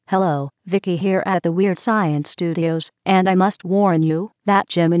Hello, Vicky here at the Weird Science Studios, and I must warn you that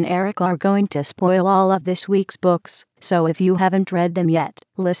Jim and Eric are going to spoil all of this week's books, so if you haven't read them yet,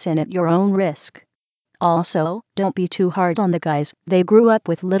 listen at your own risk. Also, don't be too hard on the guys, they grew up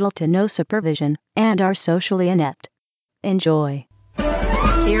with little to no supervision, and are socially inept. Enjoy.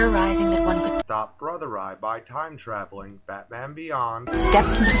 Theorizing that one could Stop Brother Eye by time traveling, Batman Beyond.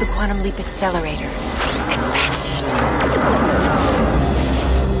 stepped into the quantum leap accelerator and vanished.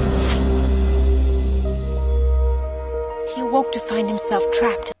 He awoke to find himself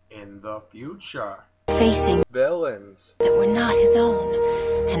trapped, In the future, facing villains. that were not his own,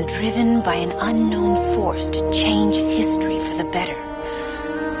 and driven by an unknown force to change history for the better.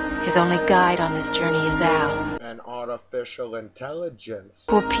 His only guide on this journey is Al, An artificial intelligence.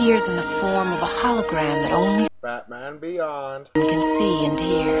 who appears in the form of a hologram that only Batman Beyond. can see and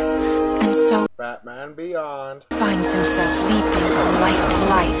hear, and so Batman Beyond. finds himself leaping from life to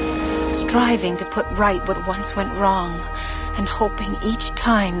life, striving to put right what once went wrong, and hoping each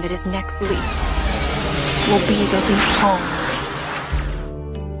time that his next leap will be the leap home.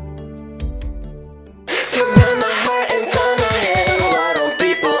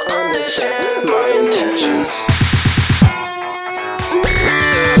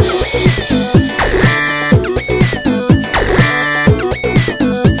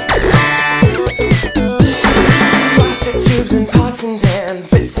 Plastic tubes and pots and pans,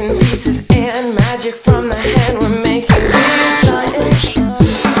 bits and pieces and magic from the hand. We're making weird science,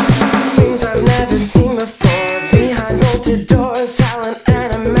 things I've never seen before. Behind bolted doors, talent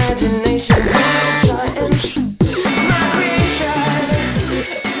and imagination. Weird science, my creation.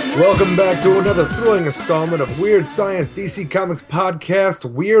 Welcome back to another thrilling installment of Weird Science DC Comics podcast,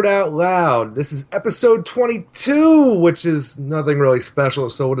 Weird Out Loud. This is episode 22, which is nothing really special,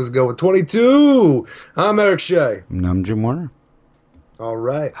 so we'll just go with 22. I'm Eric Shea. And I'm Jim Warner. All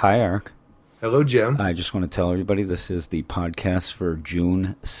right. Hi, Eric. Hello, Jim. I just want to tell everybody this is the podcast for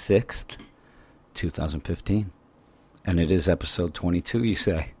June 6th, 2015. And it is episode 22, you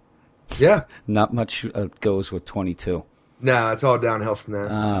say. Yeah. Not much goes with 22. Nah, it's all downhill from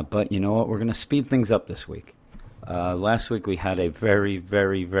there. But you know what? We're going to speed things up this week. Last week we had a very,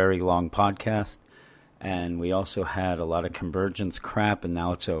 very, very long podcast. And we also had a lot of Convergence crap, and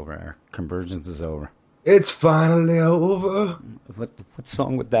now it's over, Eric. Convergence is over. It's finally over. What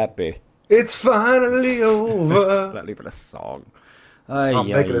song would that be? It's finally over. It's not even a song. I'll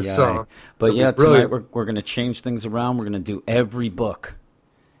make it a song. But It'll yeah, be brilliant. tonight we're going to change things around. We're going to do every book.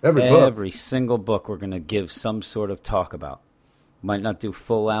 Every single book we're going to give some sort of talk about. Might not do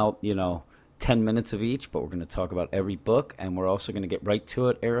full out, 10 minutes of each, but we're going to talk about every book. And we're also going to get right to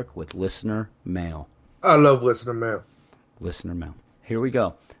it, Eric, with listener mail. I love listener mail. Listener mail. Here we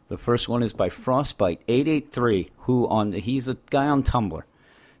go. The first one is by Frostbite883, he's a guy on Tumblr.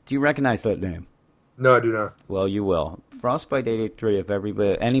 Do you recognize that name? No, I do not. Well, you will. Frostbite883, if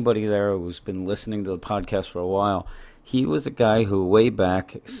anybody there who's been listening to the podcast for a while, he was a guy who way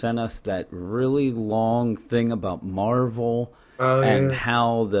back sent us that really long thing about Marvel and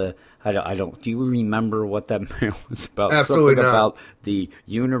how I don't. Do you remember what that mail was about? Absolutely Something not. about the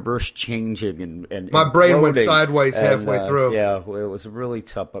universe changing and My brain went imploding. sideways halfway through. Yeah, it was really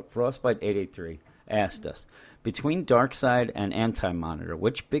tough. But Frostbite883 asked us, between Darkseid and Anti-Monitor,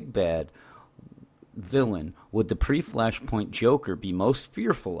 which big bad villain would the pre-Flashpoint Joker be most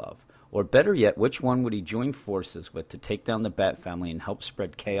fearful of? Or better yet, which one would he join forces with to take down the Bat family and help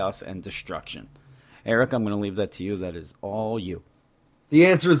spread chaos and destruction? Eric, I'm going to leave that to you. That is all you. The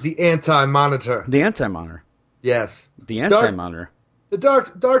answer is the Anti-Monitor. The Anti-Monitor. Yes. The Anti-Monitor. The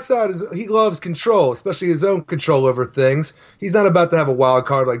dark side is he loves control, especially his own control over things. He's not about to have a wild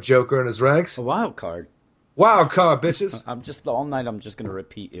card like Joker in his ranks. A wild card. Wild card, bitches. All night I'm just going to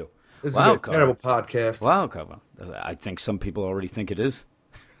repeat you. This is going to be a terrible podcast. Wild card. I think some people already think it is.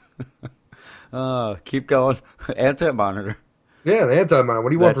 Keep going. Anti-Monitor. Yeah, the Anti-Monitor. What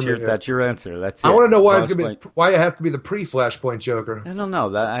do you want from me here? That's your answer. That's it. I want to know why it has to be the pre-Flashpoint Joker. I don't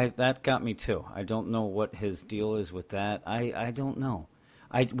know. That got me too. I don't know what his deal is with that. I don't know.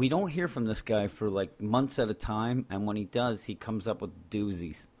 We don't hear from this guy for like months at a time, and when he does, he comes up with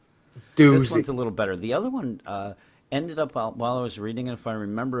doozies. This one's a little better. The other one ended up while I was reading it, if I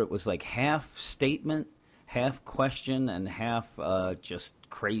remember, it was like half statement, half question, and half just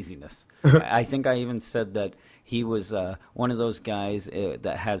craziness. I think I even said that he was one of those guys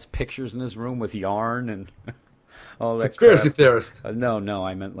that has pictures in his room with yarn and all that Conspiracy crap. theorist. No,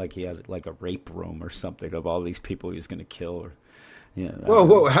 I meant like he had like a rape room or something of all these people he was going to kill. Yeah.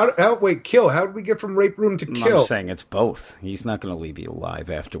 Whoa! Wait, kill? How did we get from rape room to I'm kill? saying it's both. He's not going to leave you alive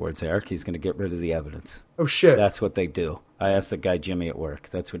afterwards, Eric. He's going to get rid of the evidence. Oh shit! That's what they do. I asked the guy Jimmy at work.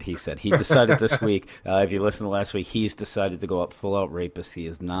 That's what he said. He decided this week, if you listen to last week, he's decided to go up full out rapist. He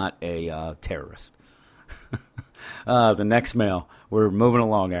is not a terrorist. The next mail. We're moving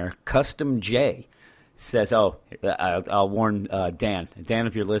along, Eric. Custom J says, I'll warn Dan. Dan,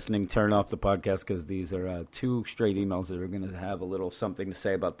 if you're listening, turn off the podcast because these are two straight emails that are going to have a little something to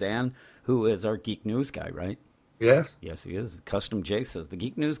say about Dan, who is our Geek News guy, right? Yes. Yes, he is. Custom J says, the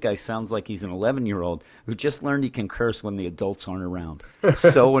Geek News guy sounds like he's an 11-year-old who just learned he can curse when the adults aren't around.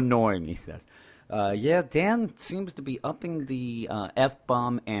 So annoying, he says. Yeah, Dan seems to be upping the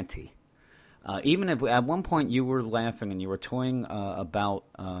F-bomb ante. Even if at one point you were laughing and you were toying about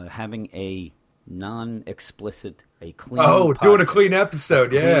having a non-explicit, a clean Doing a podcast, clean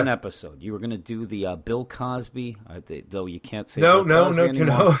episode, clean yeah. episode. You were going to do the Bill Cosby, though you can't say No, Bill Cosby no,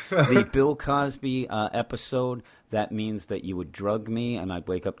 anymore. no. The Bill Cosby episode, that means that you would drug me and I'd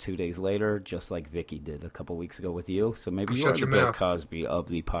wake up 2 days later, just like Vicky did a couple weeks ago with you. So maybe you are Shut the your Bill mouth. Cosby of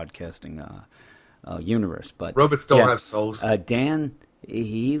the podcasting universe. But Robots don't have souls. Dan,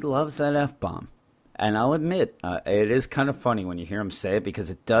 he loves that F-bomb. And I'll admit, it is kind of funny when you hear him say it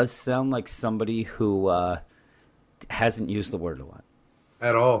because it does sound like somebody who hasn't used the word a lot.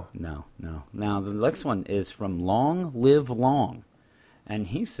 At all. No. Now, the next one is from Long Live Long. And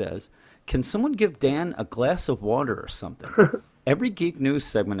he says, can someone give Dan a glass of water or something? Every Geek News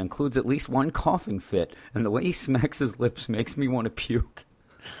segment includes at least one coughing fit, and the way he smacks his lips makes me want to puke.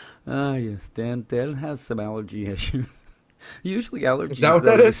 Yes, Dan has some allergy issues. Usually allergies, Is that what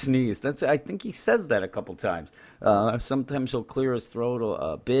though, that you is? sneeze. I think he says that a couple times. Sometimes he'll clear his throat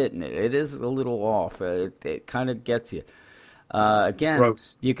a bit, and it is a little off. It kind of gets you. Again,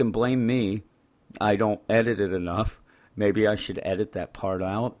 Gross. you can blame me. I don't edit it enough. Maybe I should edit that part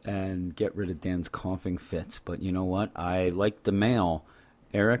out and get rid of Dan's coughing fits. But you know what? I like the mail.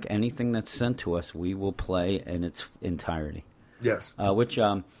 Eric, anything that's sent to us, we will play in its entirety. Yes. Which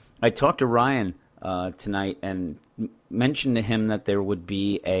I talked to Ryan tonight and mentioned to him that there would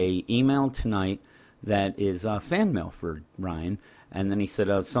be a email tonight that is fan mail for Ryan, and then he said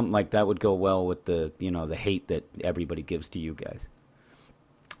something like that would go well with the the hate that everybody gives to you guys.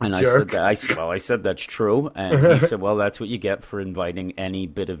 And Jerk. I said that's true, and he said, well, that's what you get for inviting any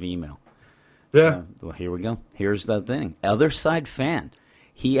bit of email. Yeah. Well, here we go. Here's the thing. Other Side Fan.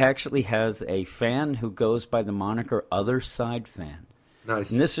 He actually has a fan who goes by the moniker Other Side Fan.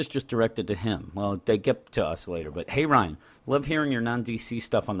 Nice. And this is just directed to him. Well, they get to us later. But hey, Ryan, love hearing your non-DC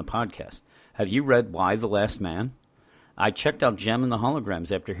stuff on the podcast. Have you read Why the Last Man? I checked out Gem and the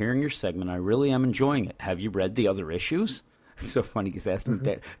Holograms after hearing your segment. I really am enjoying it. Have you read the other issues? It's so funny. He's asking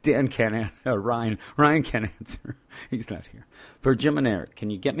Dan can't answer. Ryan can't answer. He's not here. For Jim and Eric, can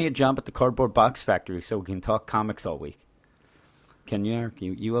you get me a job at the Cardboard Box Factory so we can talk comics all week? Can you, Eric?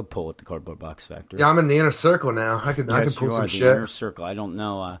 You have pull at the Cardboard Box Factory. Yeah, I'm in the inner circle now. I can pull you some are, shit. the inner circle. I don't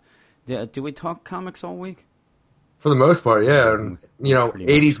know. Do we talk comics all week? For the most part, yeah. And, pretty much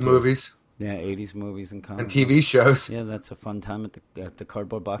 80s do. movies. Yeah, 80s movies and comics. And TV shows. Yeah, that's a fun time at the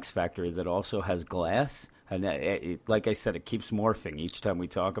Cardboard Box Factory that also has glass. And like I said, it keeps morphing each time we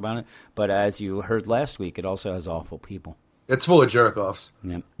talk about it. But as you heard last week, it also has awful people. It's full of jerk-offs.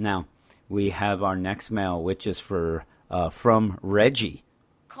 Yeah. Now, we have our next mail, which is from Reggie.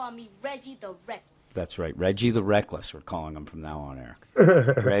 Call me Reggie the Reckless. That's right, Reggie the Reckless. We're calling him from now on,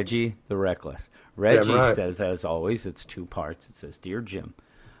 Eric. Reggie the Reckless. Reggie says, as always, it's two parts. It says, Dear Jim,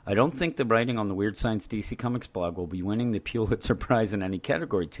 I don't think the writing on the Weird Science DC Comics blog will be winning the Pulitzer Prize in any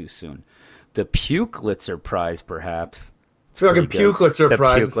category too soon. The Pulitzer Prize, perhaps. It's fucking Pulitzer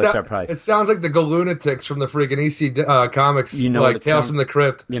Prize. Prize. It sounds like the Galunatics from the freaking EC comics, like Tales from the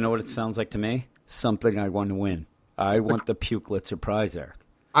Crypt. You know what it sounds like to me? Something I want to win. I want the Pulitzer Prize, Eric.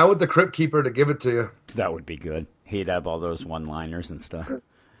 I want the Crypt Keeper to give it to you. That would be good. He'd have all those one-liners and stuff.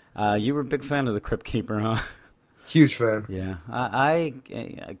 You were a big fan of the Crypt Keeper, huh? Huge fan. Yeah.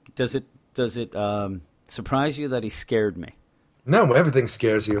 Does it surprise you that he scared me? No, everything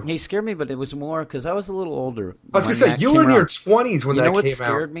scares you. He scared me, but it was more because I was a little older. I was going to say, you were in your 20s when that came out. You know what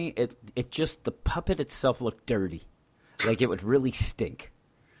scared me? It just, the puppet itself looked dirty. Like it would really stink.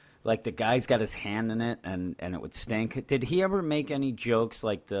 Like the guy's got his hand in it and it would stink. Did he ever make any jokes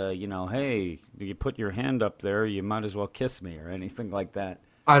like hey, you put your hand up there, you might as well kiss me or anything like that?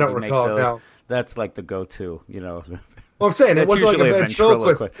 I don't You make recall it those. now. That's like the go-to, you know. Well, I'm saying it That's wasn't like a usually a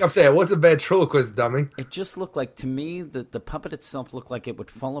ventriloquist. ventriloquist. I'm saying it wasn't a ventriloquist, dummy. It just looked like, to me, the puppet itself looked like it would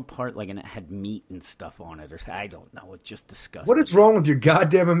fall apart, like, and it had meat and stuff on it. Or I don't know. It just What disgusted is me. wrong with your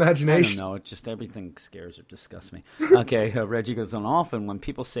goddamn I don't imagination? know. It just, everything scares or disgusts me. Okay, Reggie goes on. Often, when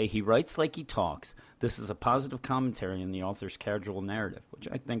people say he writes like he talks, this is a positive commentary in the author's casual narrative, which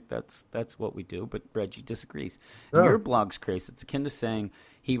I think that's what we do. But Reggie disagrees. In Oh. your blog's case, it's akin to saying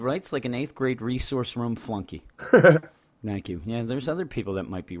he writes like an 8th grade resource room flunky. Thank you. Yeah, there's other people that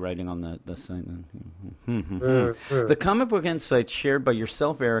might be writing on the site. The comic book insights shared by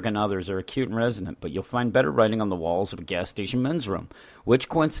yourself, Eric, and others are acute and resonant, but you'll find better writing on the walls of a gas station men's room, which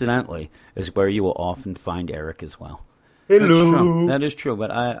coincidentally is where you will often find Eric as well. That's true. Hello. That is true, but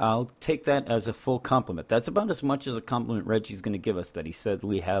I'll take that as a full compliment. That's about as much as a compliment Reggie's going to give us, that he said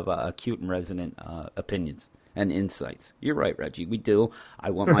we have acute and resonant opinions and insights. You're right, Reggie. We do. I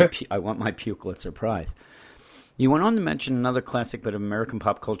want my Pukilitzer prize. You went on to mention another classic bit of American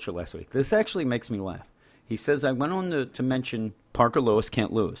pop culture last week. This actually makes me laugh. He says, I went on to mention Parker Lewis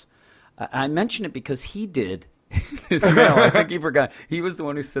Can't Lose. I mention it because he did his mail. I think he forgot. He was the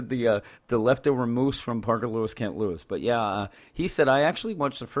one who said the leftover moose from Parker Lewis Can't Lose. But yeah, he said, I actually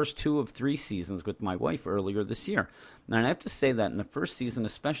watched the first 2 of 3 seasons with my wife earlier this year. And I have to say that in the first season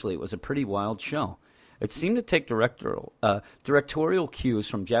especially, it was a pretty wild show. It seemed to take directorial cues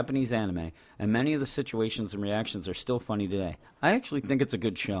from Japanese anime, and many of the situations and reactions are still funny today. I actually think it's a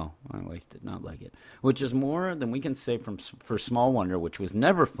good show. My wife did not like it, which is more than we can say for Small Wonder, which was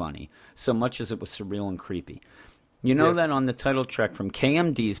never funny, so much as it was surreal and creepy. You know Yes. that on the title track from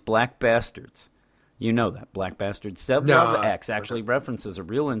KMD's Black Bastards. You know that, Black Bastards. Zev No, Love X actually references a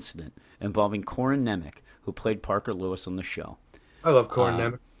real incident involving Corin Nemec, who played Parker Lewis on the show. I love Corin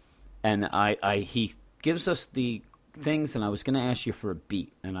Nemec. And he gives us the things, and I was going to ask you for a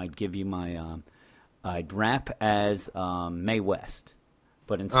beat, and I'd give you my, I'd rap as Mae West.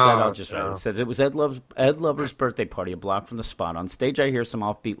 But instead, I'll just write it. It says, it was Ed Lover's birthday party, a block from the spot. On stage, I hear some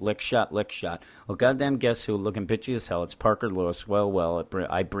offbeat lick shot. Well, goddamn guess who, looking bitchy as hell. It's Parker Lewis. Well,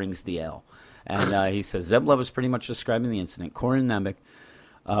 I brings the L. And he says, Zeb Love is pretty much describing the incident. Corin Nemec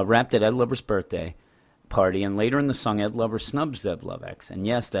rapped at Ed Lover's birthday party, and later in the song, Ed Lover snubs Zeb Love X. And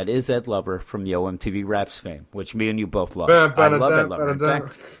yes, that is Ed Lover from Yo MTV Raps fame, which me and you both love. I love Ed Lover. In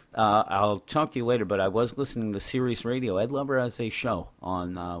fact, I'll talk to you later, but I was listening to Sirius Radio. Ed Lover has a show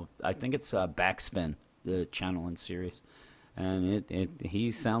on, I think it's Backspin, the channel in Sirius. And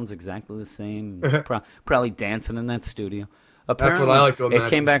he sounds exactly the same, probably dancing in that studio. That's what I like to imagine. It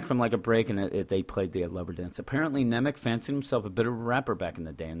came back from like a break, and they played the Ed Lover dance. Apparently, Nemec fancied himself a bit of a rapper back in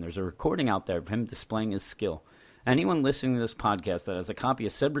the day, and there's a recording out there of him displaying his skill. Anyone listening to this podcast that has a copy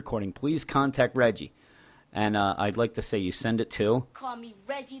of said recording, please contact Reggie. And I'd like to say you send it to... Call me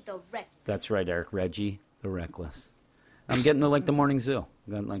Reggie the Reckless. That's right, Eric. Reggie the Reckless. I'm getting to like the morning zoo.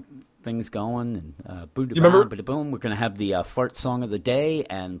 Got like things going, and boom. We're gonna have the fart song of the day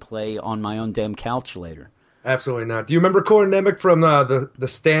and play On My Own Damn Couch later. Absolutely not. Do you remember Corin Nemec from the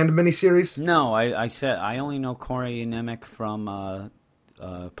Stand miniseries? No, I said I only know Corey Nemec from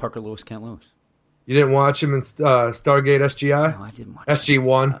Parker Lewis Can't Lose. You didn't watch him in Stargate SGI? No, I didn't watch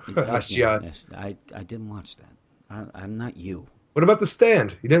SG1? SGI. SGI. Yes, I didn't watch that. I'm not you. What about The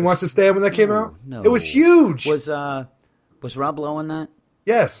Stand? You didn't watch The Stand when that came out? No. It was huge! Was Rob Lowe in that?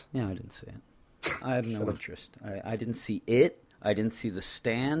 Yes. Yeah, I didn't see it. I have no interest. I didn't see it. I didn't see The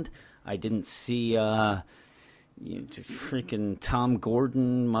Stand. I didn't see freaking Tom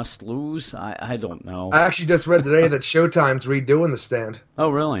Gordon Must Lose. I don't know. I actually just read today that Showtime's redoing The Stand.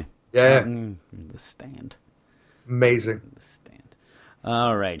 Oh, really? Yeah. The Stand. Amazing. The Stand.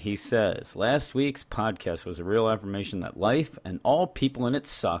 All right, he says, last week's podcast was a real affirmation that life and all people in it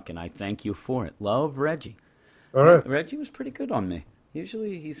suck, and I thank you for it. Love, Reggie. All right. Reggie was pretty good on me.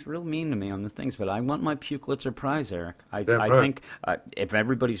 Usually he's real mean to me on the things, but I want my Pukilitzer prize, Eric. I think if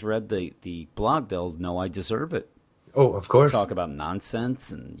everybody's read the blog, they'll know I deserve it. Oh, of course. Talk about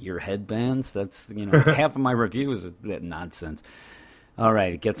nonsense and your headbands. That's, half of my reviews is that nonsense. All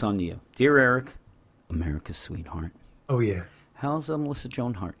right, it gets on to you. Dear Eric, America's sweetheart. Oh, yeah. How's Melissa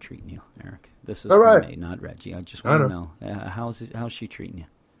Joan Hart treating you, Eric? This is all for right. me, not Reggie. I just want to know. How's she treating you?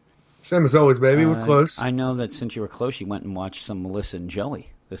 Same as always, baby. We're close. I know that since you were close, you went and watched some Melissa and Joey.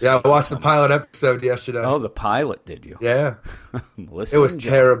 I watched the pilot episode yesterday. Oh, the pilot, did you? Yeah. Melissa it was and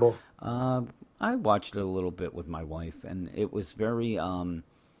Joey. terrible. I watched it a little bit with my wife, and it was very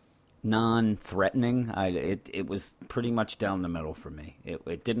non-threatening. It was pretty much down the middle for me.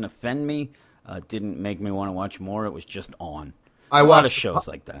 It didn't offend me. Didn't make me want to watch more. It was just on. A lot of shows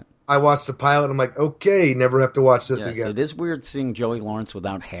like that. I watched the pilot. And I'm like, okay, never have to watch this Yes, again. it is weird seeing Joey Lawrence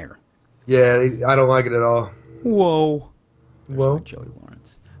without hair. Yeah, I don't like it at all. Whoa. There's my Well, Joey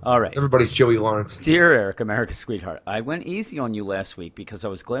Lawrence. All right. everybody's Joey Lawrence. Dear Eric, America's sweetheart, I went easy on you last week because I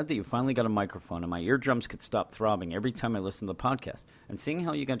was glad that you finally got a microphone and my eardrums could stop throbbing every time I listened to the podcast. And seeing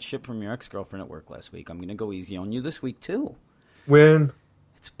how you got shipped from your ex-girlfriend at work last week, I'm going to go easy on you this week too. When?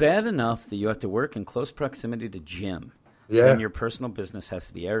 It's bad enough that you have to work in close proximity to Jim. Yeah. Then your personal business has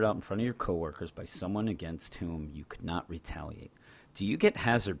to be aired out in front of your coworkers by someone against whom you could not retaliate. Do you get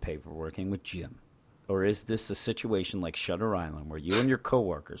hazard pay for working with Jim? Or is this a situation like Shutter Island where you and your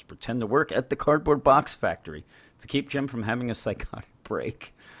coworkers pretend to work at the cardboard box factory to keep Jim from having a psychotic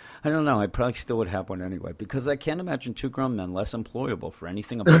break? I don't know. I probably still would have one anyway because I can't imagine two grown men less employable for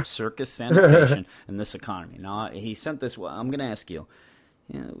anything above circus sanitation in this economy. Now, he sent this. Well, I'm going to ask you.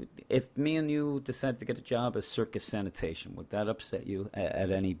 If me and you decide to get a job as circus sanitation, would that upset you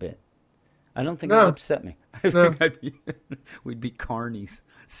at any bit? I don't think it would No. upset me. I No. think we'd be carnies,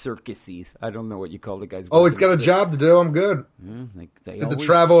 circuses. I don't know what you call the guys. Always working got a the job to do. I'm good. They Did the always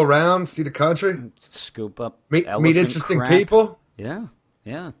travel around, see the country, scoop up meet elephant interesting crap. people.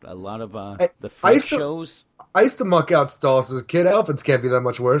 Yeah, a lot of I the freak used to- shows. I used to muck out stalls as a kid. Elephants can't be that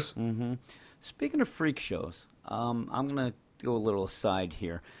much worse. hmm Speaking of freak shows, I'm gonna go a little aside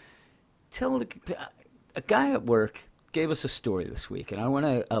here. A guy at work gave us a story this week, and I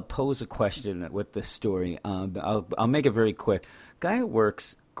want to pose a question with this story. I'll make it very quick. Guy at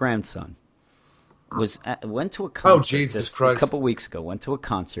work's grandson went to a concert Jesus a Christ. couple weeks ago. Went to a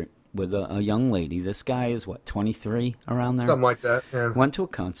concert with a young lady. This guy is what, 23, around there. Something like that. Yeah. Went to a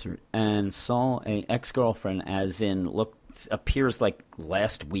concert and saw a ex-girlfriend, as in appears like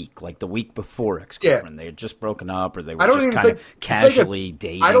last week, like the week before ex-girlfriend. They had just broken up, or they were I don't just even kind think of casually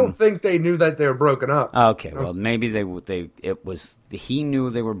dating. I don't think they knew that they were broken up. Okay, well maybe he knew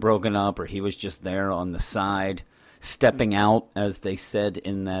they were broken up, or he was just there on the side, stepping out, as they said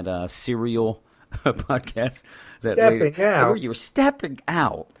in that Serial podcast. Stepping out. Oh, you were stepping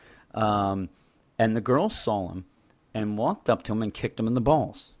out. And the girl saw him and walked up to him and kicked him in the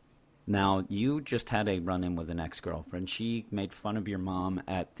balls. Now, you just had a run-in with an ex-girlfriend. She made fun of your mom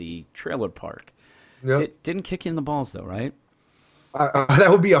at the trailer park. Yep. Didn't kick you in the balls, though, right? That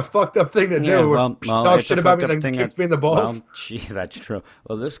would be a fucked up thing to do. Yeah, well, She talks it's shit a about me fucked and up then thing kicks me in the balls. Well, gee, that's true.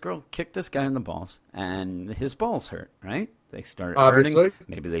 Well, this girl kicked this guy in the balls, and his balls hurt, right? They started Obviously. hurting.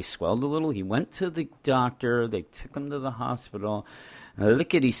 Maybe they swelled a little. He went to the doctor. They took him to the hospital.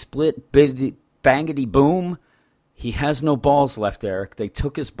 Lickety split, bangety boom. He has no balls left, Eric. They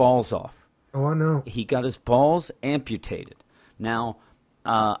took his balls off. Oh, I know. He got his balls amputated. Now,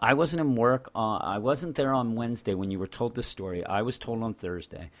 I wasn't in work. I wasn't there on Wednesday when you were told this story. I was told on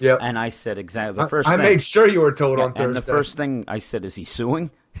Thursday. Yep. And I said exactly the first I thing. made sure you were told on Thursday. And the first thing I said, is he suing?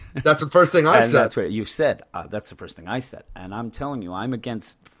 That's the first thing I and said. that's what you said. That's the first thing I said. And I'm telling you, I'm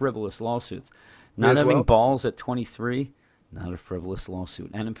against frivolous lawsuits. Not having balls at 23, not a frivolous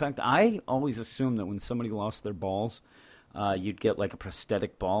lawsuit. And in fact, I always assumed that when somebody lost their balls, you'd get like a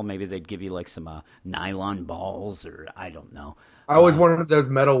prosthetic ball. Maybe they'd give you like some nylon balls, or I don't know. I always wanted those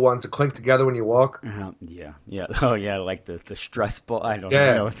metal ones to clink together when you walk. Yeah. Oh, yeah, like the stress ball. I don't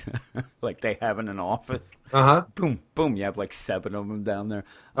Yeah. know. Like they have in an office. Uh-huh. Boom, boom. You have like 7 of them down there.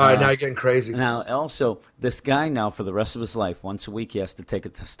 All right, now you're getting crazy. Now, also, this guy now, for the rest of his life, once a week, he has to take a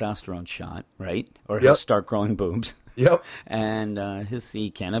testosterone shot, right? Or he'll start growing boobs. Yep. And he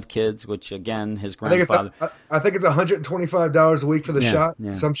can't have kids, which, again, his I think grandfather... it's $125 a week for the shot,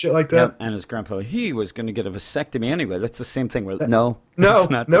 some shit like that. Yep. And his grandfather, he was going to get a vasectomy anyway. That's the same thing. No, no, it's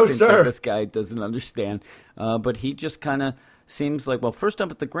not the same sir. thing. This guy doesn't understand. But he just kind of seems like, well, first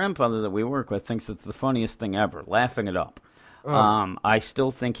up, the grandfather that we work with thinks it's the funniest thing ever, laughing it up. I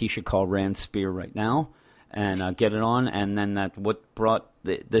still think he should call Rand Spear right now and get it on. And then what brought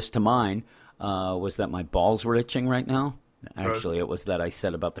this to mind was that my balls were itching right now. Actually, it was that I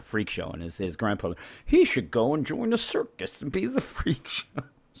said about the freak show, and his grandfather, he should go and join a circus and be the freak show.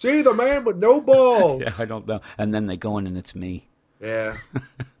 See, the man with no balls. Yeah, I don't know. And then they go in and it's me. Yeah.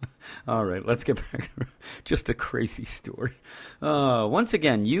 All right, let's get back to just a crazy story. Once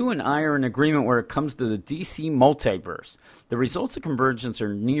again, you and I are in agreement where it comes to the DC multiverse. The results of convergence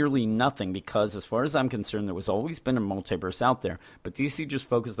are nearly nothing because, as far as I'm concerned, there was always been a multiverse out there, but DC just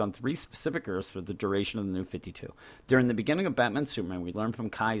focused on 3 specific Earths for the duration of the New 52. During the beginning of Batman Superman, we learned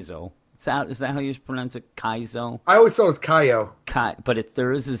from Kaizo. Is that how you pronounce it? Kaizo? I always thought it was Kaio. But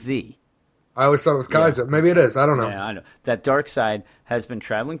there is a Z. I always thought it was Kaiser. Maybe it is. I don't know. Yeah, I know. That Darkseid has been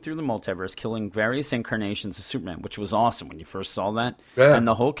traveling through the multiverse, killing various incarnations of Superman, which was awesome when you first saw that. Yeah. And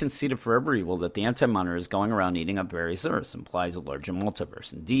the whole conceit of Forever Evil, that the Anti-Monitor is going around eating up various Earths, implies a larger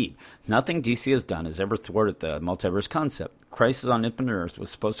multiverse. Indeed, nothing DC has done has ever thwarted the multiverse concept. Crisis on Infinite Earth was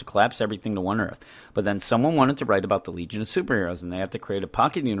supposed to collapse everything to one Earth, but then someone wanted to write about the Legion of Superheroes, and they had to create a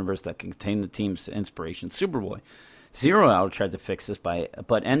pocket universe that could contain the team's inspiration, Superboy. Zero Hour tried to fix this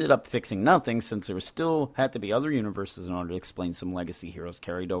but ended up fixing nothing, since there still had to be other universes in order to explain some legacy heroes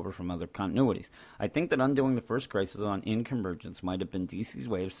carried over from other continuities. I think that undoing the first Crisis on Inconvergence might have been DC's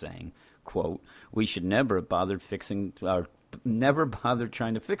way of saying, quote, we should never have bothered trying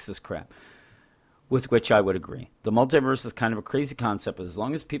to fix this crap. With which I would agree. The multiverse is kind of a crazy concept, but as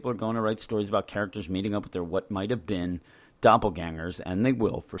long as people are going to write stories about characters meeting up with their what might have been doppelgangers, and they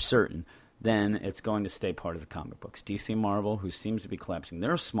will for certain, then it's going to stay part of the comic books. DC Marvel, who seems to be collapsing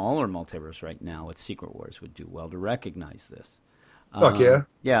their smaller multiverse right now with Secret Wars, would do well to recognize this. Fuck yeah.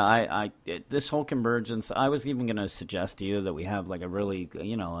 Yeah, this whole convergence, I was even going to suggest to you that we have like a really,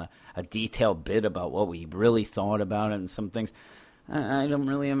 a detailed bit about what we really thought about it and some things. I don't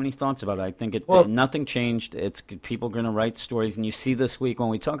really have any thoughts about it. I think nothing changed. It's people are going to write stories, and you see this week when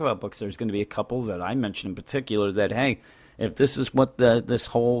we talk about books, there's going to be a couple that I mentioned in particular that, hey, if this is what this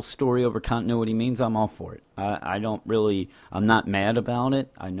whole story over continuity means, I'm all for it. I'm not mad about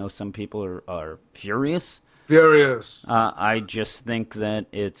it. I know some people are furious. Furious. I just think that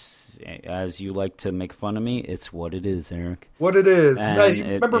it's, as you like to make fun of me, it's what it is, Eric. What it is. And Man, you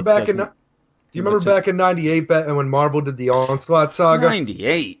remember back in... Do you remember back in '98 when Marvel did the Onslaught saga?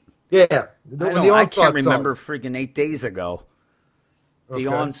 '98. Yeah, I can't remember freaking 8 days ago. The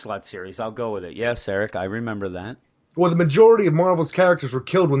Okay. Onslaught series. I'll go with it. Yes, Eric, I remember that. Well, the majority of Marvel's characters were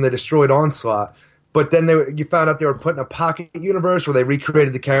killed when they destroyed Onslaught, but then you found out they were put in a pocket universe where they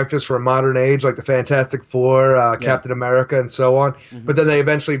recreated the characters for a modern age, like the Fantastic Four, Captain America, and so on. Mm-hmm. But then they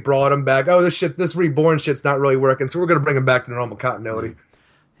eventually brought them back. Oh, this reborn shit's not really working, so we're going to bring them back to normal continuity.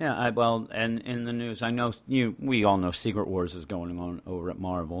 Yeah, and in the news, I know we all know Secret Wars is going on over at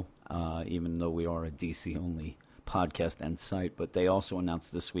Marvel, even though we are a DC-only podcast and site, but they also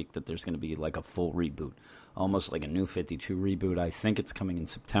announced this week that there's going to be like a full reboot, almost like a New 52 reboot. I think it's coming in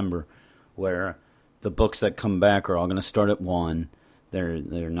September, where the books that come back are all going to start at 1. They're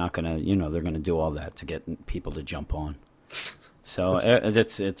not going to, they're going to do all that to get people to jump on. So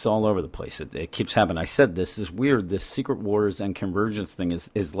it's all over the place. It keeps happening. I said this is weird. This Secret Wars and Convergence thing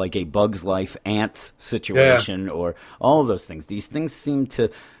is like a Bug's Life Ants situation, or all of those things. These things seem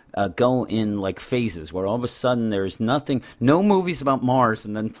to go in like phases, where all of a sudden there's no movies about Mars,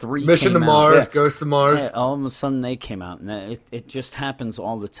 and then 3 Mission came to out. Mars, Ghost to Mars. Yeah, all of a sudden they came out, and it just happens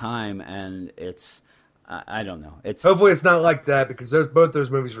all the time, and it's. I don't know. Hopefully it's not like that, because both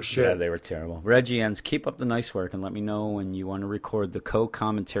those movies were shit. Yeah, they were terrible. Reggie ends, keep up the nice work, and let me know when you want to record the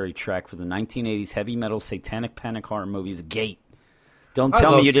co-commentary track for the 1980s heavy metal satanic panic horror movie, The Gate. Don't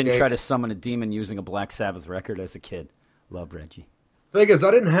tell me you didn't try to summon a demon using a Black Sabbath record as a kid. Love, Reggie. Thing is,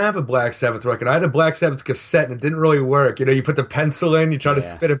 I didn't have a Black Sabbath record. I had a Black Sabbath cassette, and it didn't really work. You put the pencil in, you try to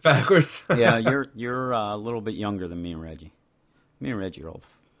spin it backwards. Yeah, you're a little bit younger than me and Reggie. Me and Reggie are old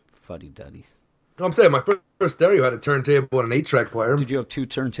fuddy-duddies. I'm saying my first stereo had a turntable and an 8-track player. Did you have 2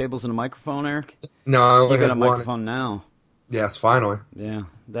 turntables and a microphone, Eric? No, I only had one. You got a one. microphone now. Yes, finally. Yeah,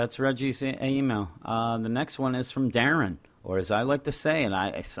 that's Reggie's email. The next one is from Darren, or as I like to say,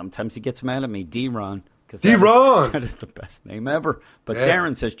 and sometimes he gets mad at me, D-Ron. D-Ron! That is the best name ever. But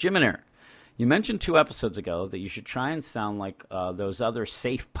Darren says, Jim and Eric, you mentioned 2 episodes ago that you should try and sound like those other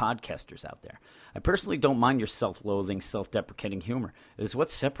safe podcasters out there. I personally don't mind your self-loathing, self-deprecating humor. It is what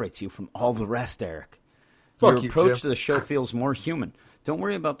separates you from all the rest, Eric. Your approach to the show feels more human. Don't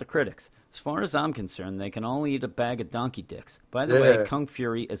worry about the critics. As far as I'm concerned, they can only eat a bag of donkey dicks. By the way, Kung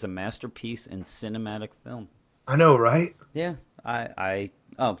Fury is a masterpiece in cinematic film. I know, right? Yeah. I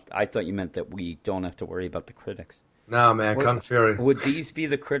thought you meant that we don't have to worry about the critics. No, man, Kung Fury. Would these be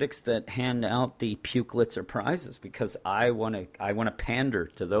the critics that hand out the Pukelitzer prizes? Because I want to pander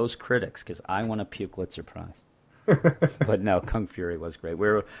to those critics, because I want a Pukelitzer prize. But no, Kung Fury was great.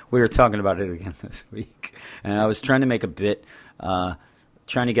 We were talking about it again this week, and I was trying to make a bit,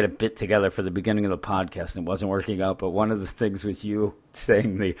 trying to get a bit together for the beginning of the podcast, and it wasn't working out. But one of the things was you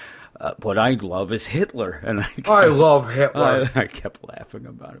saying what I love is Hitler, and I love Hitler. I kept laughing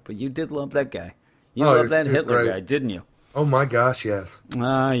about it, but you did love that guy. You loved that Hitler guy, didn't you? Oh my gosh, yes.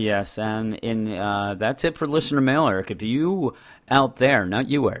 Yes, and that's it for listener mail, Eric. If you out there, not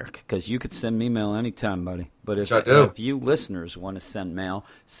you, Eric, because you could send me mail anytime, buddy. But Which if I do. if you listeners want to send mail,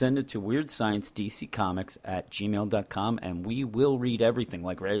 send it to weirdsciencedccomics@gmail.com, and we will read everything.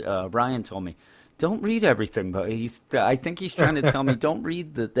 Like Ryan told me, don't read everything, but I think he's trying to tell me don't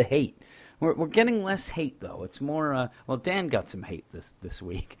read the hate. We're getting less hate though. It's more well, Dan got some hate this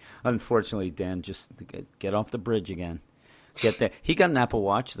week. Unfortunately, Dan just get off the bridge again. Get there. He got an Apple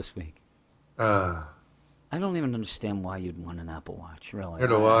Watch this week. Uh, I don't even understand why you'd want an Apple Watch, really. Here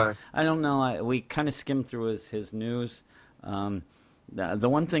do I. I don't know. We kind of skimmed through his news. Um, the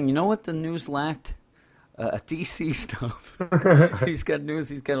one thing, you know what the news lacked? DC stuff. He's got news.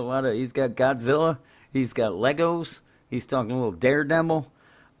 He's got a lot of. He's got Godzilla. He's got Legos. He's talking a little Daredevil.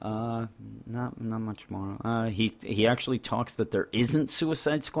 Not much more. He actually talks that there isn't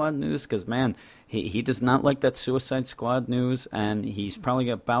Suicide Squad news because man, he does not like that Suicide Squad news, and he's probably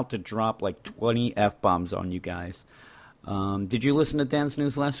about to drop like 20 f-bombs on you guys. Did you listen to Dan's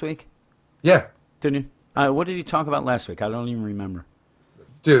news last week? Yeah. Didn't you? What did he talk about last week? I don't even remember.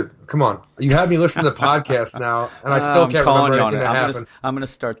 Dude, come on. You had me listen to the podcast now, and I still I'm can't calling remember you on anything it. that happened. I'm gonna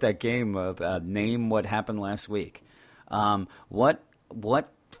start that game of name what happened last week. What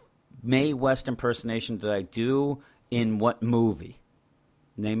Mae West impersonation did I do in what movie?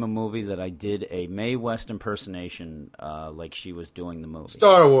 Name a movie that I did a Mae West impersonation like she was doing the movie.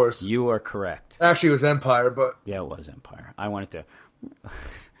 Star Wars. You are correct. Actually, it was Empire, but... Yeah, it was Empire. I wanted to...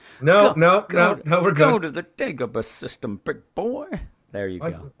 No, go we're Go good. to the Dagobah system, big boy. There you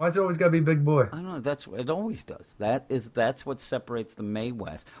go. Why's it always got to be Big Boy? I don't know. That's it always does. That's what separates the Mae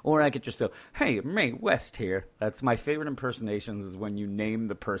West. Or I could just go, "Hey, Mae West here." That's my favorite impersonations is when you name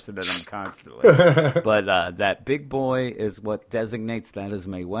the person that I'm constantly. But that big boy is what designates that as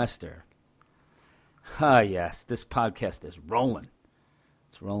Mae Wester. Ah, yes, this podcast is rolling.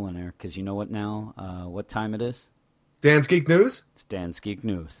 It's rolling, Eric. Because you know what now? What time it is? Dan's Geek News? It's Dan's Geek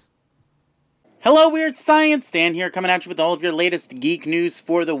News. Hello, Weird Science! Dan here, coming at you with all of your latest geek news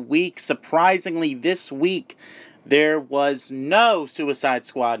for the week. Surprisingly, this week, there was no Suicide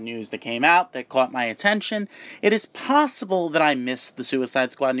Squad news that came out that caught my attention. It is possible that I missed the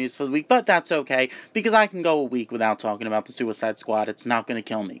Suicide Squad news for the week, but that's okay, because I can go a week without talking about the Suicide Squad. It's not going to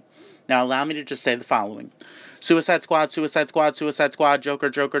kill me. Now, allow me to just say the following. Suicide Squad, Suicide Squad, Suicide Squad,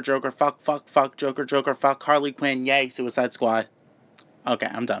 Joker, Joker, Joker, fuck, fuck, fuck, Joker, Joker, fuck, Harley Quinn, yay, Suicide Squad. Okay,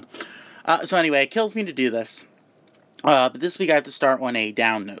 I'm done. So anyway, it kills me to do this. But this week I have to start on a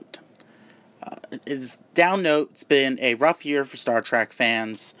down note. It's been a rough year for Star Trek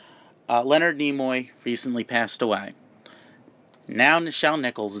fans. Leonard Nimoy recently passed away. Now Nichelle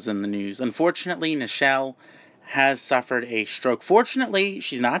Nichols is in the news. Unfortunately, Nichelle has suffered a stroke. Fortunately,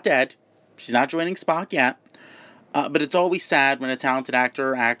 she's not dead. She's not joining Spock yet. But it's always sad when a talented actor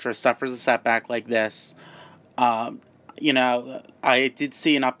or actress suffers a setback like this. I did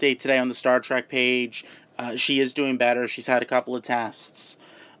see an update today on the Star Trek page. She is doing better. She's had a couple of tests.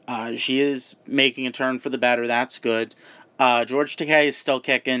 She is making a turn for the better. That's good. George Takei is still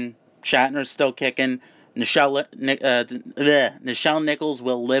kicking. Shatner's still kicking. Nichelle Nichols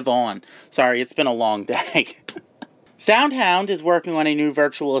will live on. Sorry, it's been a long day. SoundHound is working on a new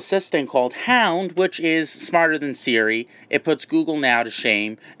virtual assistant called Hound, which is smarter than Siri. It puts Google Now to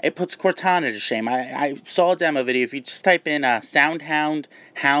shame. It puts Cortana to shame. I saw a demo video. If you just type in SoundHound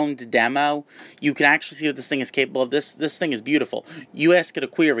Hound demo, you can actually see what this thing is capable of. This thing is beautiful. You ask it a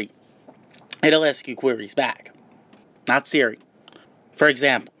query, it'll ask you queries back. Not Siri. For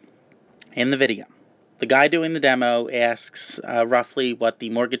example, in the video, the guy doing the demo asks roughly what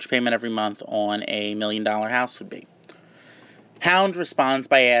the mortgage payment every month on a $1 million house would be. Hound responds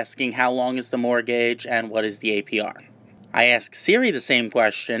by asking how long is the mortgage and what is the APR. I ask Siri the same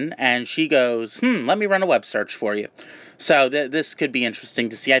question, and she goes, let me run a web search for you. So this could be interesting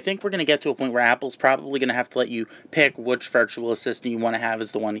to see. I think we're going to get to a point where Apple's probably going to have to let you pick which virtual assistant you want to have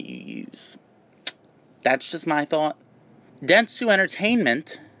as the one that you use. That's just my thought. Dentsu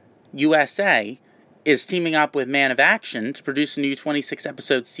Entertainment USA is teaming up with Man of Action to produce a new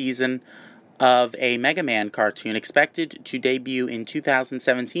 26-episode season of a Mega Man cartoon expected to debut in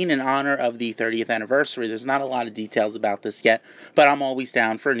 2017 in honor of the 30th anniversary. There's not a lot of details about this yet, but I'm always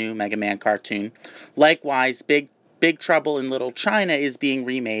down for a new Mega Man cartoon. Likewise, Big Trouble in Little China is being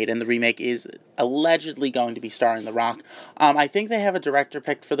remade, and the remake is allegedly going to be starring The Rock. I think they have a director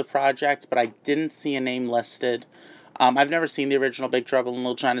picked for the project, but I didn't see a name listed. I've never seen the original Big Trouble in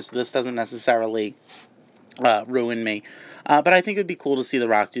Little China, so this doesn't necessarily ruin me. But I think it would be cool to see The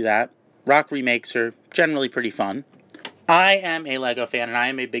Rock do that. Rock remakes are generally pretty fun. I am a Lego fan, and I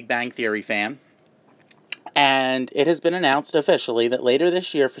am a Big Bang Theory fan. And it has been announced officially that later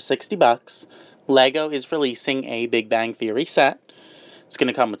this year for $60, Lego is releasing a Big Bang Theory set. It's going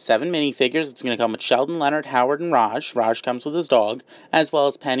to come with 7 minifigures. It's going to come with Sheldon, Leonard, Howard, and Raj. Raj comes with his dog, as well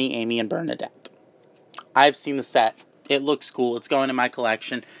as Penny, Amy, and Bernadette. I've seen the set. It looks cool. It's going in my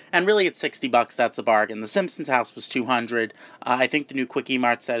collection. And really, at $60, that's a bargain. The Simpsons house was $200. I think the new Quickie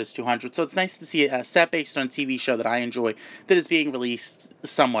Mart set is $200. So it's nice to see a set based on a TV show that I enjoy that is being released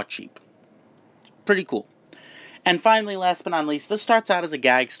somewhat cheap. Pretty cool. And finally, last but not least, this starts out as a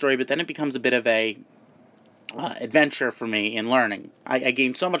gag story, but then it becomes a bit of a adventure for me in learning. I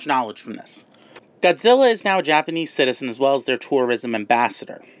gained so much knowledge from this. Godzilla is now a Japanese citizen as well as their tourism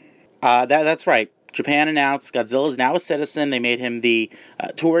ambassador. That's right. Japan announced Godzilla is now a citizen. They made him the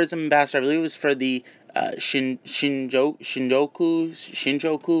tourism ambassador. I believe it was for the Shinjuku.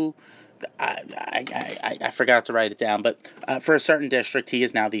 I forgot to write it down, but for a certain district, he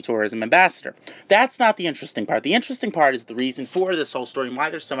is now the tourism ambassador. That's not the interesting part. The interesting part is the reason for this whole story and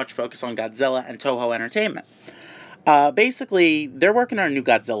why there's so much focus on Godzilla and Toho Entertainment. Basically, they're working on a new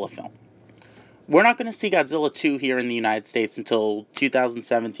Godzilla film. We're not going to see Godzilla 2 here in the United States until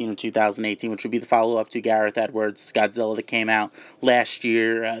 2017 or 2018, which would be the follow-up to Gareth Edwards' Godzilla that came out last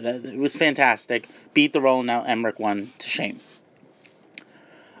year. It was fantastic. Beat the Roland Emmerich one to shame.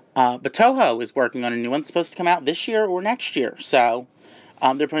 But Toho is working on a new one that's supposed to come out this year or next year. So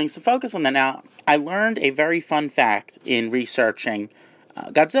they're putting some focus on that. Now, I learned a very fun fact in researching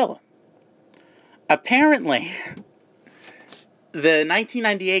Godzilla. Apparently, the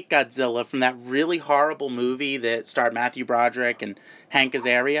 1998 Godzilla from that really horrible movie that starred Matthew Broderick and Hank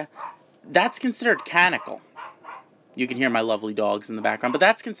Azaria, that's considered canonical. You can hear my lovely dogs in the background, but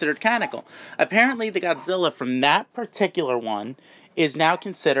that's considered canonical. Apparently, the Godzilla from that particular one is now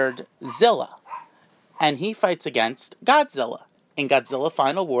considered Zilla, and he fights against Godzilla in Godzilla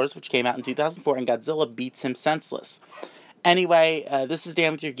Final Wars, which came out in 2004, and Godzilla beats him senseless. Anyway, this is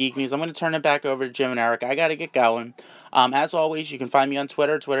Dan with your Geek News. I'm going to turn it back over to Jim and Eric. I got to get going. As always, you can find me on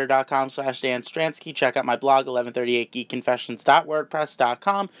Twitter, twitter.com/Dan Stransky. Check out my blog,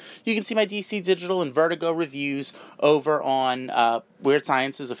 1138geekconfessions.wordpress.com. You can see my DC Digital and Vertigo reviews over on Weird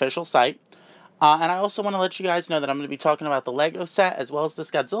Science's official site. And I also want to let you guys know that I'm going to be talking about the Lego set as well as this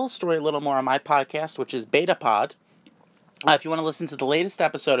Godzilla story a little more on my podcast, which is BetaPod. If you want to listen to the latest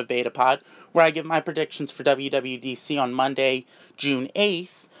episode of BetaPod, where I give my predictions for WWDC on Monday, June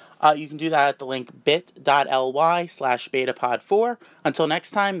 8th, you can do that at the link bit.ly/BetaPod4. Until next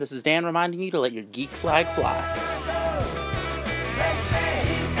time, this is Dan reminding you to let your geek flag fly.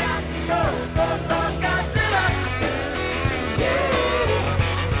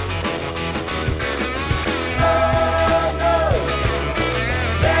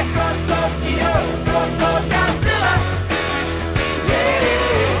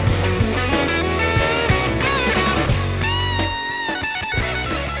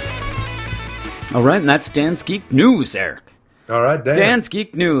 All right, and that's Dan's Geek News, Eric. All right, Dan. Dan's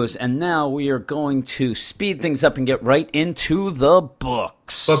Geek News, and now we are going to speed things up and get right into the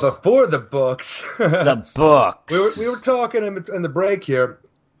books. But before the books, the books. we were talking in the break here.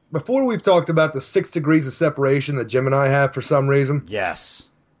 Before we've talked about the 6 degrees of separation that Jim and I have for some reason. Yes.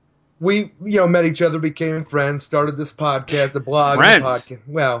 We, met each other, became friends, started this podcast, the blog, friends. The podcast.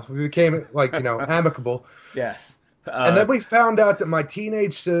 Well, we became amicable. Yes. And then we found out that my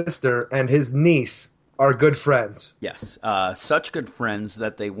teenage sister and his niece are good friends. Yes. Such good friends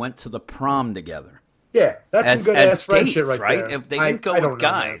that they went to the prom together. Yeah, that's some good-ass friendship right there. If they didn't go with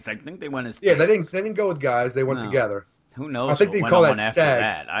guys. I think they went as dates. Yeah, they didn't go with guys. They went together. Who knows? I think they call that stag.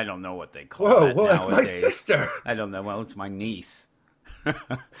 That. I don't know what they call that Whoa, nowadays. that's my sister. I don't know. Well, it's my niece.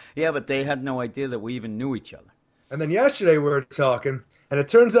 Yeah, but they had no idea that we even knew each other. And then yesterday we were talking, and it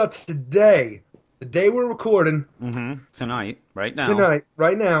turns out today, the day we're recording, tonight, right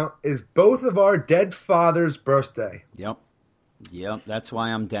now, is both of our dead father's birthday. Yep, that's why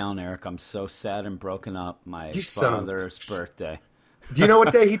I'm down, Eric. I'm so sad and broken up. My father's birthday. Do you know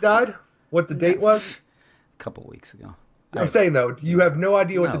what day he died? What the date was? A couple weeks ago. I'm saying, though, you have no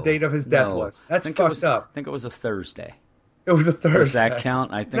idea what the date of his death was. That's fucked up. I think it was a Thursday. It was a Thursday. Does that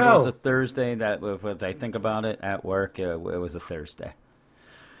count? I think it was a Thursday. That if I think about it at work, it was a Thursday.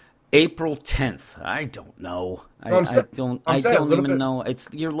 April 10th. I don't know. I don't even know.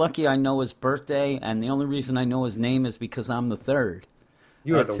 You're lucky I know his birthday, and the only reason I know his name is because I'm the third.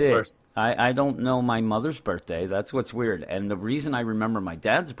 You are the worst. I don't know my mother's birthday. That's what's weird. And the reason I remember my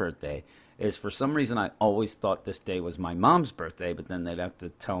dad's birthday is for some reason I always thought this day was my mom's birthday, but then they'd have to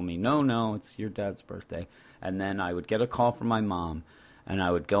tell me, no, it's your dad's birthday. And then I would get a call from my mom, and I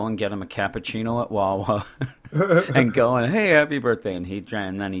would go and get him a cappuccino at Wawa and go and, hey, happy birthday, and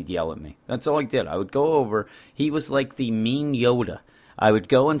then he'd yell at me. That's all he did. I would go over. He was like the mean Yoda. I would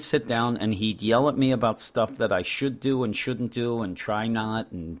go and sit down, and he'd yell at me about stuff that I should do and shouldn't do and try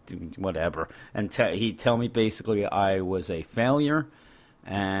not and do whatever. And he'd tell me basically I was a failure.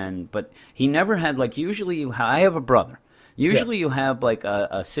 But he never had, like, usually I have a brother. Usually you have like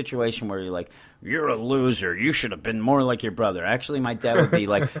a situation where you're like, you're a loser. You should have been more like your brother. Actually, my dad would be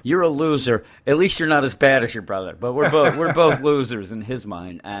like, you're a loser. At least you're not as bad as your brother. But we're both losers in his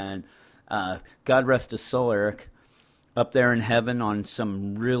mind. And God rest his soul, Eric, up there in heaven on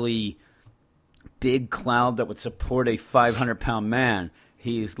some really big cloud that would support a 500-pound man.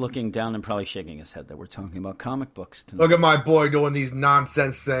 He's looking down and probably shaking his head that we're talking about comic books tonight. Look at my boy doing these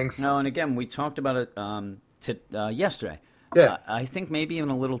nonsense things. No, and again, we talked about it yesterday. Yeah. I think maybe even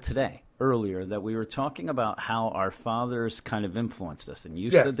a little today, earlier, that we were talking about how our fathers kind of influenced us. And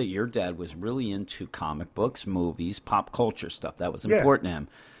you said that your dad was really into comic books, movies, pop culture stuff. That was important to him.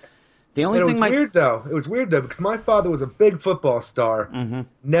 The only and thing it was weird though, because my father was a big football star. Mm-hmm.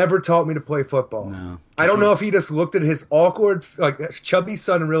 Never taught me to play football. No. I don't know if he just looked at his awkward, like, chubby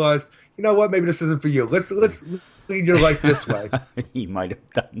son and realized, you know what, maybe this isn't for you. Let's lead your life this way. He might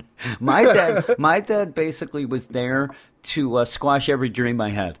have done. My dad basically was there to squash every dream I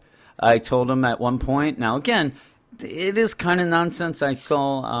had. I told him at one point. Now again, it is kind of nonsense. I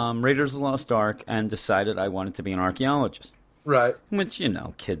saw Raiders of the Lost Ark and decided I wanted to be an archaeologist. Right. Which, you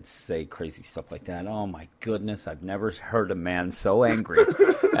know, kids say crazy stuff like that. Oh, my goodness. I've never heard a man so angry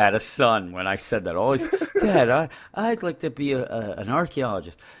at a son when I said that. Always, Dad, I'd like to be an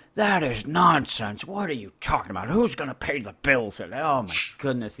archaeologist. That is nonsense. What are you talking about? Who's going to pay the bills? And, oh, my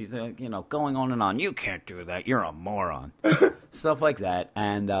goodness. He's, going on and on. You can't do that. You're a moron. Stuff like that.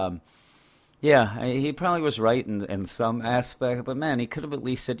 And, yeah, he probably was right in some aspect, but man, he could have at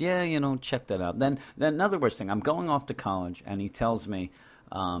least said, yeah, check that out. Then another worst thing, I'm going off to college, and he tells me,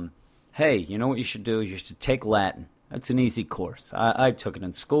 hey, you know what you should do? You should take Latin. That's an easy course. I took it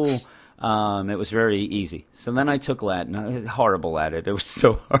in school. It was very easy. So then I took Latin. I was horrible at it. It was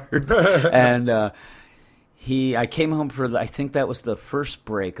so hard. And I came home I think that was the first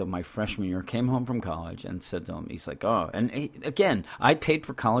break of my freshman year, came home from college and said to him, he's like, again, I paid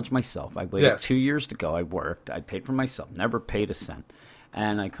for college myself. I waited 2 years to go. I worked. I paid for myself, never paid a cent.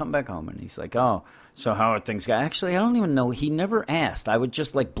 And I come back home and he's like, oh, so how are things going? Actually, I don't even know. He never asked. I would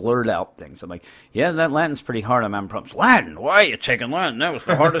just like blurt out things. I'm like, yeah, that Latin's pretty hard. I'm having problems. Latin? Why are you taking Latin? That was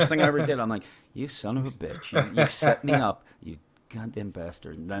the hardest thing I ever did. I'm like, you son of a bitch. You set me up. You goddamn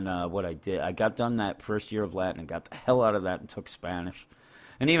bastard. And then what I did, I got done that first year of Latin and got the hell out of that and took Spanish.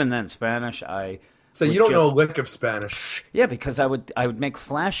 And even then, Spanish, So you don't know a lick of Spanish? Yeah, because I would make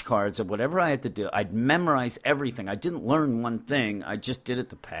flashcards of whatever I had to do. I'd memorize everything. I didn't learn one thing. I just did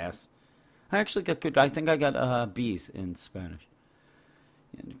it to pass. I actually got good. I think I got B's in Spanish.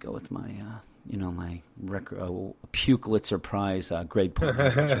 And go with my, my Pulitzer Prize grade point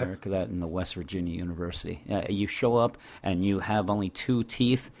average, Eric, that in the West Virginia University. You show up and you have only 2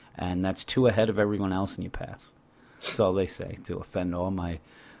 teeth, and that's 2 ahead of everyone else, and you pass. That's all they say, to offend all my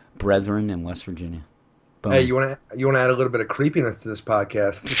brethren in West Virginia. Boom. Hey, you want to add a little bit of creepiness to this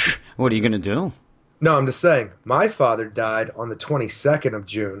podcast? What are you going to do? No, I'm just saying. My father died on the 22nd of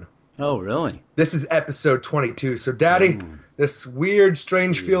June. Oh, really? This is episode 22. So, Daddy, this weird,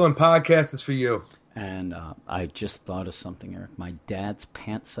 strange feeling podcast is for you. And I just thought of something, Eric. My dad's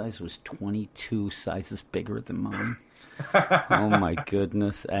pant size was 22 sizes bigger than mine. Oh, my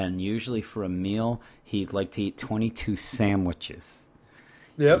goodness. And usually for a meal, he'd like to eat 22 sandwiches.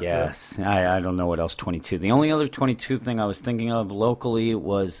 Yep. Yes. I don't know what else 22. The only other 22 thing I was thinking of locally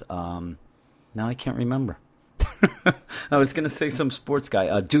was, now I can't remember. I was going to say some sports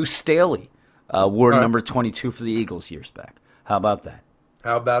guy. Deuce Staley wore number 22 for the Eagles years back. How about that?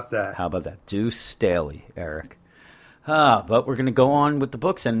 How about that? Deuce Staley, Eric. But we're going to go on with the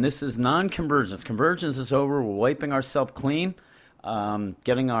books, and this is non-convergence. Convergence is over. We're wiping ourselves clean.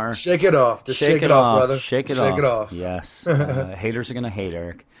 Getting our... Shake it off. Just shake it off, brother. Shake it off. Yes. Haters are going to hate,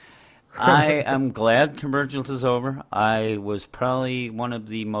 Eric. I am glad Convergence is over. I was probably one of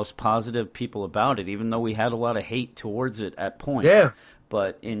the most positive people about it, even though we had a lot of hate towards it at points. Yeah.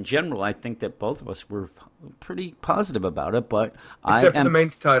 But in general, I think that both of us were pretty positive about it. But Except for the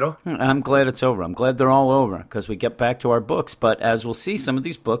main title. I'm glad it's over. I'm glad they're all over because we get back to our books. But as we'll see, some of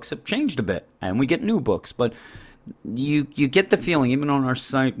these books have changed a bit, and we get new books. But you get the feeling, even on our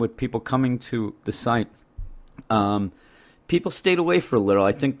site, with people coming to the site, people stayed away for a little.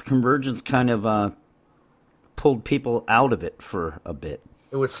 I think the Convergence kind of pulled people out of it for a bit.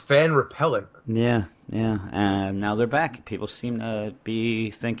 It was fan repellent. Yeah. Yeah, and now they're back. People seem to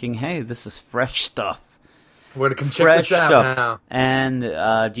be thinking, hey, this is fresh stuff. We're going to check Fresh this out stuff. now.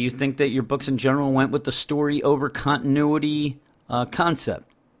 And do you think that your books in general went with the story over continuity concept?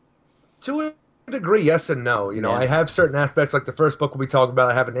 To a degree, yes and no. You know, Yeah. I have certain aspects, like the first book we'll be talking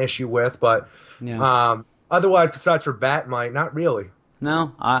about, I have an issue with, but Yeah. otherwise, besides for Batmite, not really.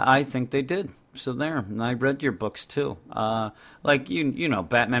 No, I think they did. So there. And I read your books too. Like you know,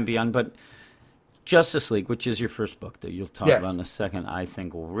 Batman Beyond, but Justice League, which is your first book that you'll talk about Yes. in a second, I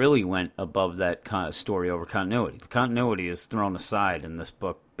think really went above that kind of story over continuity. The continuity is thrown aside in this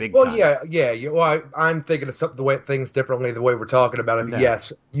book big Well, time. yeah. I'm thinking of the way things differently, the way we're talking about it. But Yeah.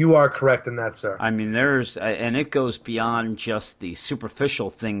 yes, you are correct in that, sir. I mean, and it goes beyond just the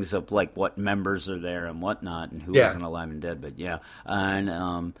superficial things of like what members are there and whatnot and who Yeah. isn't alive and dead. But yeah,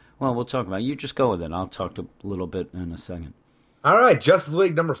 and well, we'll talk about it. You just go with it. I'll talk a little bit in a second. All right, Justice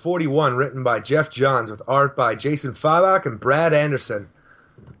League number 41, written by Jeff Johns, with art by Jason Fabok and Brad Anderson.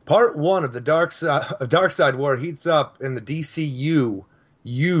 Part 1 of the Darkseid War heats up in the DCU.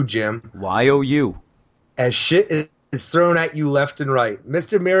 Jim. YOU. As shit is thrown at you left and right.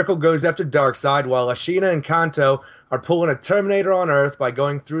 Mr. Miracle goes after Darkseid, while Ashina and Kanto are pulling a Terminator on Earth by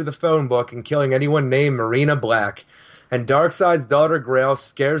going through the phone book and killing anyone named Marina Black. And Darkseid's daughter Grail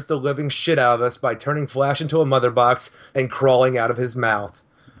scares the living shit out of us by turning Flash into a mother box and crawling out of his mouth.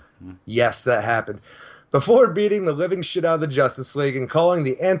 Yes, that happened. Before beating the living shit out of the Justice League and calling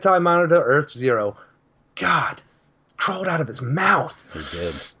the Anti-Monitor Earth-Zero. God, crawled out of his mouth. He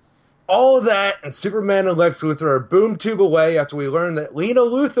did. All of that and Superman and Lex Luthor are boom tube away after we learn that Lena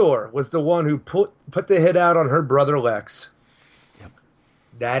Luthor was the one who put the hit out on her brother Lex. Yep.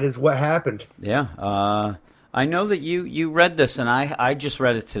 That is what happened. Yeah. I know that you read this, and I just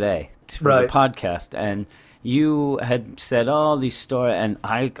read it today for the Right. podcast, and you had said, "Oh, these stories," and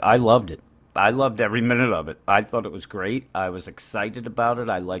I loved it. I loved every minute of it. I thought it was great. I was excited about it.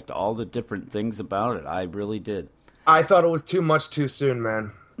 I liked all the different things about it. I really did. I thought it was too much too soon,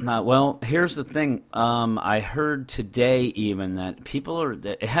 man. Well, here's the thing. I heard today even that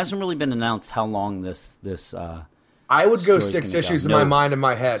it hasn't really been announced how long this I would go story's 6 gonna go. issues in No. my mind and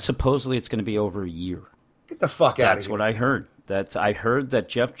my head. Supposedly it's going to be over a year. Get the fuck out of That's here. what I heard. I heard that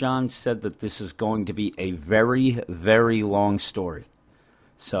Jeff Johns said that this is going to be a very, very long story.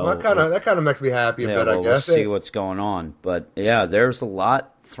 So Well, that kind of makes me happy a bit, I we'll guess. see what's going on. But yeah, there's a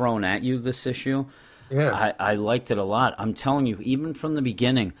lot thrown at you this issue. Yeah. I liked it a lot. I'm telling you, even from the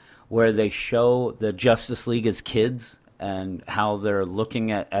beginning, where they show the Justice League as kids and how they're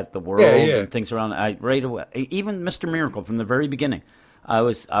looking at the world Yeah. and things around. Right away, even Mr. Miracle from the very beginning, I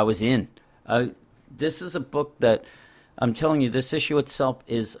was in. This is a book that I'm telling you, this issue itself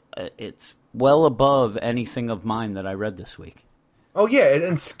is it's well above anything of mine that I read this week. Oh yeah,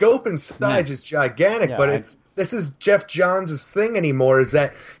 and scope and size is gigantic, Yeah, but this is Jeff Johns' thing anymore, is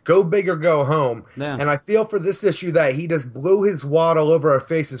that go big or go home. Yeah. And I feel for this issue that he just blew his wad all over our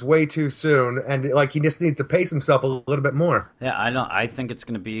faces way too soon, and like he just needs to pace himself a little bit more. Yeah, I think it's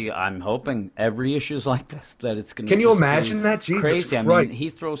going to be. I'm hoping every issue is like this. That it's going to. Can you imagine that? Jesus crazy. Christ. I mean, he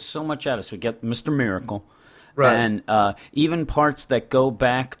throws so much at us. We get Mr. Miracle, Right. and even parts that go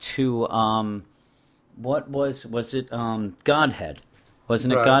back to what was it Godhead?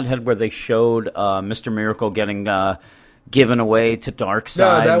 Wasn't it Right. Godhead where they showed Mr. Miracle getting given away to Darkseid?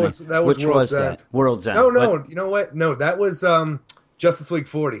 No, that was which World's was End. that? World's End. No, you know what? No, that was Justice League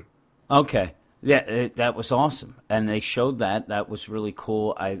 40. Okay. Yeah, that was awesome, and they showed that. That was really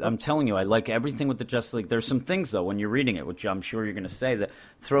cool. I'm telling you, I like everything with the Justice League. There's some things though when you're reading it, which I'm sure you're going to say, that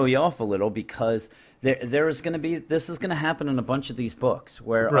throw you off a little, because there is going to be, this is going to happen in a bunch of these books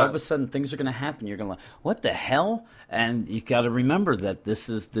where all of a sudden things are going to happen. You're going to like, what the hell? And you got to remember that this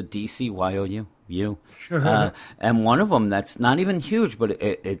is the DCYOU, and one of them that's not even huge, but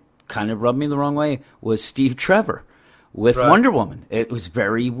it kind of rubbed me the wrong way, was Steve Trevor with Wonder Woman. It was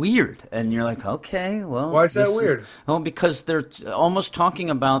very weird. And you're like, okay, well. Why is that weird? Because they're almost talking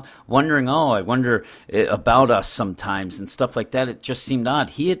about wondering, I wonder about us sometimes and stuff like that. It just seemed odd.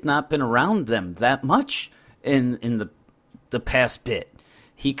 He had not been around them that much in the past bit.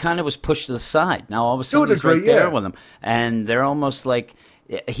 He kind of was pushed to the side. Now all of a sudden he's right there with them. And they're almost like,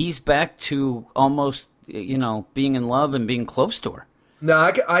 he's back to almost, being in love and being close to her. No,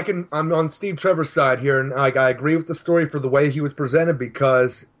 I'm on Steve Trevor's side here, and I agree with the story for the way he was presented,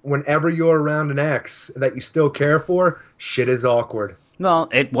 because whenever you're around an ex that you still care for, shit is awkward. No,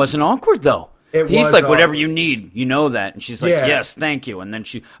 it wasn't awkward, though. He's like, whatever you need, you know that. And she's like, Yeah. yes, thank you. And then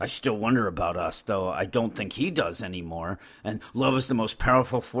I still wonder about us, though I don't think he does anymore. And love is the most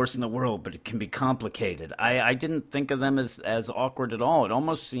powerful force in the world, but it can be complicated. I didn't think of them as awkward at all. It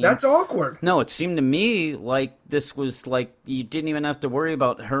almost seemed... That's awkward. No, it seemed to me like this was like you didn't even have to worry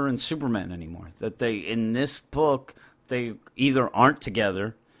about her and Superman anymore. That they, in this book, they either aren't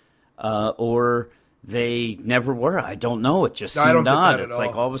together or... They never were. I don't know. It just No, I don't seemed get odd. that at It's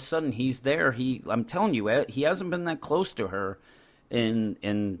like all. all of a sudden he's there. I'm telling you, he hasn't been that close to her in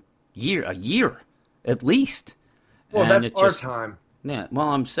a year at least. Well, And that's it our just, time. yeah. Well,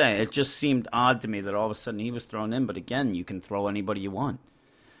 I'm saying it just seemed odd to me that all of a sudden he was thrown in. But again, you can throw anybody you want.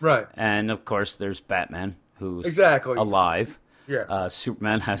 Right. And of course, there's Batman, who's Exactly. alive. Yeah.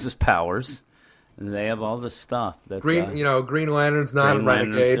 Superman has his powers. And they have all this stuff. That's, Green Lantern's not Green a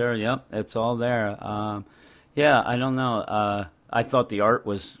Lantern's renegade. there. Yep, it's all there. Yeah, I don't know. I thought the art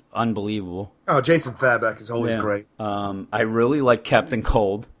was unbelievable. Oh, Jason Fabek is always Yeah. great. I really like Captain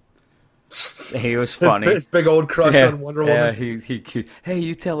Cold. He was funny. His big old crush Yeah, on Wonder yeah, Woman. hey,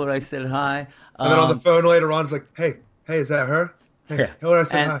 you tell her I said hi. And then on the phone later on, it's like, hey, is that her? Hey, Yeah, tell her I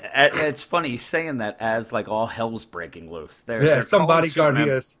said and hi. it's funny he's saying that as like all hell's breaking loose. They're Some calling bodyguard he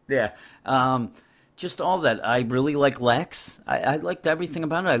Superman- is. Yeah, just all that. I really like Lex. I liked everything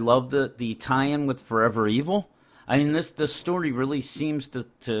about it. I love the tie-in with Forever Evil. I mean, this story really seems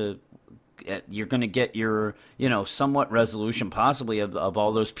to you're going to get your somewhat resolution possibly of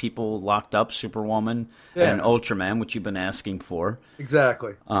all those people locked up, Superwoman and Ultraman, which you've been asking for.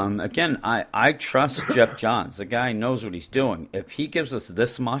 Exactly. Again, I trust Jeff Johns. The guy knows what he's doing. If he gives us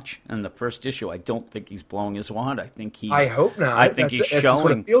this much in the first issue, I don't think he's blowing his wad. I think he's. I hope not. I think he's that's just what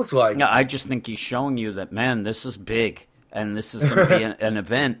showing. it feels like. No, I just think he's showing you that, man, this is big. And this is going to be an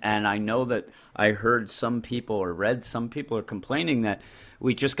event. And I know that I heard some people or read some people are complaining that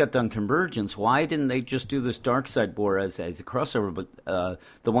we just got done Convergence. Why didn't they just do this Darkseid War as a crossover? But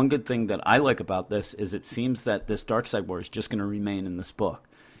the one good thing that I like about this is it seems that this Darkseid War is just going to remain in this book.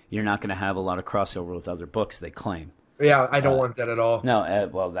 You're not going to have a lot of crossover with other books, they claim. Yeah, I don't want that at all. No,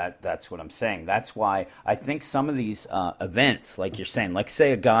 well, that's what I'm saying. That's why I think some of these events, like you're saying, like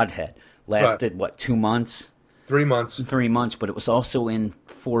say a Godhead, lasted, what, 2 months? 3 months. 3 months, but it was also in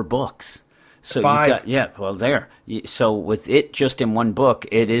 4 books. So 5. There. So with it just in one book,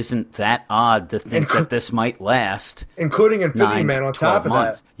 it isn't that odd to think that this might last. Including Infinity 9 Man to on 12 top of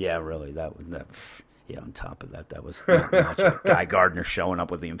months. that. Yeah, really. On top of that was not much. Guy Gardner showing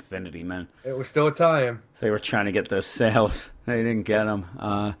up with the Infinity Man. It was still a tie-in. They were trying to get those sales. They didn't get them.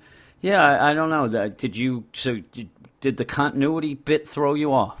 I don't know. Did the continuity bit throw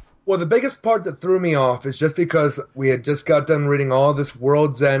you off? Well, the biggest part that threw me off is just because we had just got done reading all this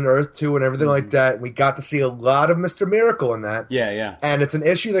World's End, Earth 2, and everything like that, and we got to see a lot of Mr. Miracle in that. Yeah. And it's an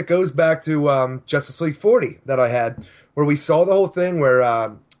issue that goes back to Justice League 40 that I had, where we saw the whole thing where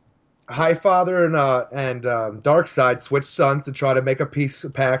Highfather and Darkseid switch sons to try to make a peace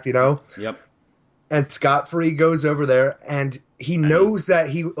pact, Yep. And Scott Free goes over there, and he knows that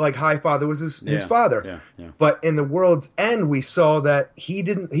Highfather was his father. Yeah. But in the World's End, we saw that he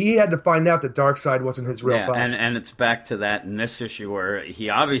had to find out that Darkseid wasn't his real father. And it's back to that in this issue where he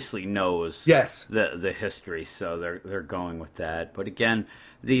obviously knows the history, so they're going with that. But again,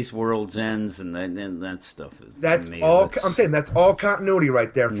 these World's Ends and that stuff is I'm saying that's all continuity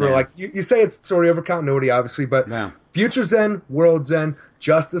right there. For you say it's story over continuity, obviously, but Future's End, World's End,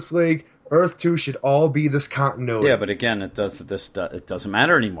 Justice League, Earth 2 should all be this continuity. Yeah, but again, it doesn't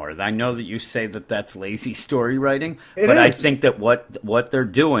matter anymore. I know that you say that that's lazy story writing, I think that what they're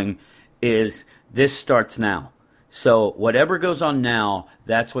doing is this starts now. So whatever goes on now,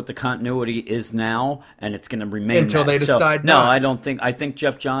 that's what the continuity is now, and it's going to remain until they decide. No, I don't think. I think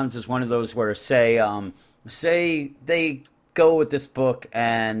Jeff Johns is one of those where say they go with this book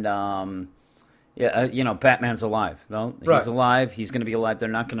and. Batman's alive. No, he's alive. He's going to be alive. They're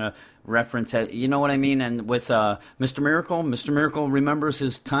not going to reference it. You know what I mean? And with Mr. Miracle remembers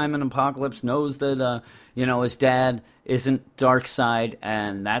his time in Apocalypse, knows that his dad isn't Darkseid,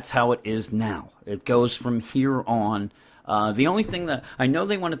 and that's how it is now. It goes from here on. The only thing that I know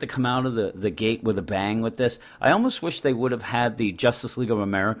they wanted to come out of the gate with a bang with this. I almost wish they would have had the Justice League of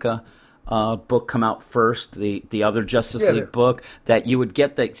America book come out first, the other Justice League book, that you would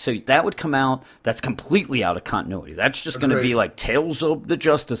get that. So that would come out. That's completely out of continuity. That's just going to be like Tales of the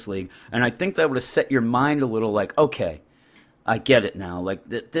Justice League. And I think that would have set your mind a little like, okay, I get it now. Like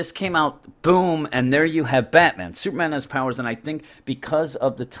this came out, boom, and there you have Batman. Superman has powers, and I think because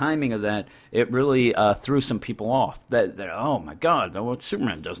of the timing of that, it really threw some people off. That oh my God,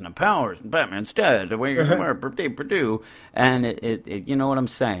 Superman doesn't have powers, Batman's dead. Purdue, and it you know what I'm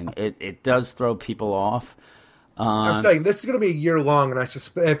saying? It does throw people off. I'm saying this is going to be a year long, and I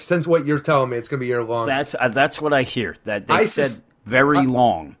suspect, since what you're telling me, it's going to be a year long. That's what I hear. That they I said very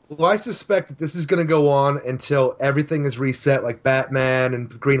long. Well, I suspect that this is going to go on until everything is reset, like Batman and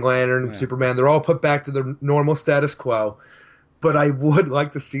Green Lantern and Superman. They're all put back to their normal status quo. But I would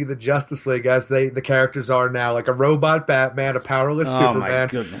like to see the Justice League as the characters are now, like a robot Batman, a powerless Superman. Oh my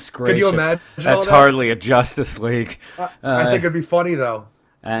goodness gracious! Could you imagine That's all that? hardly a Justice League. I think it'd be funny though.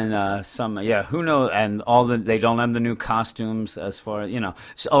 And who knows? And they don't have the new costumes as far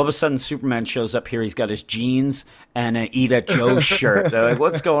So all of a sudden, Superman shows up here. He's got his jeans and an Eat at Joe shirt. They're like,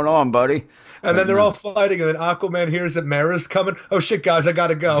 "What's going on, buddy?" And then they're all fighting, and then Aquaman hears that Mara's coming. Oh shit, guys, I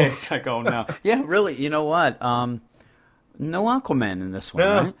gotta go. It's like, oh no, yeah, really. You know what? No Aquaman in this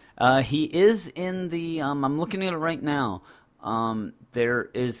one, right? He is in the. I'm looking at it right now. There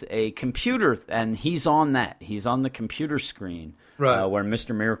is a computer, and he's on that. He's on the computer screen, right, where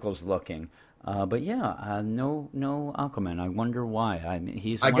Mr. Miracle's looking. But no Aquaman. I wonder why. I mean,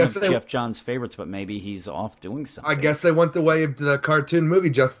 he's one of Jeff Johns' favorites, but maybe he's off doing something. I guess they went the way of the cartoon movie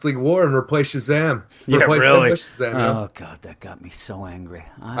Justice League War and replaced Shazam. Yeah, really. Shazam, oh God, that got me so angry.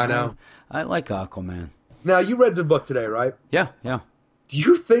 I know. I like Aquaman. Now you read the book today, right? Yeah. Do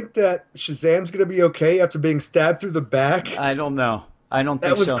you think that Shazam's going to be okay after being stabbed through the back? I don't know. I don't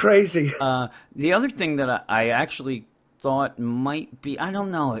think so. That was crazy. The other thing that I actually thought might be, I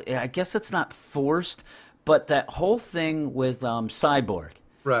don't know, I guess it's not forced, but that whole thing with Cyborg,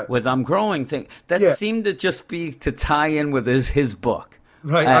 right? With growing thing, that seemed to just be to tie in with his book.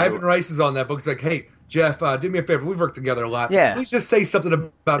 Right. Ivan Rice is on that book. It's like, hey, Jeff, do me a favor. We've worked together a lot. Yeah. Please just say something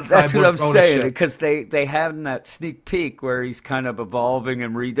about Cyborg. That's what I'm saying, because they had that sneak peek where he's kind of evolving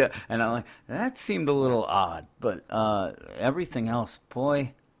and and I'm like, that seemed a little odd, but everything else,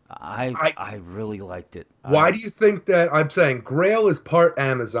 boy, I really liked it. Why do you think that? I'm saying Grail is part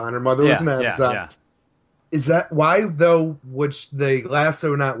Amazon. Her mother was an Amazon. Yeah. Is that why though? Would the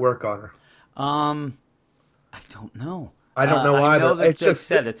lasso not work on her? I don't know. I don't know either. I know that it's just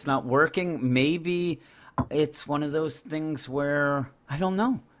said it's not working. Maybe it's one of those things where I don't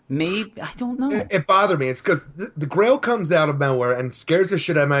know. Maybe I don't know. It bothered me. It's because the Grail comes out of nowhere and scares the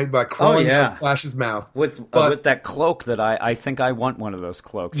shit out of me by crawling out of Flash's mouth with that cloak. That I think I want one of those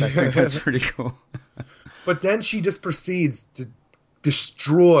cloaks. I think that's pretty cool. But then she just proceeds to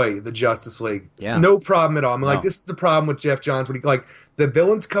destroy the Justice League. Yeah. No problem at all. I'm like, this is the problem with Jeff Johns. When the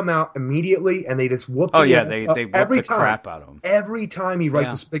villains come out immediately and they just whoop the ass they up whoop every the time. crap out of them. Every time he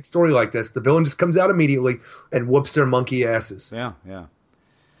writes a big story like this, the villain just comes out immediately and whoops their monkey asses. Yeah.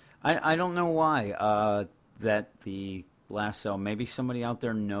 I don't know why that the lasso, maybe somebody out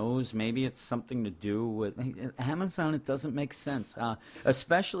there knows, maybe it's something to do with Amazon. It doesn't make sense,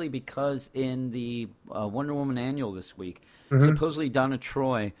 especially because in the Wonder Woman annual this week, supposedly Donna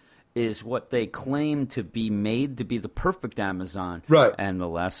Troy is what they claim to be made to be the perfect Amazon, right? And the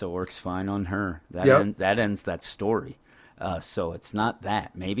lasso works fine on her. That ends that story. So it's not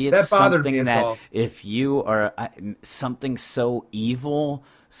that. Maybe it's something that if you are something so evil,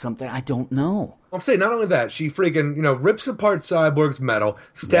 something I don't know. I'm saying not only that, she freaking rips apart Cyborg's metal,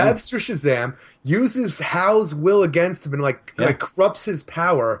 stabs through Shazam, uses Hal's will against him, and like corrupts his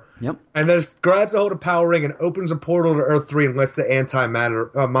power. Yep. And then grabs a hold of Power Ring and opens a portal to Earth 3 and lets the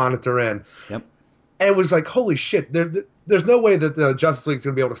anti-matter monitor in. Yep. And it was like, holy shit! There's no way that the Justice League's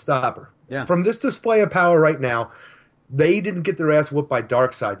gonna be able to stop her. Yeah. From this display of power right now, they didn't get their ass whooped by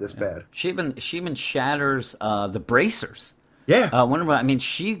Darkseid this bad. She even shatters the bracers. Yeah. I mean,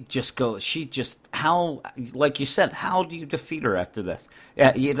 how, like you said, how do you defeat her after this?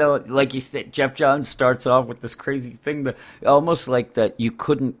 Like you said, Jeff Johns starts off with this crazy thing that almost like that you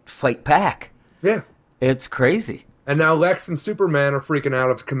couldn't fight back. Yeah. It's crazy. And now Lex and Superman are freaking out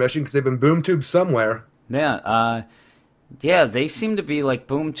of commission because they've been boom tubed somewhere. Yeah. They seem to be like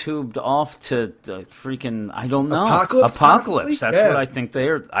boom tubed off to the freaking, I don't know. Apocalypse. That's what I think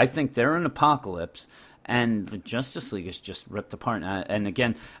they're. I think they're in Apocalypse. And the Justice League is just ripped apart. And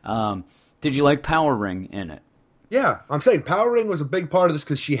again, did you like Power Ring in it? Yeah, I'm saying Power Ring was a big part of this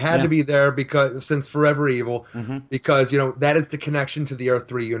because she had to be there since Forever Evil, because that is the connection to the Earth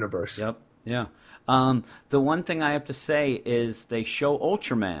 3 universe. Yep. Yeah. The one thing I have to say is they show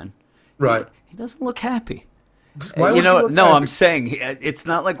Ultraman. Right. He doesn't look happy. Why would he look No, at I'm it? saying it's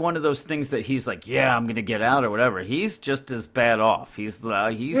not like one of those things that he's like, yeah, I'm going to get out or whatever. He's just as bad off. He's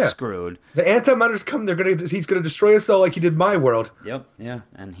Yeah. screwed. The antimatter's come. He's gonna destroy us all like he did my world. Yep, yeah,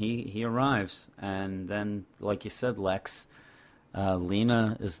 and he arrives, and then, like you said, Lex,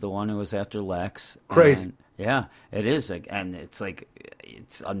 Lena is the one who was after Lex, Crazy. and yeah, it is, and it's like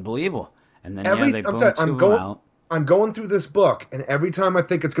it's unbelievable. And then they I'm boom telling, 2 out. I'm going through this book, and every time I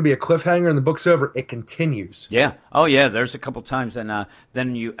think it's gonna be a cliffhanger and the book's over, it continues. Yeah. Oh, yeah. There's a couple times, and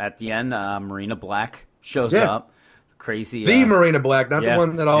then you at the end, Marina Black shows Yeah. up. Crazy. The Marina Black, not the Yeah.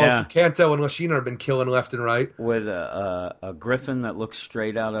 one that all Yeah. of Kanto and Lashina have been killing left and right. With a griffin that looks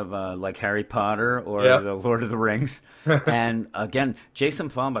straight out of like Harry Potter or Yep. the Lord of the Rings. And again, Jason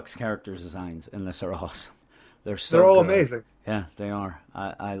Fombuck's character designs in this are awesome. They're so They're all good. amazing. Yeah, they are.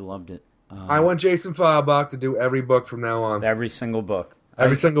 I loved it. I want Jason Fabok to do every book from now on. Every single book.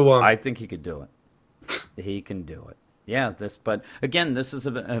 Every single one. I think he could do it. He can do it. Yeah, but again, this is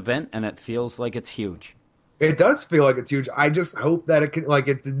an event, and it feels like it's huge. It does feel like it's huge. I just hope that it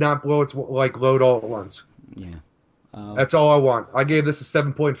did not blow its load all at once. Yeah. That's all I want. I gave this a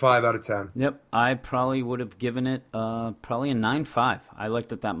 7.5 out of 10. Yep, I probably would have given it probably a 9.5. I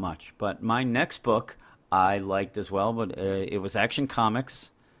liked it that much. But my next book I liked as well, but it was Action Comics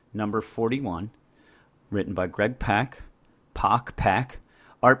number 41, written by Greg Pak,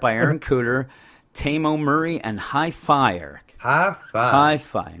 art by Aaron Cooter, Tamo Murray, and High Fire. High five. High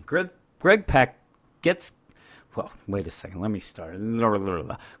Five. Greg Pak gets. Well, wait a second. Let me start.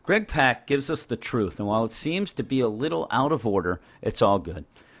 Greg Pak gives us the truth, and while it seems to be a little out of order, it's all good.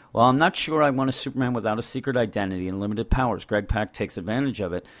 While I'm not sure I want a Superman without a secret identity and limited powers, Greg Pak takes advantage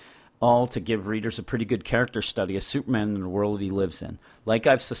of it all to give readers a pretty good character study of Superman and the world he lives in. Like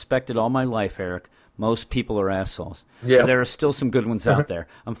I've suspected all my life, Eric, most people are assholes. Yeah. There are still some good ones out there.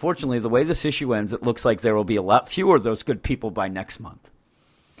 Unfortunately, the way this issue ends, it looks like there will be a lot fewer of those good people by next month.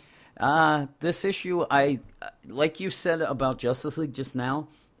 This issue, like you said about Justice League just now,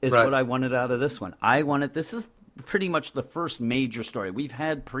 is Right. what I wanted out of this one. This is pretty much the first major story. We've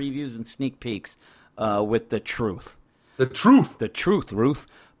had previews and sneak peeks with the truth. The truth. The truth, Ruth.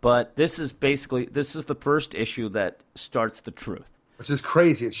 But this is the first issue that starts the truth. Which is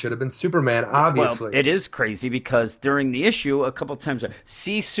crazy. It should have been Superman, obviously. Well, it is crazy because during the issue, a couple times,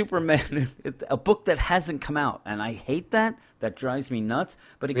 see Superman, a book that hasn't come out, and I hate that. That drives me nuts.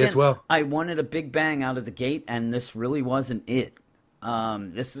 But Me again, as well. I wanted a big bang out of the gate, and this really wasn't it.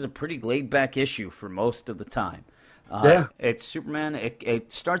 This is a pretty laid-back issue for most of the time. Yeah. It's Superman.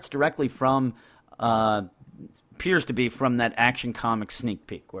 It starts directly from, appears to be from that Action Comics sneak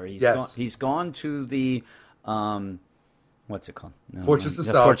peek where he's gone to the. What's it called? No, Fortress of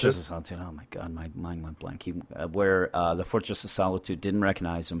the Solitude. Fortress of Solitude. Oh my God, my mind went blank. Where the Fortress of Solitude didn't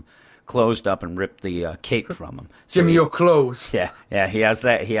recognize him, closed up and ripped the cape from him. Give me your clothes. Yeah, he has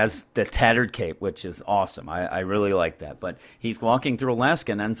that. He has the tattered cape, which is awesome. I really like that. But he's walking through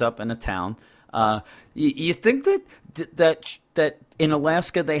Alaska and ends up in a town. You think that in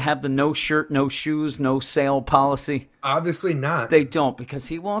Alaska they have the no shirt, no shoes, no sale policy? Obviously not. They don't, because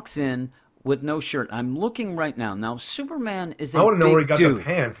he walks in with no shirt. I'm looking right now. Now, Superman is a I want to know big where he got dude. the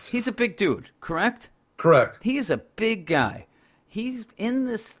pants. He's a big dude, correct? Correct. He's a big guy. He's in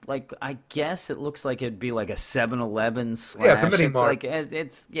this, like, I guess it looks like it'd be like a 7-Eleven slash. Yeah, it's a mini mart. Like,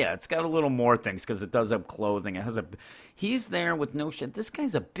 it's got a little more things because it does have clothing. He's there with no shirt. This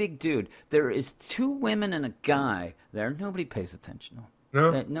guy's a big dude. There is 2 women and a guy there. Nobody pays attention to him.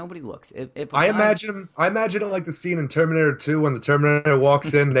 No. Nobody looks. If a I guy- imagine it like the scene in Terminator 2 when the Terminator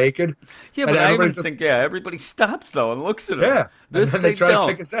walks in naked. Yeah, and but I even everybody's think everybody stops though and looks at him. Yeah. This and then they try don't.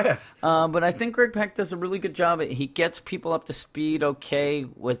 to kick his ass. But I think Greg Pak does a really good job. He gets people up to speed okay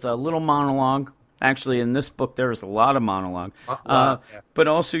with a little monologue. Actually, in this book, there is a lot of monologue. Yeah. But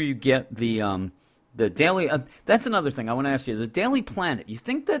also you get the Daily. That's another thing I want to ask you. The Daily Planet. You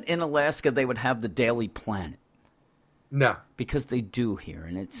think that in Alaska they would have the Daily Planet? No. Because they do here,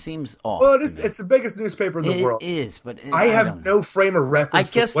 and it seems off. Well, it's the biggest newspaper in the world. It is, but I don't have know. no frame of reference I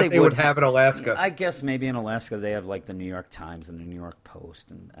guess for what they would have in Alaska. I guess maybe in Alaska they have like the New York Times and the New York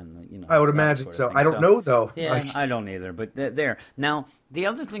Post and I would that imagine sort so. of thing. I don't know though. Yeah, I don't either. But there. Now, the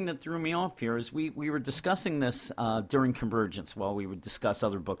other thing that threw me off here is we were discussing this during Convergence while we would discuss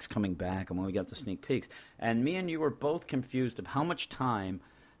other books coming back and when we got the sneak peeks. And me and you were both confused of how much time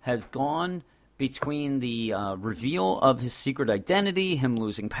has gone between the reveal of his secret identity, him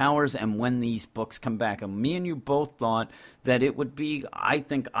losing powers, and when these books come back. And me and you both thought that it would be, I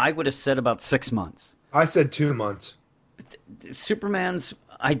think I would have said about 6 months. I said 2 months. Superman's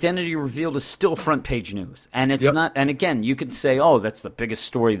identity revealed is still front page news, and it's Yep. not. And again, you could say, "Oh, that's the biggest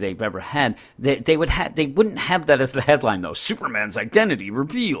story they've ever had." They wouldn't have that as the headline though. Superman's identity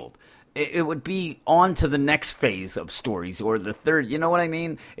revealed. It would be on to the next phase of stories or the third. You know what I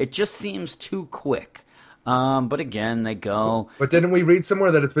mean? It just seems too quick. But again, they go. But didn't we read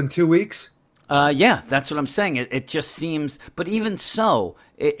somewhere that it's been 2 weeks? Yeah, that's what I'm saying. It just seems. But even so,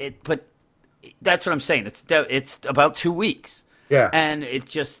 but that's what I'm saying. It's about 2 weeks. Yeah. And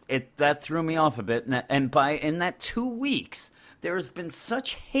that threw me off a bit. And in that 2 weeks, there has been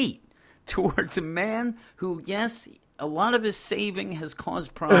such hate towards a man who, yes, a lot of his saving has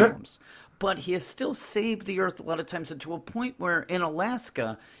caused problems, but he has still saved the earth a lot of times, and to a point where in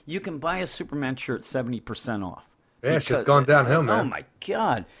Alaska you can buy a Superman shirt 70% off. Yeah, shit's gone downhill, Oh man. my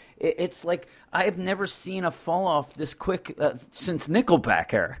God! It's like I have never seen a fall off this quick since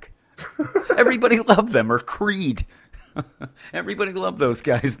Nickelback, Eric. Everybody loved them, or Creed. Everybody loved those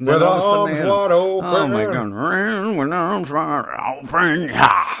guys. And then With all of a sudden arms they wide open. Oh my God! With arms wide open.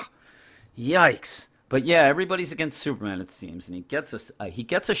 Ah. Yikes! But yeah, everybody's against Superman, it seems, and he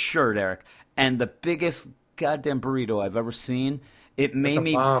gets a shirt, Eric, and the biggest goddamn burrito I've ever seen. It It's made a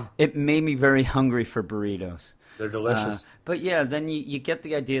me bomb. it made me very hungry for burritos. They're delicious. But yeah, then you get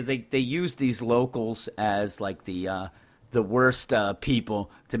the idea. They use these locals as like the worst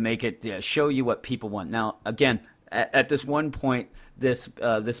people to make it show you what people want. Now, again, at this one point, this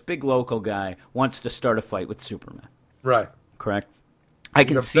big local guy wants to start a fight with Superman. Right. Correct? I He's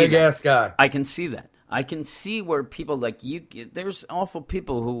can a see big that. ass guy. I can see that. I can see where people like you. There's awful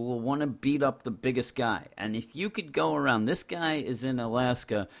people who will want to beat up the biggest guy, and if you could go around, this guy is in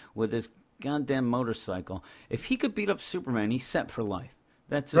Alaska with his goddamn motorcycle. If he could beat up Superman, he's set for life.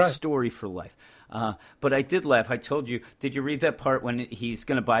 That's a Right. story for life. But I did laugh. I told you. Did you read that part when he's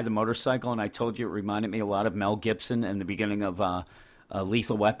going to buy the motorcycle? And I told you it reminded me a lot of Mel Gibson in the beginning of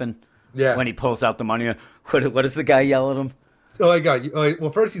Lethal Weapon. Yeah. When he pulls out the money, what does the guy yell at him? Oh my God.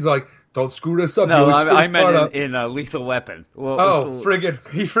 Well, first he's like, "Don't screw this up." You No, always screw I this part up. meant in Lethal Weapon. Oh, friggin'.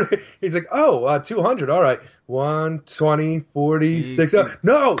 He's like, 200. All right. 120, 40, 60.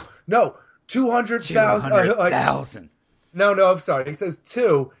 No. 200,000. 200,000. No, I'm sorry. He says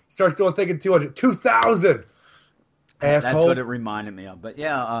two. He starts thinking 200. 2,000. That's Asshole. what it reminded me of. But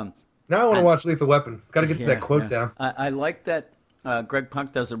yeah, Now I want to watch Lethal Weapon. Got to get that quote yeah. down. I like that. Greg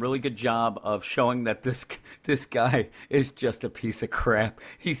Punk does a really good job of showing that this guy is just a piece of crap.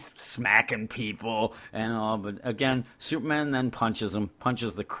 He's smacking people and all, but again, Superman then punches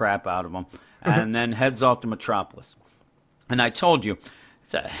the crap out of him, and then heads off to Metropolis. And I told you,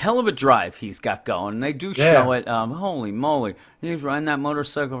 it's a hell of a drive he's got going. And they do show it. Holy moly. He's riding that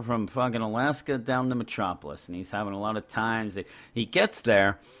motorcycle from fucking Alaska down to Metropolis. And he's having a lot of times. He gets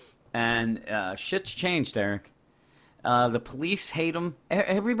there, and shit's changed, Eric. The police hate him.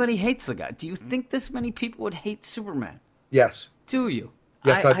 Everybody hates the guy. Do you think this many people would hate Superman? Yes. Do you?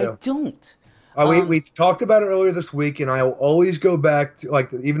 Yes, I do. I don't. We talked about it earlier this week, and I'll always go back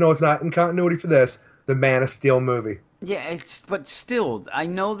to, even though it's not in continuity for this, the Man of Steel movie. Yeah, but still, I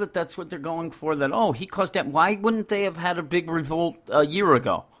know that's what they're going for. That he caused that. Why wouldn't they have had a big revolt a year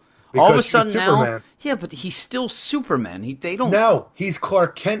ago? Because all of a he's sudden Superman. now, yeah, but he's still Superman. They don't. No, he's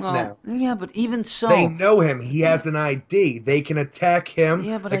Clark Kent well, now. Yeah, but even so, They know him. He has an ID. They can attack him.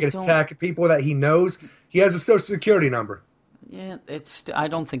 Yeah, but they I can don't- attack people that he knows. He has a social security number. Yeah, I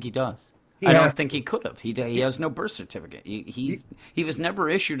don't think he does. He I don't has think to. he could have. He has no birth certificate. He was never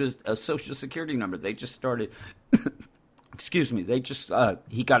issued a social security number. They just started. Excuse me. They just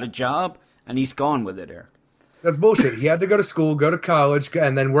he got a job and he's gone with it, Eric. That's bullshit. He had to go to school, go to college,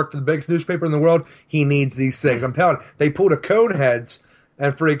 and then work for the biggest newspaper in the world. He needs these things. I'm telling you, they pulled a Coneheads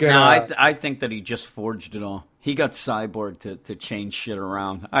and freaking. No, I think that he just forged it all. He got Cyborg to change shit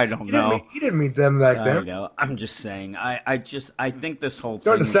around. I don't know. He didn't meet them back I then. know. I'm just saying. I think this whole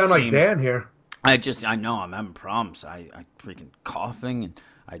Starting thing to sound like seems- Dan here. I know I'm having problems. I freaking coughing, and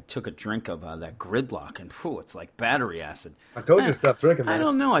I took a drink of that Gridlock, and phew, it's like battery acid. I told you to stop drinking that. I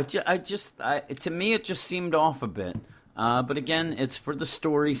don't know. To me, it just seemed off a bit. But again, it's for the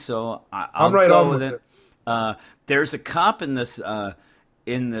story, so I'll I'm right go on with with it. There's a cop in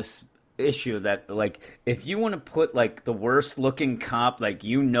this issue that, like, if you want to put like the worst looking cop, like,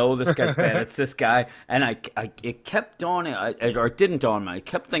 this guy's bad, it's this guy. And it kept dawning, or it didn't dawn on me. I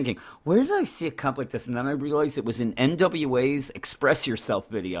kept thinking, where did I see a cop like this? And then I realized it was in NWA's Express Yourself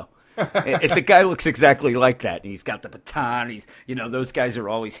video. The guy looks exactly like that. He's got the baton. He's, those guys are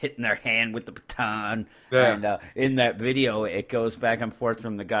always hitting their hand with the baton. Yeah. And in that video, it goes back and forth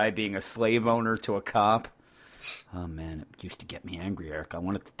from the guy being a slave owner to a cop. Oh, man, it used to get me angry, Eric. I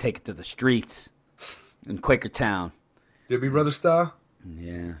wanted to take it to the streets in Quakertown. Doobie Brother style?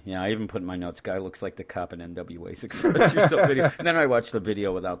 Yeah. I even put in my notes, guy looks like the cop in NWA's Express Yourself video. And then I watched the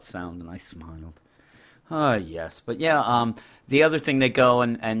video without sound, and I smiled. Oh, yes. But yeah, the other thing they go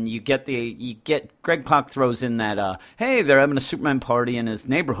and you get Greg Pak throws in that, hey, they're having a Superman party in his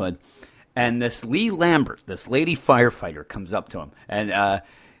neighborhood. And this Lee Lambert, this lady firefighter, comes up to him. And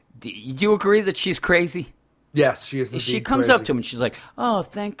do you agree that she's crazy? Yes, she is indeed She comes crazy. up to him and she's like, "Oh,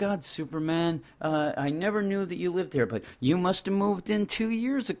 thank God, Superman. I never knew that you lived here, but you must have moved in 2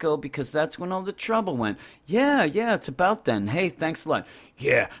 years ago because that's when all the trouble went." Yeah, it's about then. Hey, thanks a lot.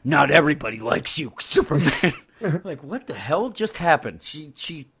 Yeah, not everybody likes you, Superman. Like, what the hell just happened?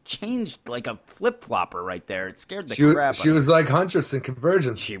 She changed like a flip-flopper right there. It scared the crap She out of was me. like Huntress in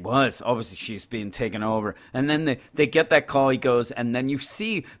Convergence. She was. Obviously, she's being taken over. And then they get that call, he goes, and then you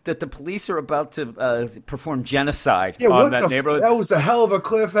see that the police are about to perform genocide Yeah, on what that neighborhood. that was a hell of a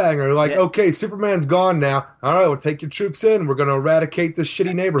cliffhanger. Like, Yeah. okay, Superman's gone now. All right, we'll take your troops in. We're going to eradicate this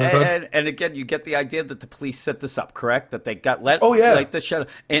shitty neighborhood. And again, you get the idea that the police set this up, correct? That they got Oh, yeah. like the shadow.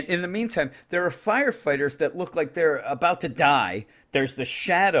 And in the meantime, there are firefighters that look like they're about to die. There's the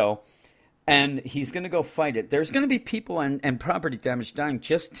shadow, and he's going to go fight it. There's going to be people and property damage dying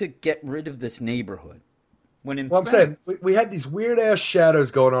just to get rid of this neighborhood. When in Well, I'm fact, saying we had these weird ass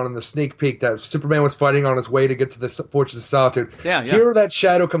shadows going on in the sneak peek that Superman was fighting on his way to get to the Fortress of Solitude. Yeah. Here, that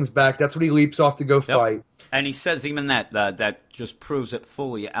shadow comes back. That's when he leaps off to go Yep. fight. And he says even that just proves it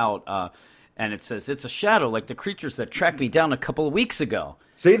fully out. And it says it's a shadow like the creatures that tracked me down a couple of weeks ago.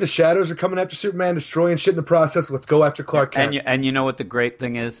 See, the shadows are coming after Superman, destroying shit in the process. Let's go after Clark Kent. And you know what the great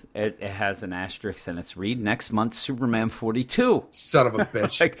thing is? It has an asterisk, and it's read next month Superman 42. Son of a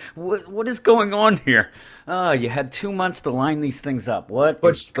bitch. Like, what is going on here? You had 2 months to line these things up. What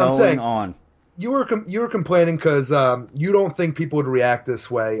is I'm going saying, on? You were complaining because you don't think people would react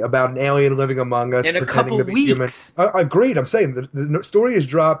this way about an alien living among us, In a pretending couple to be human. weeks. Agreed. I'm saying the story is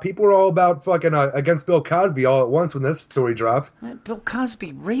dropped. People were all about fucking against Bill Cosby all at once when this story dropped. Bill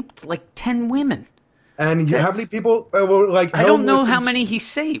Cosby raped like 10 women. And how many people were like? I don't know homeless how and many he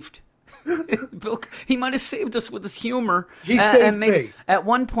saved. He might have saved us with his humor. He saved and maybe, me. At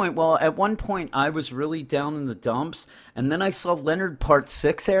one point, I was really down in the dumps, and then I saw Leonard Part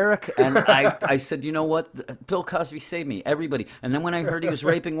 6, Eric, and I said, you know what? Bill Cosby saved me, everybody. And then when I heard he was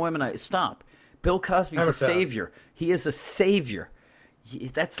raping women, I stopped. Bill Cosby's a savior. He is a savior.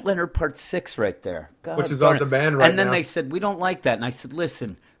 That's Leonard Part 6 right there. God, Which is on demand right now. And then they said, we don't like that. And I said,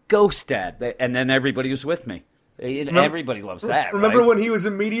 listen, Ghost Dad. And then everybody was with me. Everybody loves that. Remember right? when he was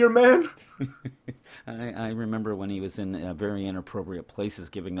in Meteor Man? I remember when he was in very inappropriate places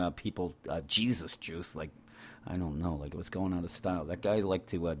giving people Jesus juice. Like, I don't know, like it was going out of style. That guy liked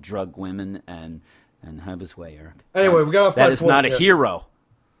to drug women and have his way, Eric. Anyway, we got off my That is point not here. a hero.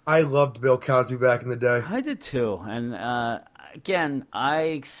 I loved Bill Cosby back in the day. I did too. And again,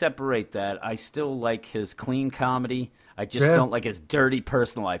 I separate that. I still like his clean comedy. I just don't like his dirty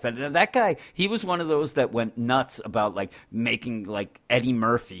personal life. And that guy, he was one of those that went nuts about like making like Eddie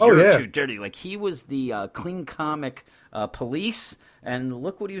Murphy. You're too dirty. Like he was the clean comic police. And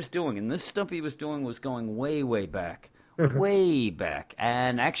look what he was doing. And this stuff he was doing was going way, way back. Way back.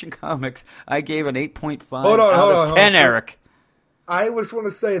 And Action Comics, I gave an 8.5 out of 10, Eric. I just want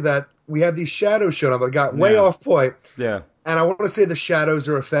to say that we have these shadows showing up. I got way off point. Yeah. And I want to say the shadows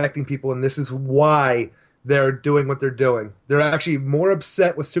are affecting people, and this is why they're doing what they're doing. They're actually more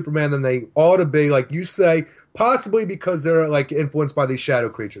upset with Superman than they ought to be, like you say, possibly because they're like influenced by these shadow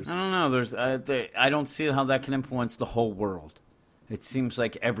creatures. I don't know. I don't see how that can influence the whole world. It seems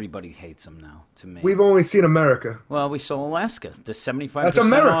like everybody hates them now, to me. We've only seen America. Well, we saw Alaska. The 75%. That's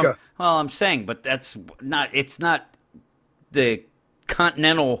America. Off. Well, I'm saying, but it's not the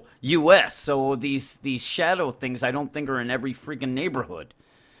continental U.S., so these shadow things I don't think are in every freaking neighborhood.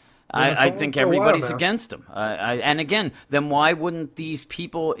 I think everybody's against them. And again, then why wouldn't these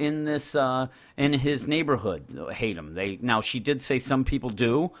people in this in his neighborhood hate him? Now she did say some people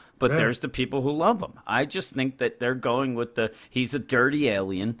do, but there's the people who love him. I just think that they're going with he's a dirty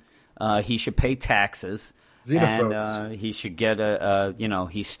alien. He should pay taxes, and he should get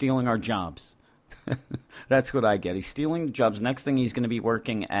he's stealing our jobs. That's what I get. He's stealing jobs. Next thing, he's going to be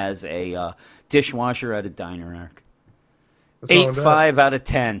working as a dishwasher at a diner, Eric. 8.5 out of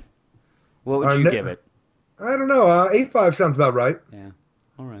 10. What would you give it? I don't know. 8.5 sounds about right. Yeah.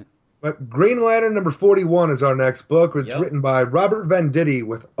 All right. But Green Lantern number 41 is our next book. It's written by Robert Venditti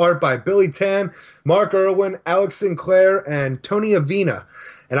with art by Billy Tan, Mark Irwin, Alex Sinclair, and Tony Avina.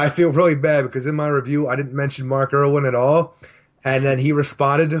 And I feel really bad because in my review I didn't mention Mark Irwin at all. And then he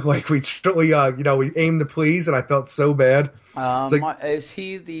responded like we we aimed to please, and I felt so bad. Is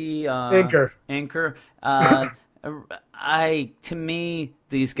he the inker? To me,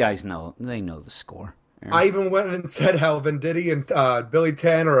 these guys know the score. I even went and said how Venditti and Billy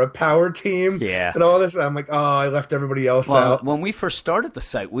Tan are a power team Yeah. and all this. I'm like, oh, I left everybody else Well, out. when we first started the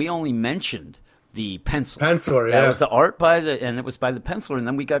site, we only mentioned the pencil. Penciler, That yeah. was the art and it was by the penciler, and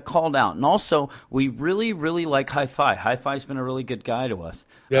then we got called out. And also, we really, really like Hi-Fi. Hi-Fi's been a really good guy to us.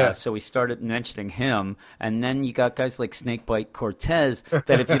 Yeah. So we started mentioning him, and then you got guys like Snakebite Cortez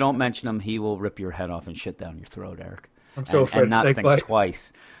that if you don't mention him, he will rip your head off and shit down your throat, Eric. I'm so afraid and of not think Snakebite.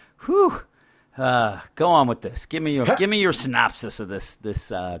 twice. Whew. Go on with this. Give me your synopsis of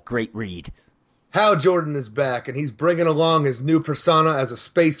this great read. Hal Jordan is back, and he's bringing along his new persona as a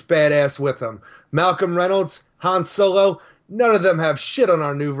space badass with him. Malcolm Reynolds, Han Solo, none of them have shit on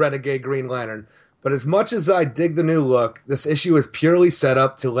our new Renegade Green Lantern. But as much as I dig the new look, this issue is purely set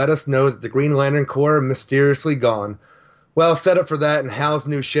up to let us know that the Green Lantern Corps are mysteriously gone. Well, set up for that and Hal's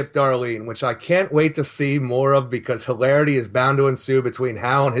new ship Darlene, which I can't wait to see more of because hilarity is bound to ensue between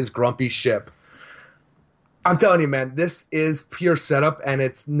Hal and his grumpy ship. I'm telling you, man, this is pure setup, and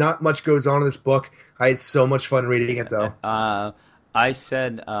it's not much goes on in this book. I had so much fun reading it, though. I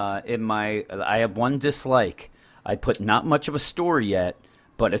said I have one dislike. I put not much of a story yet,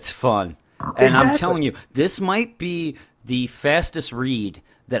 but it's fun. And Exactly. I'm telling you, this might be the fastest read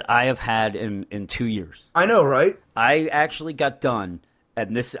that I have had in 2 years. I know, right? I actually got done,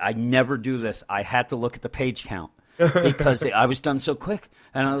 and I never do this. I had to look at the page count because I was done so quick,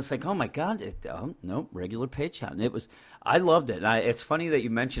 and I was like, "Oh my god!" No, regular page count. And I loved it. And it's funny that you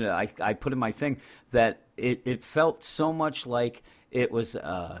mentioned it. I put in my thing that it felt so much like it was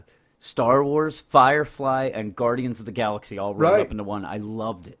Star Wars, Firefly, and Guardians of the Galaxy all rolled Right. up into one. I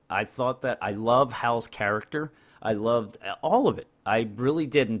loved it. I thought that I love Hal's character. I loved all of it. I really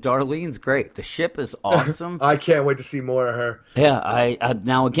did. And Darlene's great. The ship is awesome. I can't wait to see more of her. Yeah,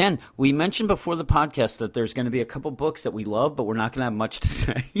 now again, we mentioned before the podcast that there's going to be a couple books that we love, but we're not going to have much to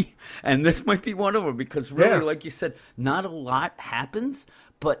say. And this might be one of them because really, Yeah. like you said, not a lot happens,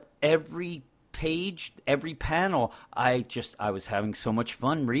 but every page, every panel, I was having so much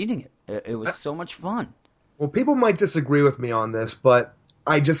fun reading it. It was so much fun. Well, people might disagree with me on this, but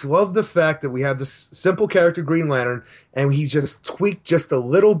I just love the fact that we have this simple character, Green Lantern, and he just tweaked just a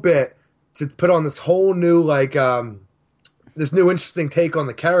little bit to put on this whole new, this new interesting take on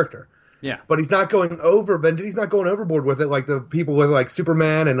the character. Yeah. But he's not going Venditti's not going overboard with it like the people with like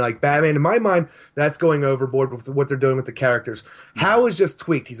Superman and like Batman. In my mind, that's going overboard with what they're doing with the characters. Hal is just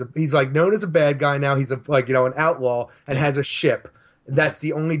tweaked. He's like known as a bad guy now. He's an outlaw and has a ship. That's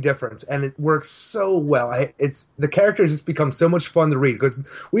the only difference, and it works so well. The character has just become so much fun to read because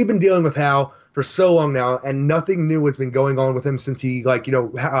we've been dealing with Hal for so long now, and nothing new has been going on with him since he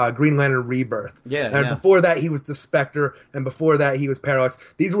Green Lantern Rebirth. Yeah, and yeah. before that he was the Spectre, and before that he was Parallax.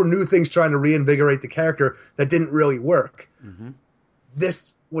 These were new things trying to reinvigorate the character that didn't really work. Mm-hmm.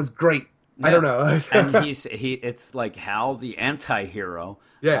 This was great. Yeah. I don't know. And it's like Hal, the anti-hero.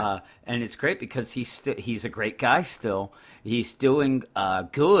 Yeah. And it's great because he's a great guy still. He's doing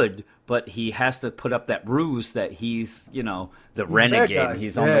good, but he has to put up that ruse that he's the renegade. guy.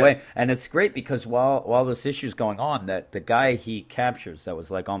 He's on the way. And it's great because while this issue's going on, that the guy he captures that was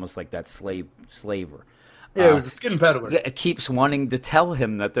like almost like that slaver. Yeah, it was a skin peddler. It keeps wanting to tell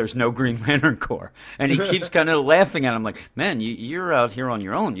him that there's no Green Lantern Corps, and he keeps kind of laughing at him like, "Man, you're out here on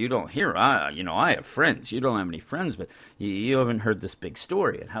your own. You don't hear. I have friends. You don't have any friends, but you haven't heard this big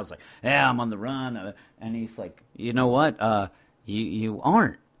story." And Hal's like, "Yeah, I'm on the run," and he's like, "You know what? You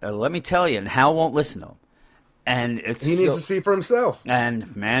aren't. Let me tell you." And Hal won't listen to him, and He needs to see for himself.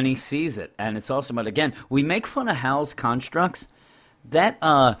 And man, he sees it, and it's awesome. But again, we make fun of Hal's constructs. That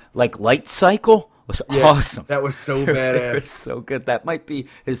like light cycle was awesome. That was so It badass. was so good. That might be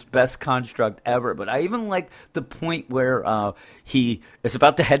his best construct ever. But I even like the point where he is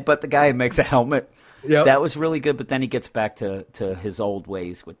about to headbutt the guy and makes a helmet. Yep. That was really good. But then he gets back to his old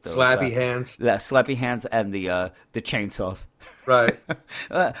ways with those Slappy hands. Yeah, slappy hands and the chainsaws. Right.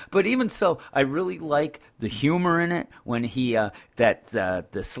 But even so, I really like the humor in it when he the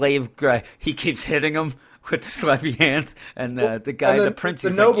slave guy, he keeps hitting him with slappy hands, and the guy, the prince,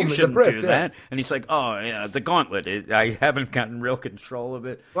 he's like, "You shouldn't do that." And he's like, "Oh yeah, the gauntlet. I haven't gotten real control of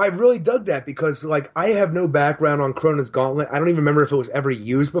it." Well, I really dug that because, I have no background on Krona's Gauntlet. I don't even remember if it was ever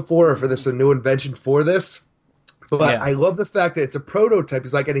used before or if this is a new invention for this. But Yeah. I love the fact that it's a prototype.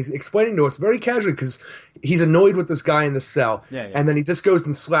 And he's explaining to us very casually because he's annoyed with this guy in the cell. Yeah. And then he just goes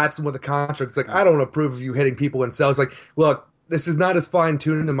and slaps him with a contract. It's like, I don't approve of you hitting people in cells. Like, look, this is not as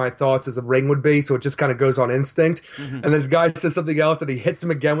fine-tuned in my thoughts as a ring would be, so it just kind of goes on instinct. Mm-hmm. And then the guy says something else, and he hits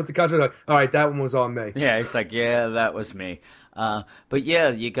him again with the contract. Like, all right, that one was on me. Yeah, he's like, "Yeah, that was me." But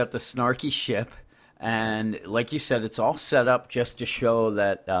yeah, you got the snarky ship, And like you said, it's all set up just to show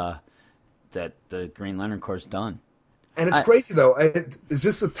that that the Green Lantern Corps is done. And it's crazy though. Is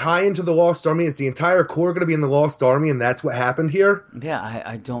this a tie into the Lost Army? Is the entire Corps going to be in the Lost Army, and that's what happened here? Yeah,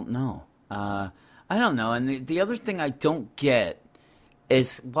 I don't know. I don't know. And the other thing I don't get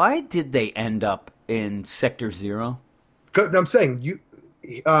is why did they end up in Sector Zero? 'Cause I'm saying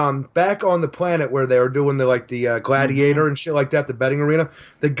back on the planet where they were doing the gladiator and shit like that, the betting arena.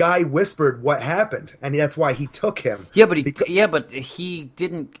 The guy whispered what happened, and that's why he took him. Yeah, but he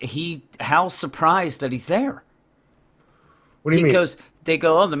didn't. Hal's surprised that he's there. What do you mean? Because they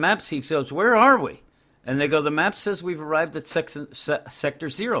go, oh, the map. He goes, where are we? And they go, the map says we've arrived at Sector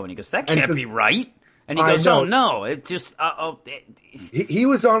Zero. And he goes, that can't be right. And he goes, oh, no, it just... He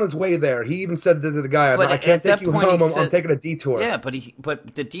was on his way there. He even said to the guy, I can't take you home. I'm taking a detour. Yeah,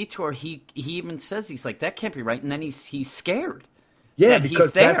 but the detour, he even says, he's like, that can't be right. And then he's scared. Yeah,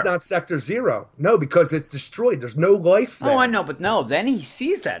 because that's not Sector Zero. No, because it's destroyed. There's no life there. Oh, I know, but no. Then he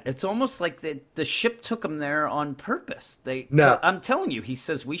sees that. It's almost like the ship took him there on purpose. No. I'm telling you, he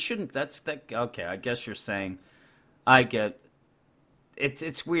says we shouldn't. Okay, I guess you're saying. I get.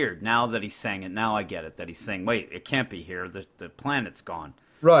 It's weird now that he's saying it. Now I get it that he's saying, wait, it can't be here. The planet's gone.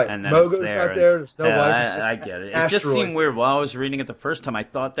 Right. And then Mogo's not there. There's no life. I get it. It just seemed weird. While I was reading it the first time, I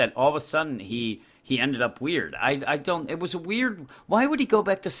thought that all of a sudden he ended up weird. I don't. It was a weird. Why would he go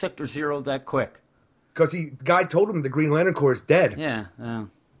back to Sector Zero that quick? Because the guy told him the Green Lantern Corps is dead. Yeah.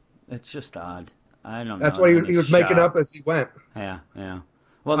 It's just odd. I don't know. That's why he was making up as he went. Yeah.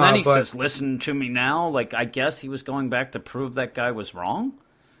 Well, then he says, listen to me now. Like, I guess he was going back to prove that guy was wrong.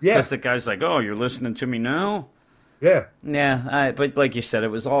 Yeah. Because the guy's like, oh, you're listening to me now? Yeah. Yeah, but like you said, it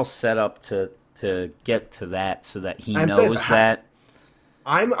was all set up to get to that so that he knows that.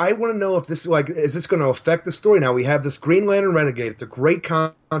 I want to know if this is this going to affect the story? Now we have this Green Lantern Renegade. It's a great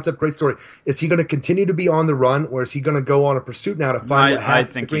concept, great story. Is he going to continue to be on the run, or is he going to go on a pursuit now to find what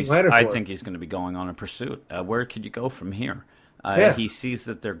happened to the Green Lantern Corps? I think he's going to be going on a pursuit. Where could you go from here? He sees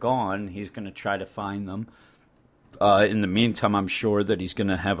that they're gone. He's going to try to find them. In the meantime, I'm sure that he's going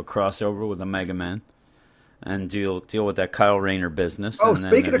to have a crossover with Omega Man and deal with that Kyle Rayner business. Oh,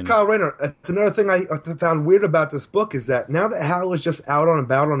 speaking of Kyle Rayner, that's another thing I found weird about this book is that now that Hal is just out on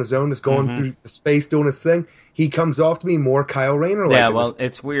about on his own, just going through space doing his thing, he comes off to be more Kyle Rayner. Yeah, well,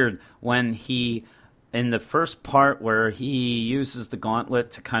 it's weird when in the first part where he uses the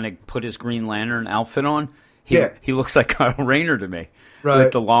gauntlet to kind of put his Green Lantern outfit on, he looks like Kyle Rayner to me. Right.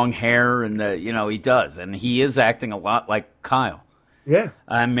 With the long hair and he does. And he is acting a lot like Kyle. Yeah.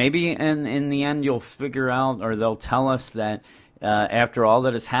 Maybe in the end you'll figure out, or they'll tell us that after all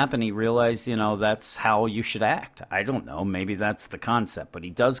that has happened, he realized, that's how you should act. I don't know. Maybe that's the concept. But he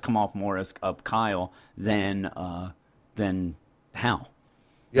does come off more as Kyle than Hal.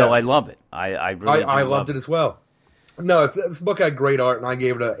 Yes. So I love it. I really I loved it as well. No, this book had great art, and I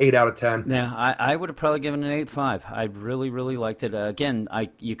gave it an 8 out of 10. Yeah, I would have probably given it an 8.5. I really, really liked it. Again,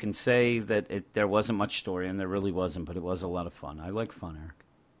 you can say that there wasn't much story, and there really wasn't, but it was a lot of fun. I like fun, Eric.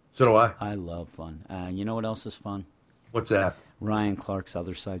 So do I. I love fun. You know what else is fun? What's that? Ryan Clark's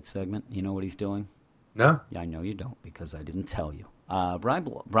Other Side segment. You know what he's doing? No? Yeah, I know you don't, because I didn't tell you. Rob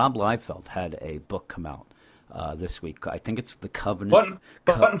Liefeld had a book come out this week. I think it's The Covenant.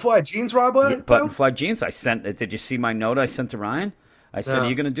 Buttonfly Jeans, Rob Liefeld? Yeah, Buttonfly Jeans. I sent. Did you see my note I sent to Ryan? I said, Are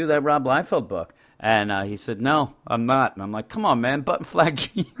you going to do that Rob Liefeld book? And he said, no, I'm not. And I'm like, come on, man, Buttonfly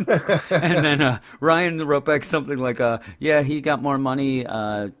Jeans. And then Ryan wrote back something like, yeah, he got more money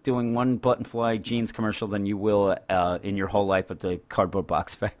doing one Buttonfly Jeans commercial than you will in your whole life at the Cardboard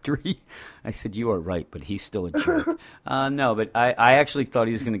Box Factory. I said, you are right, but he's still a jerk. No, but I actually thought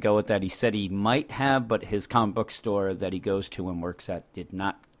he was going to go with that. He said he might have, but his comic book store that he goes to and works at did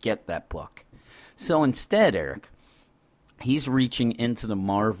not get that book. So instead, Eric, he's reaching into the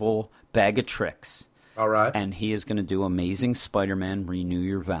Marvel bag of tricks. All right. And he is going to do Amazing Spider-Man Renew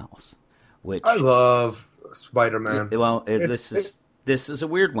Your Vows. Which I love Spider-Man. Well, this is a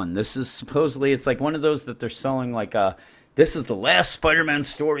weird one. This is supposedly, it's like one of those that they're selling like this is the last Spider-Man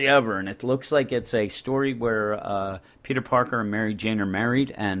story ever. And it looks like it's a story where Peter Parker and Mary Jane are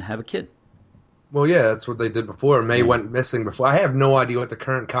married and have a kid. Well, yeah, that's what they did before. May went missing before. I have no idea what the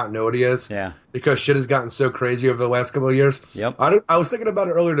current continuity is. Yeah. Because shit has gotten so crazy over the last couple of years. Yep. I was thinking about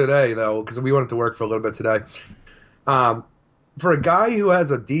it earlier today, though, because we went to work for a little bit today. For a guy who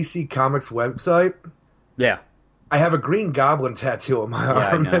has a DC Comics website, yeah, I have a Green Goblin tattoo on my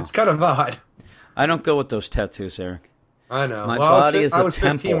arm. It's kind of odd. I don't go with those tattoos, Eric. I know. My body is a I was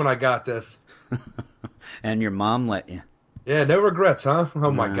 15 temple. when I got this. And your mom let you. Yeah, no regrets, huh? Oh,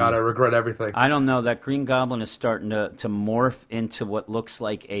 my God, I regret everything. I don't know. That Green Goblin is starting to morph into what looks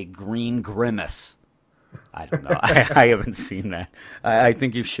like a green grimace. I don't know. I haven't seen that. I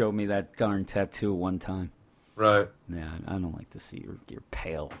think you showed me that darn tattoo one time. Right. Yeah, I don't like to see your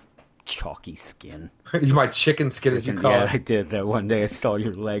pale, chalky skin. My chicken skin, as you call Yeah, it. I did that one day. I saw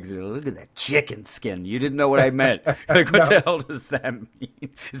your legs. And look at that chicken skin. You didn't know what I meant. Like, what No. the hell does that mean?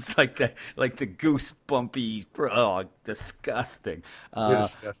 It's like the goose bumpy. Oh, disgusting. You're Uh,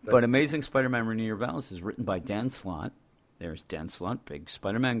 disgusting. but Amazing Spider-Man Renew Your Vows is written by Dan Slott. There's Dan Slott, big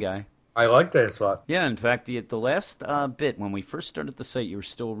Spider-Man guy. I like that slot. Yeah, in fact, the last bit when we first started the site, you were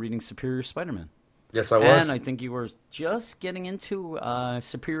still reading Superior Spider-Man. Yes, I was. And I think you were just getting into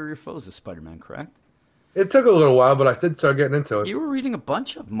Superior Foes of Spider-Man, correct? It took a little while, but I did start getting into it. You were reading a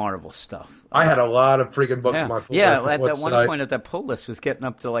bunch of Marvel stuff. I had a lot of freaking books on Yeah, my pull yeah. list At before the that one site. point, at that pull list was getting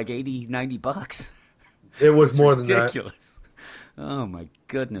up to like 80, $90. It was It's more than that. ridiculous. Oh my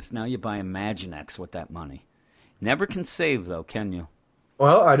goodness! Now you buy Imaginext with that money. Never can save though, can you?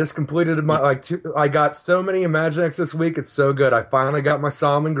 Well, I just completed I got so many Imaginext this week. It's so good. I finally got my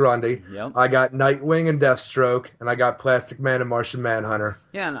Solomon Grundy. Yep. I got Nightwing and Deathstroke, and I got Plastic Man and Martian Manhunter.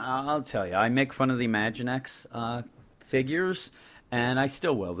 Yeah, and I'll tell you, I make fun of the Imaginext figures, and I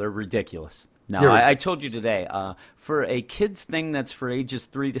still will. They're ridiculous. No, You're I told you ridiculous. today, for a kids thing that's for ages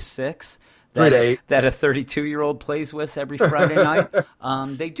 3 to 6, 3 to 8. that a 32-year-old plays with every Friday night,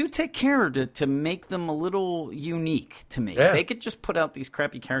 they do take care to make them a little unique to me. Yeah. They could just put out these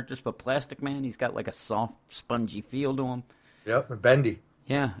crappy characters, but Plastic Man, he's got like a soft, spongy feel to him. Yep, and Bendy.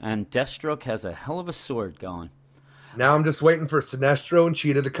 Yeah, and Deathstroke has a hell of a sword going. Now I'm just waiting for Sinestro and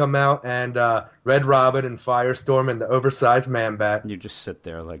Cheetah to come out, and Red Robin and Firestorm and the oversized Man Bat. You just sit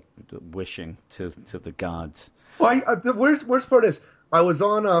there like wishing to the gods. Well, the worst part is I was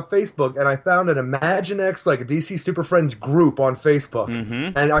on Facebook and I found an Imaginext like a DC Super Friends group on Facebook,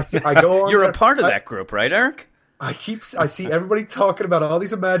 Mm-hmm. and I go on You're there. a part of that group, right, Eric? I see everybody talking about all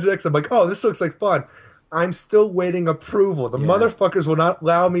these Imaginext. I'm like, oh, this looks like fun. I'm still waiting approval. The Yeah. motherfuckers will not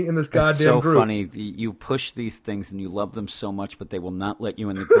allow me in this It's goddamn so group. funny. You push these things and you love them so much, but they will not let you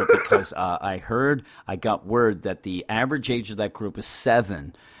in the group because I got word that the average age of that group is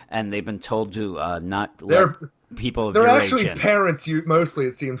 7, and they've been told to not let people of They're your actually age in. parents. Mostly,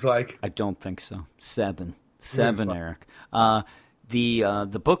 it seems like. I don't think so. 7, fuck. Eric.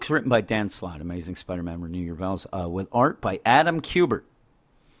 The book's written by Dan Slott, Amazing Spider-Man Renew Your Vows, with art by Adam Kubert.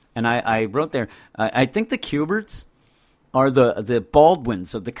 And I wrote there, I think the Kuberts are the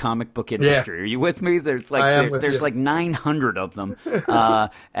Baldwins of the comic book industry. Yeah. Are you with me? There's I am with there's you. like 900 of them,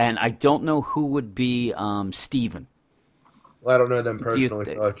 and I don't know who would be Steven. Well, I don't know them personally,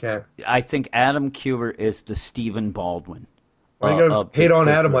 so I can't. I think Adam Kubert is the Stephen Baldwin. Why are you gonna Of hate on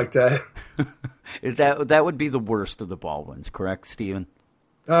the Adam group. like that? That would be the worst of the Baldwins, correct, Stephen?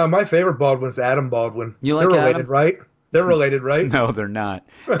 My favorite Baldwin's Adam Baldwin. You like They're related, Adam? right? They're related, right? No, they're not.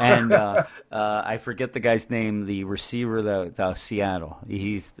 And I forget the guy's name, the receiver that Seattle.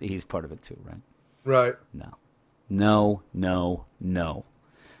 He's part of it too, right? Right. No.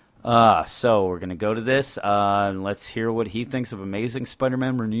 So we're gonna go to this. And let's hear what he thinks of Amazing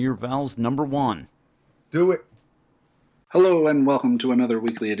Spider-Man Renew Your Vows #1. Do it. Hello and welcome to another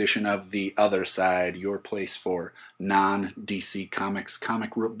weekly edition of The Other Side, your place for non-DC Comics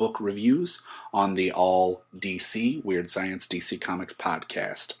comic book reviews on the All DC Weird Science DC Comics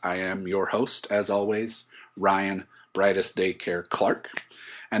podcast. I am your host, as always, Ryan Brightest Daycare Clark.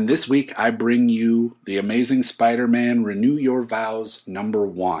 And this week I bring you The Amazing Spider-Man Renew Your Vows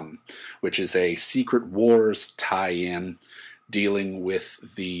 #1, which is a Secret Wars tie-in dealing with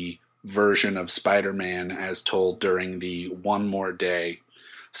the version of Spider-Man as told during the One More Day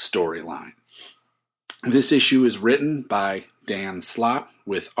storyline. This issue is written by Dan Slott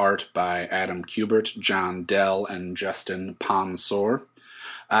with art by Adam Kubert, John Dell, and Justin Ponsor.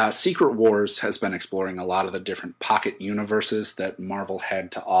 Secret Wars has been exploring a lot of the different pocket universes that Marvel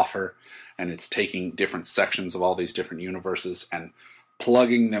had to offer, and it's taking different sections of all these different universes and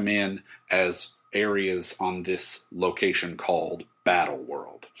plugging them in as areas on this location called Battle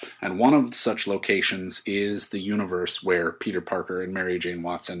World. And one of such locations is the universe where Peter Parker and Mary Jane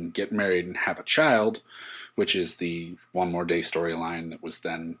Watson get married and have a child, which is the One More Day storyline that was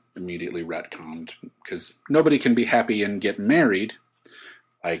then immediately retconned, because nobody can be happy and get married.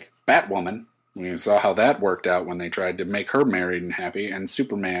 Like Batwoman, we saw how that worked out when they tried to make her married and happy, and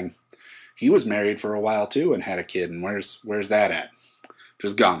Superman, he was married for a while too and had a kid, and where's that at?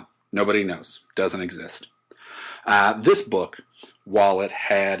 Just gone. Nobody knows. Doesn't exist. This book, while it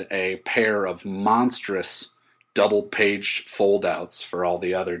had a pair of monstrous double-paged foldouts for all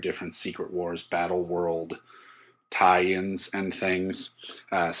the other different Secret Wars Battle World tie-ins and things,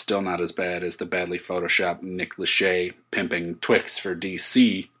 still not as bad as the badly photoshopped Nick Lachey pimping Twix for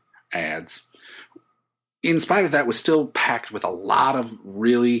DC ads. in spite of that, was still packed with a lot of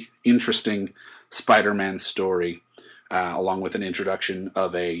really interesting Spider-Man story, along with an introduction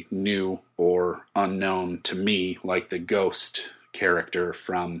of a new or unknown to me, like the Ghost character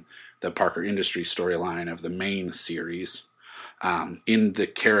from the Parker Industries storyline of the main series, in the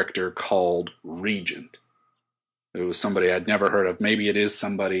character called Regent. It was somebody I'd never heard of. Maybe it is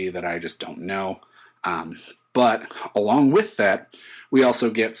somebody that I just don't know. But along with that, we also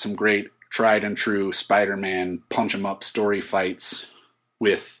get some great tried and true Spider-Man punch 'em up story fights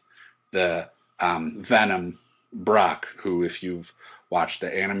with the Venom Brock, who, if you've watched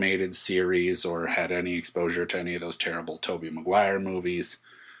the animated series or had any exposure to any of those terrible Tobey Maguire movies,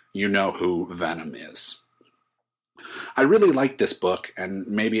 you know who Venom is. I really liked this book, and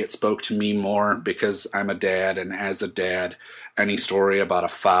maybe it spoke to me more because I'm a dad, and as a dad, any story about a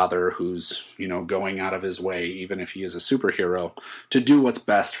father who's, going out of his way, even if he is a superhero, to do what's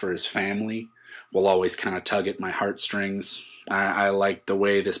best for his family will always kind of tug at my heartstrings. I liked the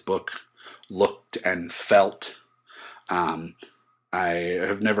way this book looked and felt. I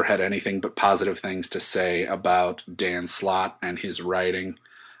have never had anything but positive things to say about Dan Slott and his writing.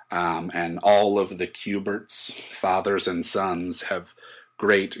 And all of the Kuberts, fathers and sons, have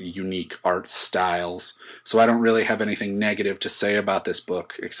great, unique art styles. So I don't really have anything negative to say about this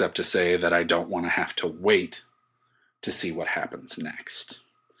book, except to say that I don't want to have to wait to see what happens next.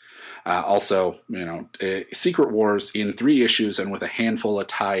 Also, Secret Wars in 3 issues and with a handful of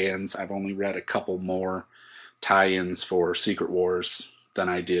tie-ins. I've only read a couple more tie-ins for Secret Wars than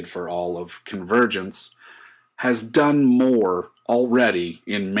I did for all of Convergence, has done more already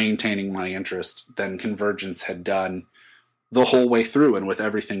in maintaining my interest than Convergence had done the whole way through and with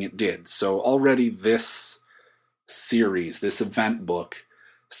everything it did. So already this series, this event book,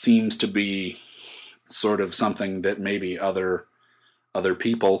 seems to be sort of something that maybe other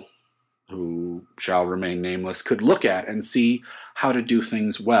people who shall remain nameless could look at and see how to do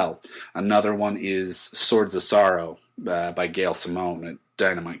things well. Another one is Swords of Sorrow by Gail Simone at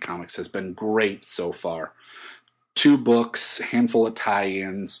Dynamite Comics. Has been great so far. 2 books, handful of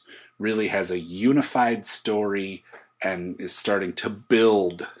tie-ins, really has a unified story and is starting to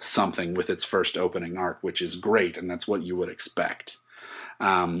build something with its first opening arc, which is great, and that's what you would expect.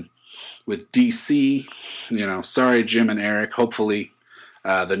 With DC, sorry, Jim and Eric, hopefully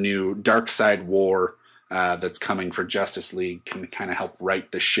the new Darkseid War that's coming for Justice League can kind of help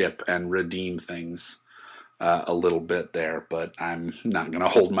right the ship and redeem things a little bit there, but I'm not going to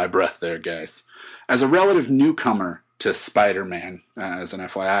hold my breath there, guys. As a relative newcomer to Spider-Man, as an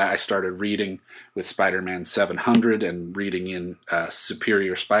FYI, I started reading with Spider-Man 700 and reading in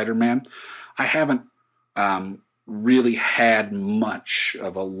Superior Spider-Man. I haven't really had much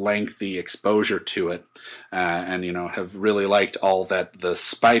of a lengthy exposure to it, and have really liked all that the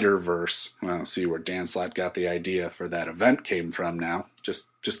Spider-Verse. Well, see where Dan Slott got the idea for that event came from. Now,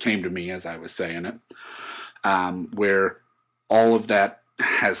 just came to me as I was saying it. Where all of that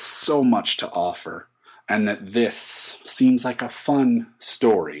has so much to offer, and that this seems like a fun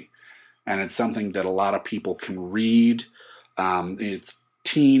story, and it's something that a lot of people can read. It's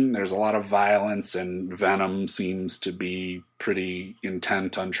teen, there's a lot of violence, and Venom seems to be pretty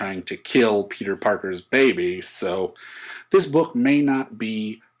intent on trying to kill Peter Parker's baby, so this book may not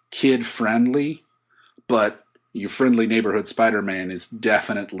be kid-friendly, but your friendly neighborhood Spider-Man is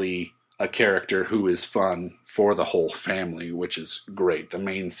definitely a character who is fun for the whole family, which is great. The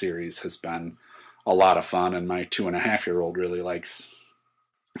main series has been a lot of fun, and my 2.5-year-old really likes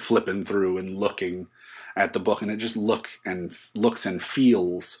flipping through and looking at the book, and it just looks and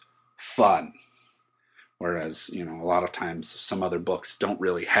feels fun. Whereas, a lot of times some other books don't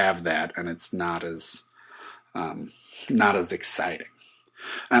really have that, and it's not as exciting.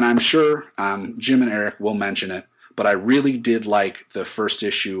 And I'm sure Jim and Eric will mention it, but I really did like the first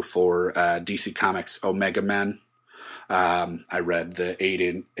issue for DC Comics Omega Men. I read the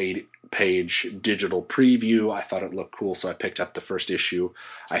 8-page digital preview. I thought it looked cool, so I picked up the first issue.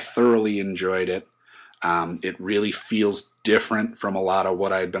 I thoroughly enjoyed it. It really feels different from a lot of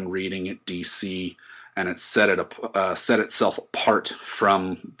what I'd been reading at DC, and it set itself apart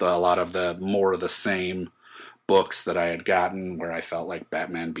from a lot of the more of the same books that I had gotten, where I felt like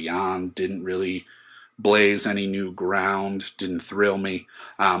Batman Beyond didn't really blaze any new ground, didn't thrill me.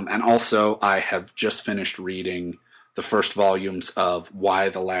 And also, I have just finished reading the first volumes of Y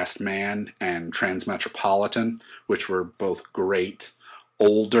the Last Man and Transmetropolitan, which were both great,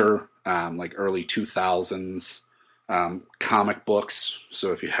 older, like early 2000s comic books.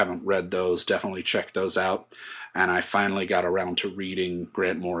 So if you haven't read those, definitely check those out. And I finally got around to reading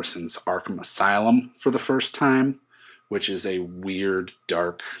Grant Morrison's Arkham Asylum for the first time, which is a weird,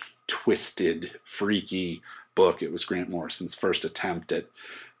 dark twisted, freaky book. It was Grant Morrison's first attempt at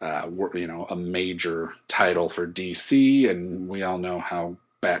a major title for DC, and we all know how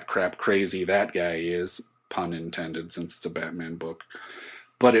bat crap crazy that guy is, pun intended, since it's a Batman book.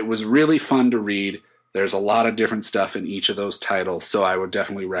 But it was really fun to read. There's a lot of different stuff in each of those titles, so I would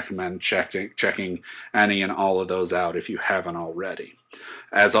definitely recommend checking any and all of those out if you haven't already.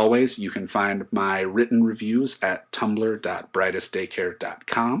 As always, you can find my written reviews at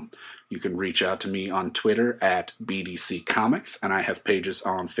tumblr.brightestdaycare.com. You can reach out to me on Twitter at BDC Comics, and I have pages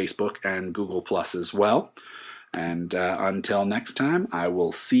on Facebook and Google Plus as well. And until next time, I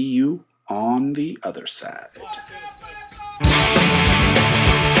will see you on the other side.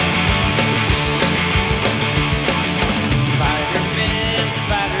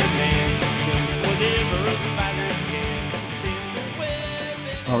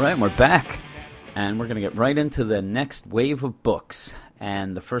 All right, we're back, and we're going to get right into the next wave of books.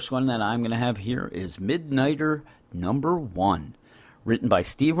 And the first one that I'm going to have here is Midnighter #1, written by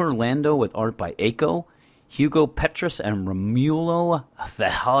Steve Orlando with art by Aiko, Hugo Petrus, and Romulo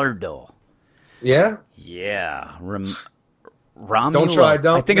Fajardo. Yeah? Yeah. Romulo.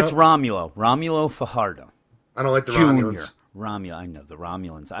 I think it's Romulo Fajardo. I don't like the Junior. Romulans. I know, the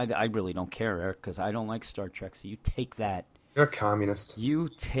Romulans. I really don't care, Eric, because I don't like Star Trek, so you take that. You're a communist. You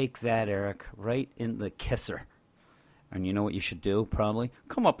take that, Eric, right in the kisser. And you know what you should do, probably?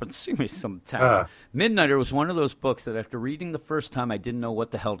 Come up and see me sometime. Midnighter was one of those books that after reading the first time, I didn't know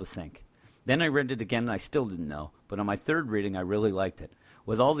what the hell to think. Then I read it again, and I still didn't know. But on my third reading, I really liked it.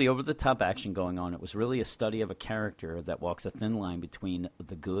 With all the over-the-top action going on, it was really a study of a character that walks a thin line between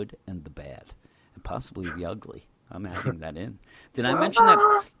the good and the bad, and possibly the ugly. I'm adding that in. Did I mention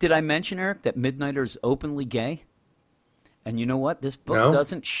that? Did I mention, Eric, that Midnighter's openly gay? And you know what? This book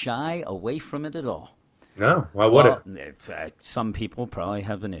doesn't shy away from it at all. No, why would it? In fact, some people probably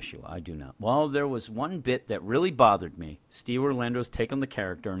have an issue. I do not. Well, there was one bit that really bothered me. Steve Orlando's take on the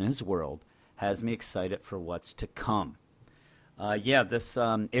character and his world has me excited for what's to come. This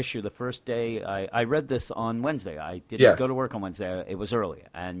issue, the first day, I read this on Wednesday. I didn't go to work on Wednesday. It was early.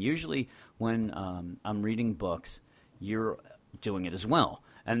 And usually when I'm reading books, you're doing it as well.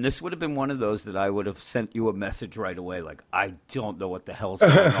 And this would have been one of those that I would have sent you a message right away, like, I don't know what the hell's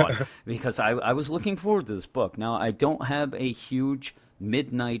going on, because I was looking forward to this book. Now, I don't have a huge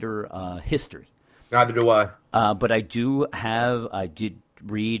Midnighter history. Neither do I. But I did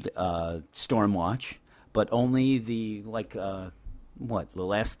read Stormwatch, but only the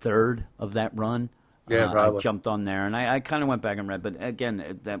last third of that run. Yeah, probably. I jumped on there, and I kind of went back and read, but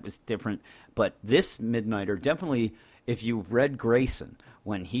again, that was different. But this Midnighter, definitely, if you've read Grayson,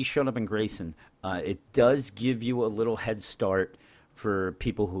 when he showed up in Grayson, it does give you a little head start for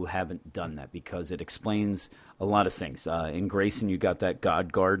people who haven't done that, because it explains a lot of things. In Grayson, you got that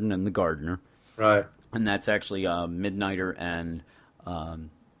God Garden and the Gardener. Right. And that's actually Midnighter and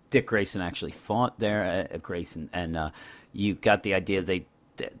Dick Grayson actually fought there at Grayson. And you got the idea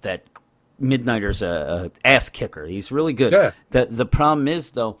that Midnighter's a ass kicker. He's really good. Yeah. The problem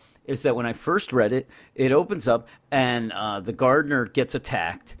is, though, is that when I first read it, it opens up and the gardener gets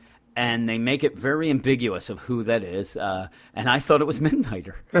attacked, and they make it very ambiguous of who that is. And I thought it was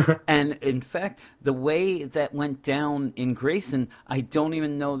Midnighter. And in fact, the way that went down in Grayson, I don't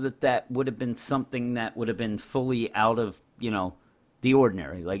even know that would have been something that would have been fully out of, the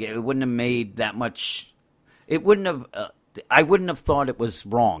ordinary. Like, it wouldn't have made that much. It wouldn't have. I wouldn't have thought it was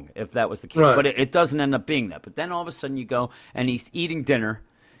wrong if that was the case. Right. But it doesn't end up being that. But then all of a sudden you go and he's eating dinner,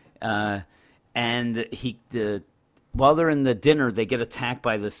 and while they're in the dinner, they get attacked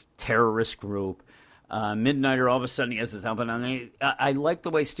by this terrorist group. Midnighter, all of a sudden, he has his help. And I like the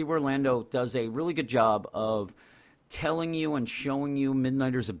way Steve Orlando does a really good job of telling you and showing you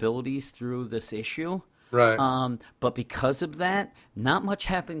Midnighter's abilities through this issue. Right. But because of that, not much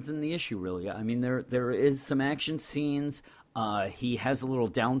happens in the issue, really. I mean, there is some action scenes. He has a little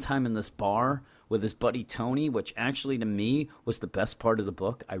downtime in this bar with his buddy Tony, which actually, to me, was the best part of the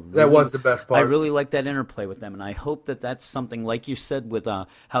book. That was the best part. I really like that interplay with them, and I hope that that's something, like you said, with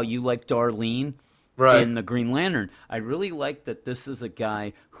how you like Darlene in the Green Lantern. I really like that this is a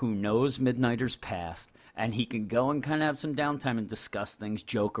guy who knows Midnighter's past, and he can go and kind of have some downtime and discuss things,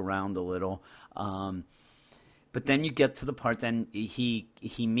 joke around a little. But then you get to the part, then he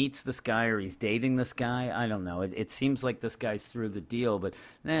meets this guy, or he's dating this guy. I don't know. It seems like this guy's through the deal, but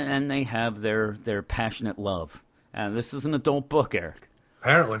and they have their passionate love. This is an adult book, Eric.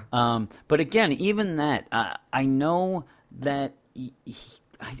 Apparently. But again, even that, I know that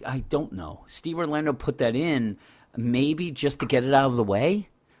I don't know. Steve Orlando put that in maybe just to get it out of the way.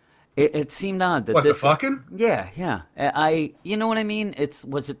 It seemed odd that What, the this. fucking? Yeah. You know what I mean?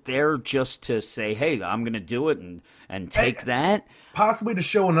 Was it there just to say, hey, I'm gonna do it and take that? Possibly to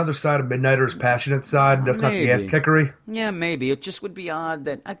show another side of Midnighter's passionate side. That's not the ass Maybe. kickery. Yeah, maybe. It just would be odd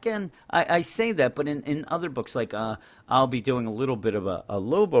that, again, I say that, but in other books, like I'll be doing a little bit of a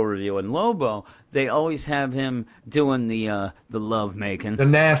Lobo review, and Lobo, they always have him doing the love making. The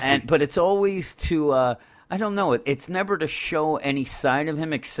nasty. But it's always to, I don't know, it's never to show any side of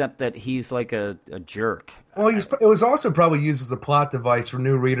him except that he's like a jerk. Well, it was also probably used as a plot device for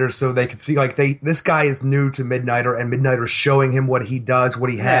new readers, so they could see like this guy is new to Midnighter, and Midnighter's showing him what he does, what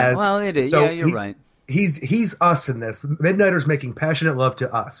he Yeah, has. well, it is. So Yeah, you're right. he's us in this. Midnighter's making passionate love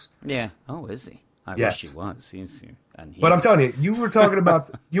to us. Yeah. Oh, is he? I wish he Yes. was. But I'm telling you, you were talking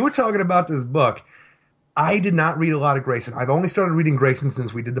about this book. I did not read a lot of Grayson. I've only started reading Grayson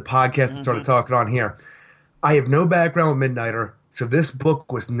since we did the podcast and started talking on here. I have no background with Midnighter, so this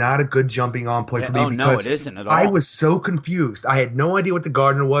book was not a good jumping on point for me because it isn't at all. I was so confused. I had no idea what the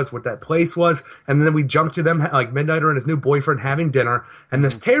Gardener was, what that place was, and then we jumped to them, like Midnighter and his new boyfriend having dinner, and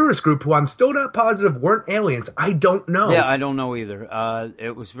this terrorist group who I'm still not positive weren't aliens. I don't know. Yeah, I don't know either.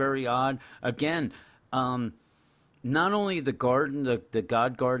 It was very odd. Again, not only the garden, the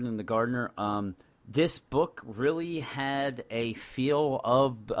God Garden and the Gardener, this book really had a feel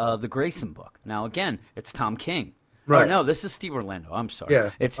of the Grayson book. Now, again, it's Tom King. Right. Or no, this is Steve Orlando. I'm sorry.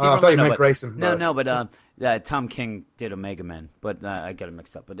 Yeah. It's Steve I thought you Orlando. meant But, Grayson, No, but- but Tom King did Omega Men, but I got it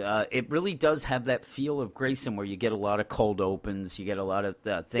mixed up. But it really does have that feel of Grayson where you get a lot of cold opens, you get a lot of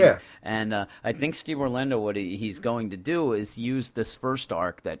things. Yeah. And I think Steve Orlando, what he's going to do is use this first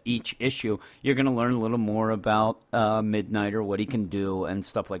arc, that each issue, you're going to learn a little more about Midnighter, what he can do, and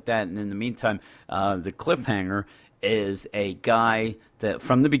stuff like that. And in the meantime, the cliffhanger is a guy that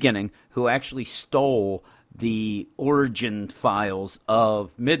from the beginning who actually stole the origin files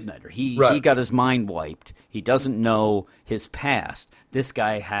of Midnighter. He got his mind wiped. He doesn't know his past. This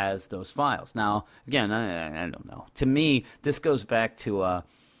guy has those files. Now, again, I don't know. To me, this goes back to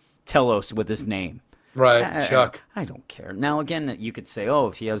Telos with his name. Right, Chuck. I don't care. Now, again, you could say, oh,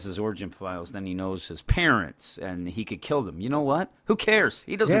 if he has his origin files, then he knows his parents and he could kill them. You know what? Who cares?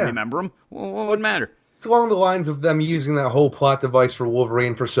 He doesn't remember them. What would matter? It's along the lines of them using that whole plot device for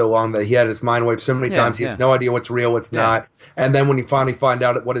Wolverine for so long that he had his mind wiped so many times he has no idea what's real, what's not. And then when you finally find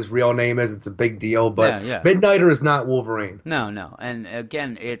out what his real name is, it's a big deal. But Midnighter is not Wolverine. No. And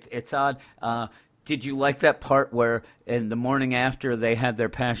again, it's odd. Did you like that part where in the morning after they had their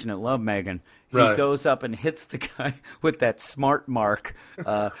passionate love, Megan, he goes up and hits the guy with that smart mark,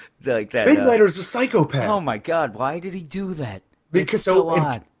 like that? Midnighter's a psychopath. Oh my God! Why did he do that? Because it's so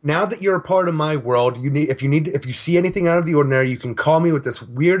odd. Now that you're a part of my world, if you see anything out of the ordinary, you can call me with this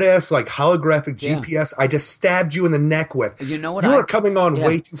weird ass like holographic GPS. I just stabbed you in the neck with. You know what? You are coming on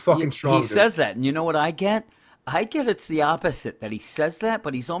way too fucking strong. He says that, and you know what I get? I get it's the opposite. That he says that,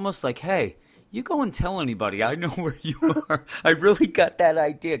 but he's almost like, hey. You go and tell anybody. I know where you are. I really got that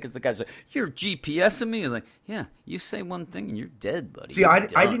idea because the guy's like, "You're GPSing me." I'm like, yeah, you say one thing and you're dead, buddy. See, I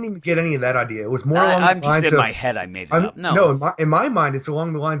didn't even get any of that idea. It was more along I'm the lines just in of, my head. I made it up. In my mind, it's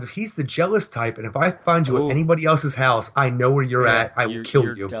along the lines of he's the jealous type, and if I find you at anybody else's house, I know where you're at. I will kill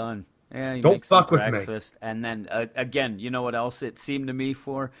you. You're done. Yeah, don't fuck with me. And then again, you know what else it seemed to me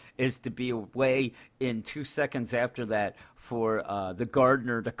for is to be away in 2 seconds after that for the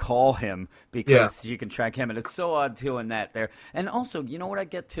gardener to call him because you can track him, and it's so odd too in that there. And also, you know what I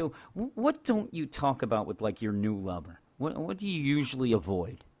get to? What don't you talk about with like your new lover? What do you usually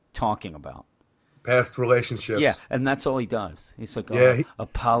avoid talking about? Past relationships. Yeah, and that's all he does. He's like,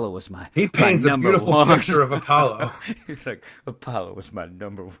 Apollo was my He paints my a beautiful one. picture of Apollo. He's like, Apollo was my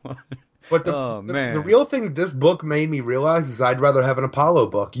number one. But the real thing this book made me realize is I'd rather have an Apollo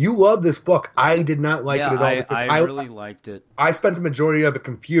book. You love this book. I did not like it at all. Because I really liked it. I spent the majority of it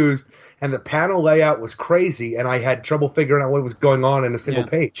confused, and the panel layout was crazy, and I had trouble figuring out what was going on in a single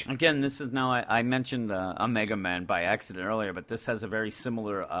page. Again, this is now, I mentioned Omega Man by accident earlier, but this has a very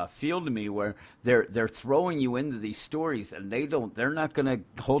similar feel to me where they're throwing you into these stories, and they're not going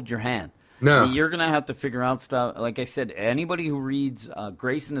to hold your hand. No. You're going to have to figure out stuff. Like I said, anybody who reads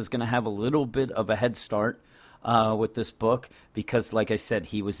Grayson is going to have a little bit of a head start with this book because, like I said,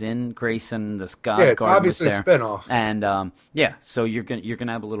 he was in Grayson. This God it's obviously a spinoff. And so you're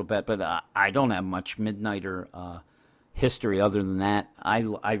gonna have a little bit, but I don't have much Midnighter history other than that. I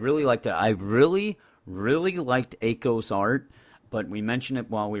really liked it. I really liked Aiko's art, but we mentioned it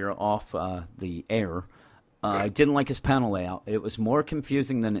while we were off the air. I didn't like his panel layout. It was more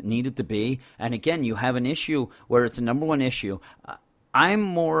confusing than it needed to be. And again, you have an issue where it's a number one issue. I'm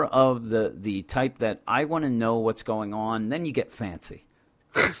more of the type that I want to know what's going on. Then you get fancy.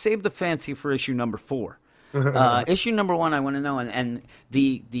 Save the fancy for issue number 4. Issue number 1, I want to know, and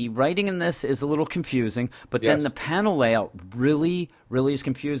the writing in this is a little confusing, but then Yes. the panel layout really is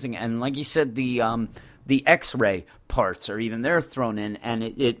confusing, and like you said, the X-ray parts are even they're thrown in, and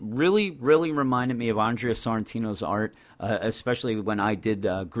it really reminded me of Andrea Sorrentino's art, especially when I did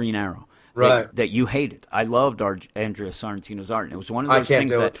Green Arrow. Right. That you hated. I loved Andrea Sorrentino's art, and it was one of I those can't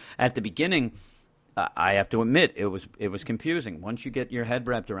things do that it. at the beginning, I have to admit, it was confusing. Once you get your head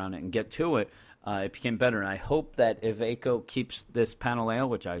wrapped around it and get to it, it became better. And I hope that Iveco keeps this panel layout,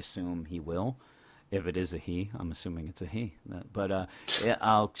 which I assume he will. If it is a he, I'm assuming it's a he. But yeah,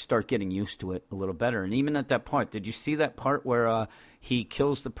 I'll start getting used to it a little better. And even at that part, did you see that part where he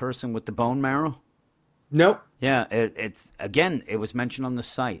kills the person with the bone marrow? Nope. Yeah, it was mentioned on the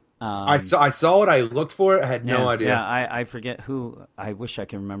site. I saw it. I looked for it. I had no idea. Yeah, I forget who. I wish I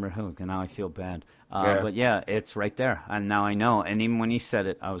can remember who. And now I feel bad. Yeah. But yeah, it's right there, and now I know. And even when he said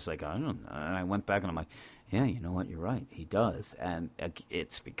it, I was like, I don't know. And I went back and I'm like, yeah, you know what? You're right. He does, and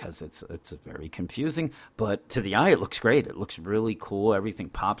it's because it's very confusing. But to the eye, it looks great. It looks really cool. Everything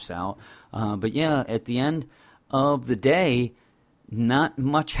pops out. But yeah, at the end of the day, not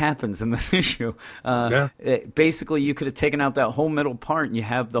much happens in this issue. Yeah. Basically, you could have taken out that whole middle part, and you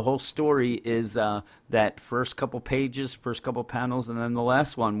have the whole story is that first couple pages, first couple panels, and then the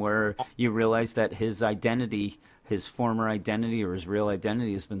last one where you realize that his identity, his former identity or his real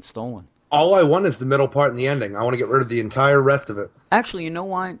identity, has been stolen. All I want is the middle part and the ending. I want to get rid of the entire rest of it. Actually, you know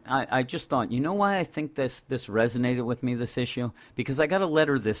why? I just thought, you know why I think this resonated with me, this issue? Because I got a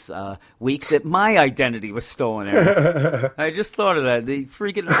letter this week that my identity was stolen, Eric. I just thought of that. The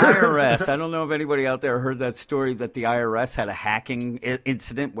freaking IRS. I don't know if anybody out there heard that story that the IRS had a hacking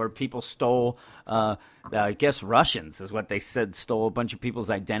incident where people stole, I guess Russians is what they said, stole a bunch of people's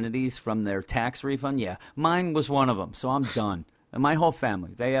identities from their tax refund. Yeah, mine was one of them, so I'm done. And my whole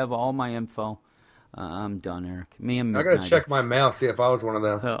family, they have all my info. I'm done, Eric. Me and I Midnighter. gotta check my mail, see if I was one of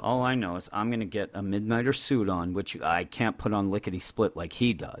them. All I know is I'm going to get a Midnighter suit on, which I can't put on lickety split like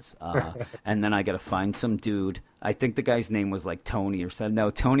he does. And then I got to find some dude. I think the guy's name was like Tony or something. No,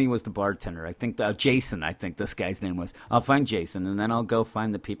 Tony was the bartender. I think Jason. I think this guy's name was. I'll find Jason, and then I'll go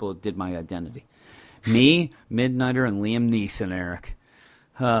find the people who did my identity. Me, Midnighter, and Liam Neeson, Eric.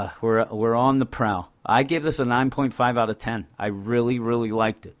 We're on the prowl. I gave this a 9.5 out of 10. I really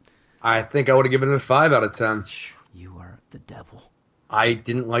liked it. I think I would have given it a 5 out of 10. You are the devil. I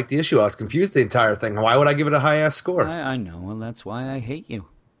didn't like the issue. I was confused the entire thing. Why would I give it a high-ass score? I know, and that's why I hate you.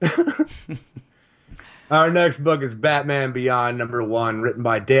 Our next book is Batman Beyond #1, written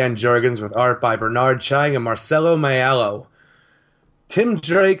by Dan Jurgens with art by Bernard Chang and Marcelo Maiello. Tim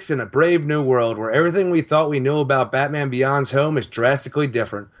Drake's in a brave new world where everything we thought we knew about Batman Beyond's home is drastically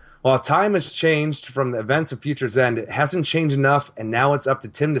different. While time has changed from the events of Future's End, it hasn't changed enough, and now it's up to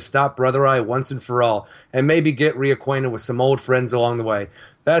Tim to stop Brother Eye once and for all, and maybe get reacquainted with some old friends along the way.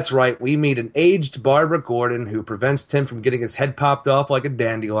 That's right, we meet an aged Barbara Gordon who prevents Tim from getting his head popped off like a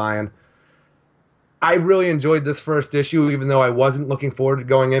dandelion. I really enjoyed this first issue, even though I wasn't looking forward to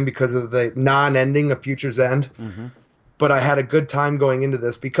going in because of the non-ending of Future's End. Mm-hmm. But I had a good time going into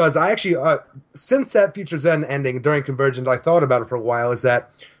this because I actually, since that Future's End ending during Convergence, I thought about it for a while, is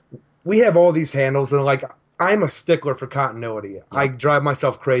that we have all these handles, and like I'm a stickler for continuity. Yeah. I drive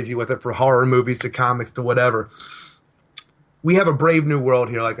myself crazy with it, for horror movies to comics to whatever. We have a brave new world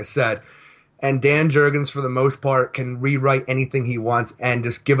here, like I said, and Dan Jurgens, for the most part, can rewrite anything he wants and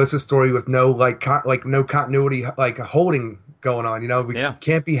just give us a story with no no continuity, like a holding going on. You know, we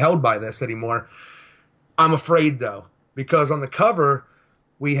can't be held by this anymore. I'm afraid though, because on the cover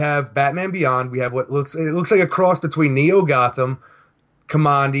we have Batman Beyond. We have what looks like a cross between Neo Gotham,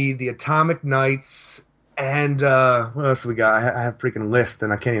 Kamandi, the Atomic Knights, and what else we got? I have a freaking list,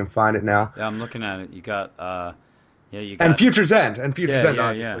 and I can't even find it now. Yeah, I'm looking at it. You got, and Future's End,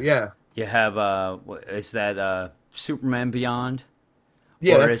 obviously, yeah. You have, is that Superman Beyond?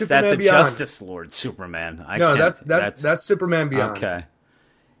 Yeah, or that's is Superman that the Beyond. Justice Lord Superman? That's Superman Beyond. Okay.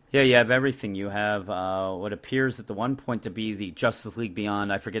 Yeah, you have everything. You have what appears at the one point to be the Justice League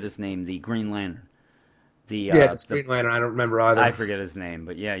Beyond. I forget his name. The Green Lantern. Just Green Lantern. I don't remember either. I forget his name,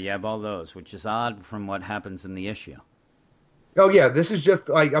 but yeah, you have all those, which is odd from what happens in the issue. Oh yeah, this is just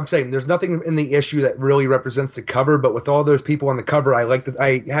like I'm saying. There's nothing in the issue that really represents the cover, but with all those people on the cover,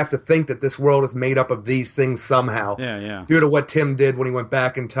 I have to think that this world is made up of these things somehow. Yeah. Due to what Tim did when he went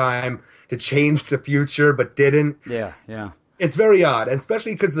back in time to change the future, but didn't. Yeah. It's very odd, and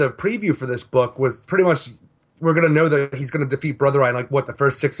especially because the preview for this book was pretty much we're going to know that he's going to defeat Brother Eye in the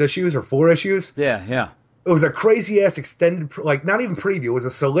first 6 issues or 4 issues. Yeah. It was a crazy ass extended, not even preview. It was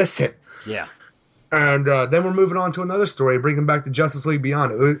a solicit. Yeah. And then we're moving on to another story, bringing back the Justice League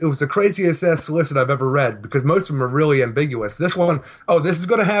Beyond. It was the craziest ass solicit I've ever read because most of them are really ambiguous. This one, this is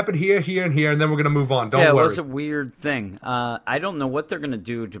going to happen here, here, and here, and then we're going to move on. Don't Yeah, it worry. was a weird thing. I don't know what they're going to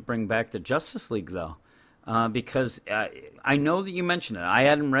do to bring back the Justice League, though, because I know that you mentioned it. I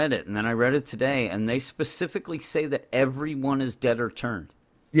hadn't read it, and then I read it today, and they specifically say that everyone is dead or turned.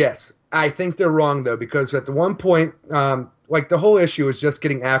 Yes, I think they're wrong though because at the one point, like the whole issue is just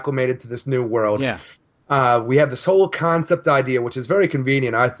getting acclimated to this new world. Yeah. We have this whole concept idea, which is very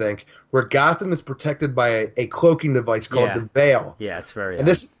convenient, I think, where Gotham is protected by a cloaking device called Yeah. the Veil. Yeah, it's very And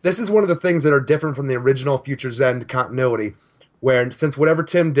odd. this is one of the things that are different from the original Future's End continuity, where since whatever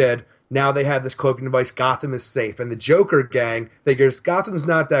Tim did, now they have this cloaking device. Gotham is safe, and the Joker gang figures Gotham's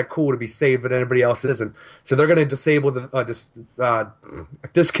not that cool to be saved, but anybody else isn't. So they're going to disable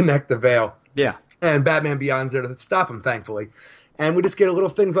disconnect the Veil. Yeah. And Batman Beyond's there to stop him, thankfully. And we just get little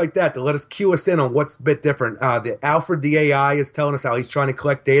things like that to let us cue us in on what's a bit different. The Alfred, the AI, is telling us how he's trying to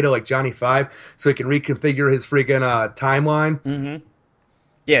collect data like Johnny Five so he can reconfigure his freaking timeline. Mm-hmm.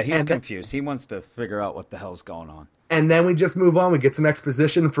 Yeah, he's And then, confused. He wants to figure out what the hell's going on. and then we just move on. We get some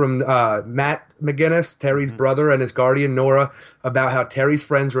exposition from Matt McGinnis, Terry's brother, and his guardian, Nora, about how Terry's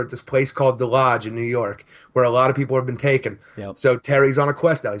friends are at this place called The Lodge in New York, where a lot of people have been taken. Yep. So Terry's on a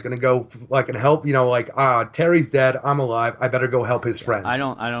quest now. He's going to go and help, Terry's dead. I'm alive. I better go help his friends. I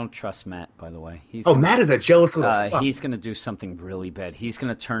don't trust Matt, by the way. Matt is a jealous little fuck. He's going to do something really bad. He's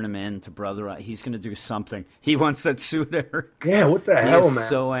going to turn him in to Brother. He's going to do something. He wants that suit, Eric. Yeah, what the He hell, is man?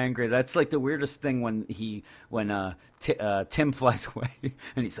 so angry. That's like the weirdest thing when Tim flies away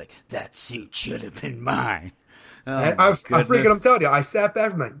and he's like, "That suit should have been mine." Oh, And my I'm freaking. goodness. I'm telling you, I sat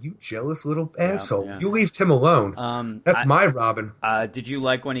back and I'm like, you jealous little asshole. yeah. You leave Tim alone. That's my Robin. Did you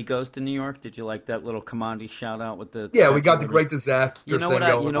like when he goes to New York? Did you like that little Kamandi shout out with the? Yeah, we got the Statue of great disaster You know thing what?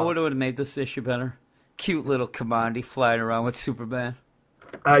 going You know on. what would have made this issue better? Cute little Kamandi flying around with Superman.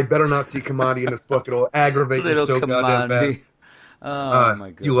 I better not see Kamandi in this book. It'll aggravate me Little so goddamn bad. Kamandi. Oh my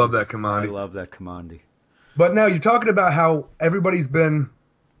goodness. You love that I Kamandi. love that Kamandi. But now you're talking about how everybody's been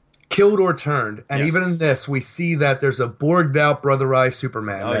killed or turned, and Yes. even in this, we see that there's a borged out Brother Eye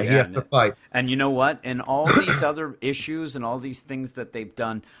Superman that he has to fight. And you know what? In all these other issues and all these things that they've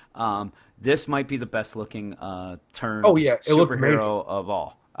done, this might be the best looking turned Oh, yeah, it looked amazing. superhero of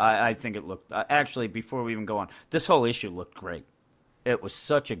all. I think it looked actually before we even go on, this whole issue looked great. It was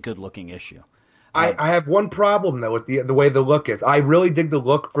such a good looking issue. I have one problem though with the way the look is. I really dig the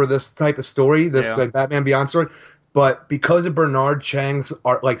look for this type of story, this Batman Beyond story, but because of Bernard Chang's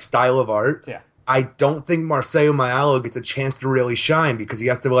style of art, I don't think Marcelo Maiolo gets a chance to really shine because he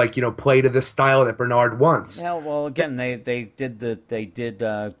has to play to this style that Bernard wants. Yeah, well, again, they did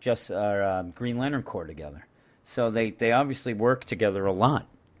Green Lantern Corps together, so they obviously work together a lot.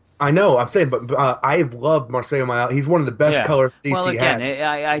 I know, I'm saying, but I've loved Marcelo Maiolo. He's one of the best colors DC well, again, has.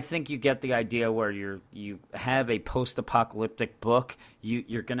 I think you get the idea where you have a post-apocalyptic book.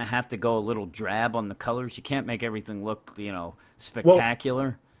 You're going to have to go a little drab on the colors. You can't make everything look,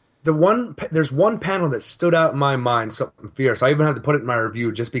 spectacular. There's one panel that stood out in my mind, something fierce. I even had to put it in my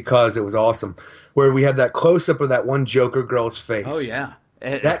review just because it was awesome, where we had that close-up of that one Joker girl's face. Oh, yeah.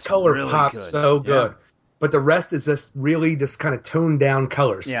 That color really pops good. so good. Yeah. But the rest is just really just kind of toned down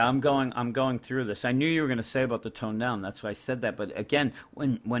colors. Yeah, I'm going through this. I knew you were going to say about the tone down. That's why I said that. But again,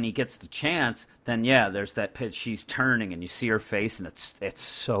 when he gets the chance, then there's that pitch. She's turning, and you see her face, and it's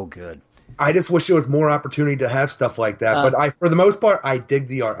so good. I just wish there was more opportunity to have stuff like that. But for the most part, I dig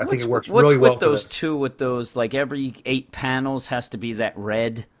the art. I think it works really well for this. What's with those two? With those, like every 8 panels has to be that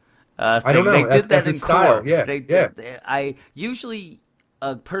red. Thing. I don't know. They did that's that in his style. Core. Yeah, I usually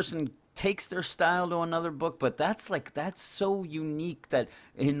a person takes their style to another book, but that's so unique that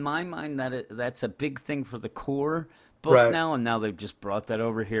in my mind that's a big thing for the Core book now, and now they've just brought that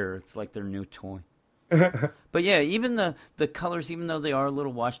over here. It's like their new toy. But yeah, even the colors, even though they are a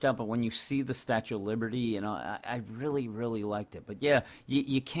little washed out, but when you see the Statue of Liberty, I really, really liked it. But yeah,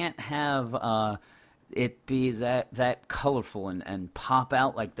 you can't have it be that colorful and pop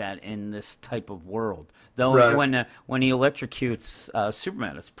out like that in this type of world. Though when he electrocutes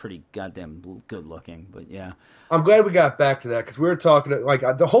Superman, it's pretty goddamn good looking. But yeah, I'm glad we got back to that because we were talking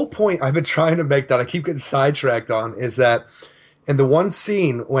the whole point I've been trying to make that I keep getting sidetracked on is that in the one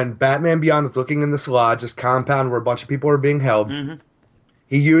scene when Batman Beyond is looking in this lodge, this compound where a bunch of people are being held,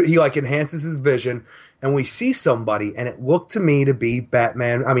 he enhances his vision and we see somebody and it looked to me to be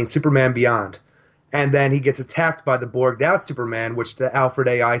Superman Beyond. And then he gets attacked by the borged out Superman, which the Alfred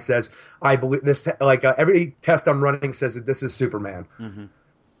AI says, I believe this, every test I'm running says that this is Superman.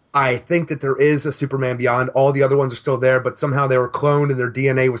 I think that there is a Superman Beyond. All the other ones are still there, but somehow they were cloned and their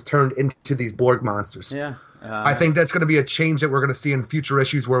DNA was turned into these Borg monsters. Yeah. I think that's going to be a change that we're going to see in future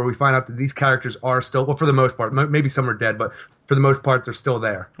issues where we find out that these characters are still, well, for the most part, maybe some are dead, but for the most part, they're still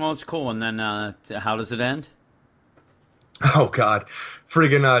there. Well, it's cool. And then how does it end? Oh God,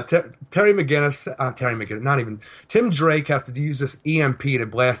 friggin' Terry McGinnis, not even Tim Drake has to use this EMP to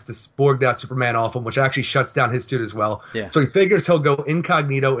blast this Borged out Superman off him, which actually shuts down his suit as well. Yeah. So he figures he'll go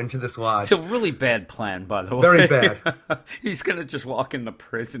incognito into this lodge. It's a really bad plan, by the way. Very bad. He's gonna just walk into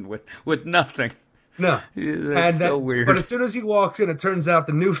prison with nothing. No, That's so weird. But as soon as he walks in, it turns out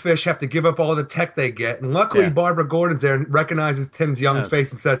the new fish have to give up all the tech they get, and luckily Barbara Gordon's there and recognizes Tim's young face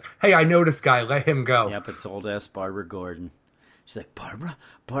and says, "Hey, I know this guy. Let him go." Yep, it's old ass Barbara Gordon. She's like,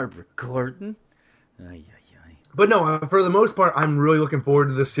 Barbara Gordon. Ay. But no, for the most part, I'm really looking forward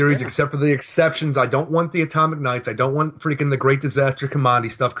to this series, except for the exceptions. I don't want the Atomic Knights. I don't want freaking the Great Disaster Commodity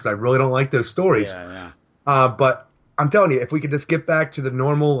stuff because I really don't like those stories. Yeah. But I'm telling you, if we could just get back to the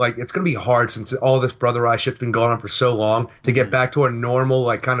normal, like, it's going to be hard since all this Brother Eye shit's been going on for so long to get back to a normal,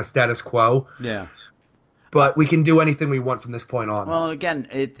 like, kind of status quo. Yeah. But we can do anything we want from this point on. Well, again,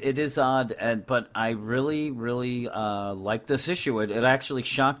 it is odd, but I really, really like this issue. It actually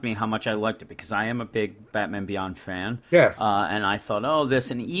shocked me how much I liked it because I am a big Batman Beyond fan. Yes. And I thought,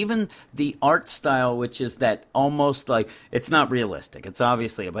 this, and even the art style, which is that almost like, it's not realistic. It's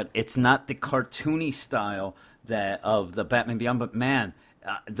obviously, but it's not the cartoony style of the Batman Beyond. But man,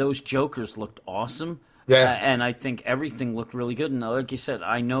 those Jokers looked awesome. Yeah. And I think everything looked really good. And like you said,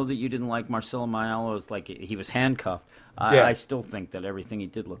 I know that you didn't like Marcelo Maielo's, like he was handcuffed. I still think that everything he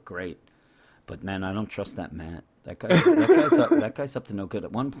did looked great. But man, I don't trust that Matt. That guy's up to no good.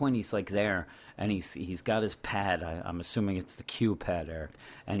 At one point, he's like there, and he's got his pad. I'm assuming it's the Q pad, Eric.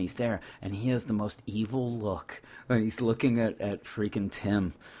 And he's there, and he has the most evil look. And he's looking at freaking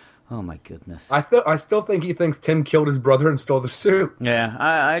Tim. Oh my goodness! I still think he thinks Tim killed his brother and stole the suit. Yeah,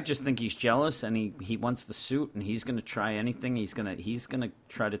 I just think he's jealous and he wants the suit and he's gonna try anything. He's gonna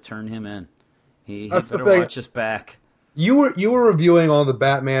try to turn him in. He better watch his back. You were reviewing all the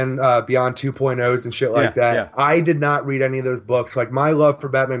Batman Beyond 2.0s and shit like that. Yeah. I did not read any of those books. Like, my love for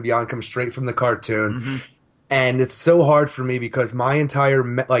Batman Beyond comes straight from the cartoon. Mm-hmm. And it's so hard for me because my entire,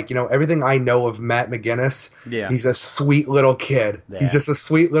 everything I know of Matt McGinnis, he's a sweet little kid. Yeah. He's just a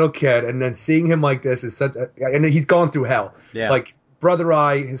sweet little kid. And then seeing him like this is and he's gone through hell. Yeah. Like, Brother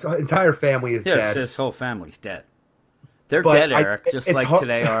Eye, his entire family is dead. His whole family's dead. They're dead, Eric, just like hard.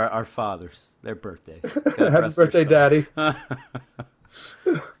 Today our fathers, their birthdays. Happy birthday, Daddy.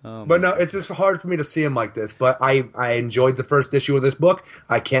 But no, it's just hard for me to see him like this. But I enjoyed the first issue of this book.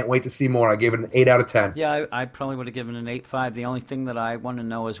 I can't wait to see more. I gave it an 8 out of 10. Yeah, I probably would have given it an 8.5. The only thing that I want to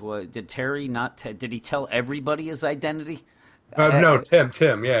know is did Terry did he tell everybody his identity? No,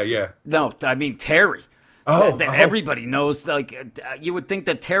 Tim, yeah. No, I mean Terry. Everybody knows. Like, you would think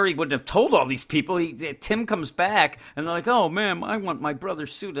that Terry wouldn't have told all these people. Tim comes back, and they're like, "Oh, man, I want my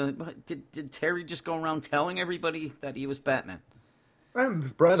brother's suit." Did Terry just go around telling everybody that he was Batman?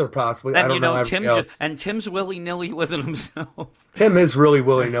 Brother, possibly. And I don't know. Tim's willy-nilly with it himself. Tim is really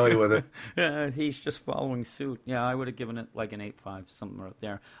willy-nilly with it. Yeah, he's just following suit. Yeah, I would have given it like an 8.5, something right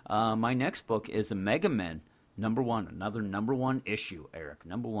there. My next book is a Mega Men #1, another #1 issue, Eric.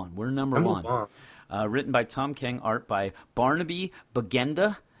 #1. We're number one. Written by Tom King, art by Barnaby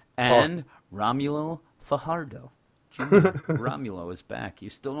Bagenda and Romulo Fajardo. Romulo is back. You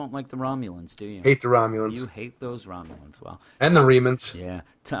still don't like the Romulans, do you? Hate the Romulans. You hate those Romulans. Well, and the Remans. Yeah.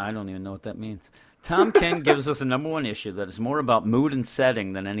 I don't even know what that means. Tom King gives us a #1 issue that is more about mood and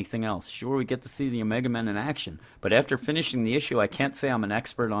setting than anything else. Sure, we get to see the Omega Men in action, but after finishing the issue, I can't say I'm an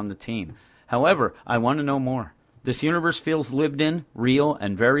expert on the team. However, I want to know more. This universe feels lived in, real,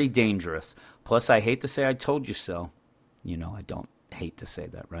 and very dangerous. Plus, I hate to say I told you so. You know I don't hate to say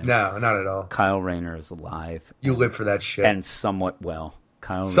that, right? No, not at all. Kyle Rayner is alive. You live for that shit. And somewhat well.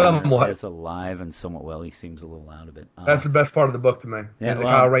 Kyle Rayner is alive and somewhat well. He seems a little out of it. That's the best part of the book to me. Yeah,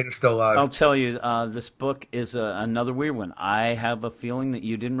 Kyle Rayner's still alive. I'll tell you, this book is another weird one. I have a feeling that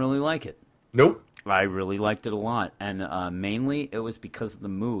you didn't really like it. Nope. I really liked it a lot, and mainly it was because of the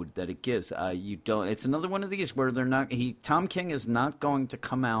mood that it gives. It's another one of these where Tom King is not going to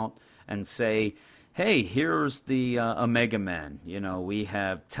come out and say, hey, here's the Omega Men. We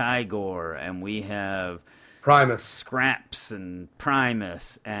have Tigor, and we have Primus, Scraps, and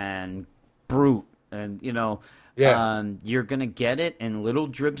Primus, and Brute, and you're gonna get it in little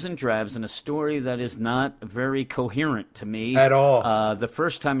dribs and drabs in a story that is not very coherent to me at all. The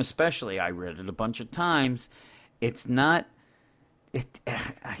first time, especially, I read it a bunch of times. It's not.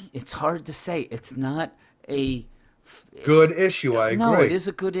 It's hard to say. It's not a Good issue, I No, it agree. is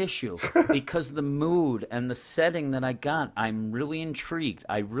a good issue because the mood and the setting that I got, I'm really intrigued.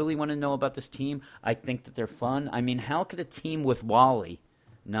 I really want to know about this team. I think that they're fun. I mean, how could a team with Wally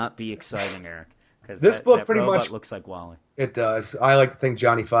not be exciting, Eric? Because This book that pretty much, robot looks like Wally. it does. I like to think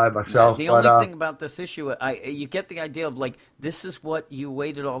Johnny Five myself, The but only thing about this issue, you get the idea of like this is what you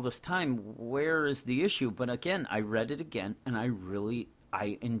waited all this time. Where is the issue? But again, I read it again, and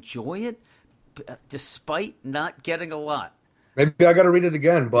I enjoy it, despite not getting a lot. maybe I got to read it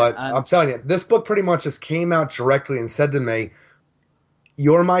again. Yeah, But I'm telling you, this book pretty much just came out directly and said to me,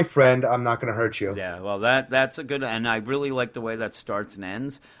 "You're my friend. I'm not going to hurt you." yeah. Well, that's a good, and I really like the way that starts and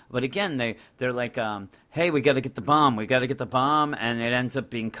ends. But again, they're like, hey, we got to get the bomb, and it ends up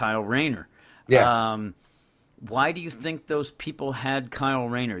being Kyle Rayner. Yeah. Why do you think those people had Kyle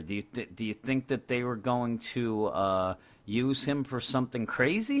Rayner? Do you think that they were going to use him for something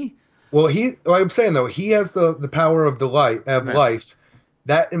crazy? Well, like I'm saying though, he has the power of the light of Right. life.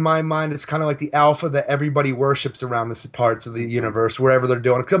 That, in my mind, is kind of like the alpha that everybody worships around this parts of the universe, wherever they're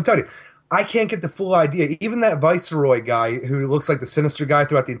doing. Because I'm telling you, I can't get the full idea. Even that Viceroy guy who looks like the sinister guy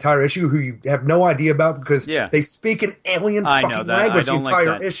throughout the entire issue, who you have no idea about because Yeah. they speak an alien I know fucking that. I language the don't like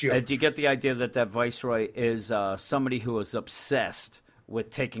entire that. issue. Do you get the idea that that Viceroy is somebody who is obsessed with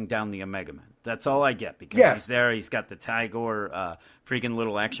taking down the Omega Man? That's all I get because he's Yes. there. He's got the Tigor freaking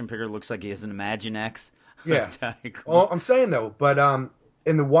little action figure. Looks like he has an Imaginex. Yeah. Tigor. Oh, I'm saying though, but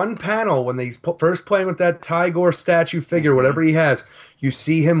in the one panel when he's first playing with that Tigor statue figure, whatever he has, you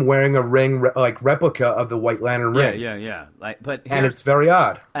see him wearing a ring like replica of the White Lantern ring. Yeah. But And here's it's very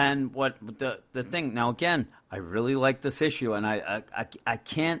odd. and what the thing now again. I really like this issue, and I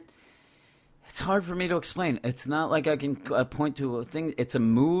can't. It's hard for me to explain. It's not like I can point to a thing. It's a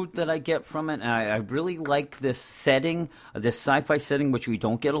mood that I get from it, and I really like this setting, this sci-fi setting, which we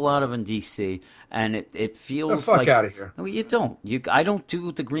don't get a lot of in DC, and it The feels fuck like out of here. no, you don't. I don't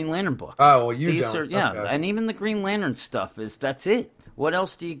do the Green Lantern books. Oh, well, you These don't. are yeah, Okay. and even the Green Lantern stuff that's it. What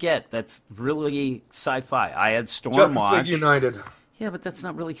else do you get that's really sci-fi? I had Justice League Stormwatch. United. Yeah, but that's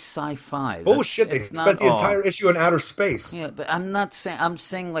not really sci-fi. Bullshit. They It's not. spent the entire issue in outer space. Yeah, but I'm not saying. I'm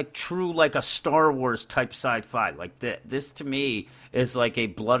saying like true, like a Star Wars type sci-fi. Like this to me is like a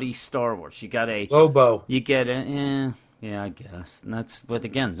bloody Star Wars. You got a, Lobo. you get a, yeah, I guess. And that's, but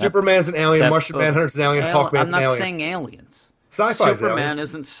again, Superman's an alien. that Martian Manhunter's an alien. I'm Hawkman's an not alien. saying aliens. Sci-fi's Superman aliens.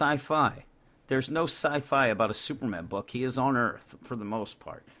 isn't sci-fi. There's no sci-fi about a Superman book. He is on Earth for the most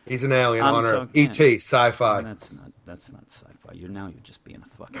part. He's an alien I'm on Earth. talking. E.T. Sci-fi. That's not sci-fi. You're just being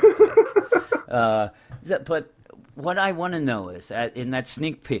a fucking dick. But what I want to know is, in that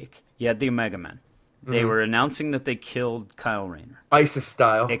sneak peek, you had the Omega Men. They were announcing that they killed Kyle Rayner. ISIS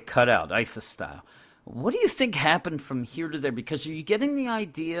style. It cut out, ISIS style. What do you think happened from here to there? Because are you getting the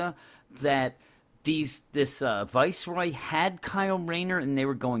idea that this Viceroy had Kyle Rayner and they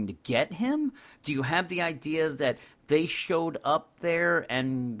were going to get him? Do you have the idea that they showed up there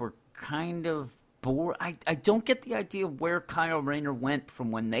and were kind of bored? I don't get the idea of where Kyle Rayner went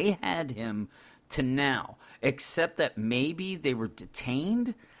from when they had him to now, except that maybe they were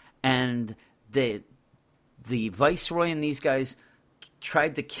detained and the Viceroy and these guys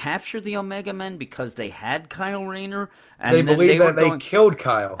tried to capture the Omega Men because they had Kyle Rayner, and They then believe were that they going. killed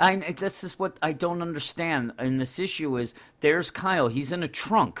Kyle. This is what I don't understand in this issue is there's Kyle. He's in a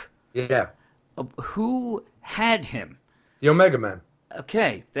trunk. Yeah. Who had him? The Omega Men.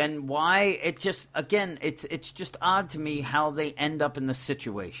 Okay, then why? It just again, it's just odd to me how they end up in this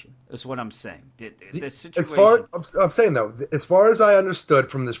situation. Is what I'm saying. The situation. As far I'm saying though, as far as I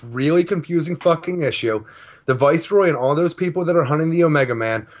understood from this really confusing fucking issue, the Viceroy and all those people that are hunting the Omega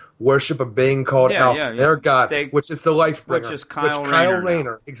Man worship a being called Alpha, yeah. their god, which is the Lifebringer, which is Kyle Rayner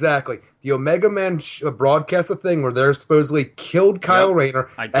now. Exactly. The Omega Man broadcast a thing where they're supposedly killed Kyle Rayner.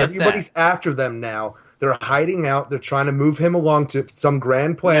 I get Everybody's that. after them now. They're hiding out. They're trying to move him along to some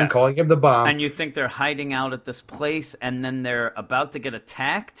grand plan, Yes. calling him the bomb. And you think they're hiding out at this place, and then they're about to get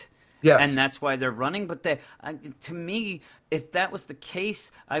attacked? Yes. And that's why they're running? But to me, if that was the case,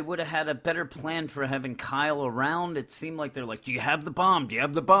 I would have had a better plan for having Kyle around. It seemed like they're like, do you have the bomb? Do you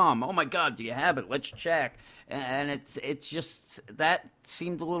have the bomb? Oh, my God, do you have it? Let's check. And it's just, that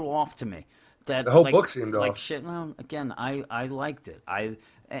seemed a little off to me. That, the whole book seemed off. Shit, well, again, I liked it.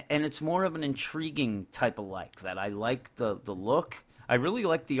 And it's more of an intriguing type of that I like the look. I really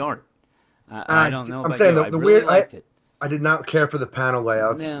like the art. I don't know. I'm saying you. the I really weird. liked it. I did not care for the panel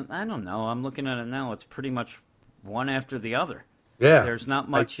layouts. Yeah, I don't know. I'm looking at it now. It's pretty much one after the other. Yeah. There's not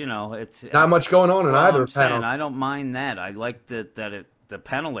much, it's not much going on in either I'm saying, panels. I don't mind that. I like the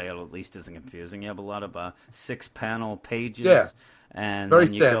panel layout at least isn't confusing. You have a lot of 6-panel pages. Yeah. And Very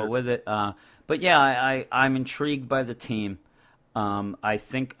then you standard. go with it. But yeah, I'm intrigued by the team. I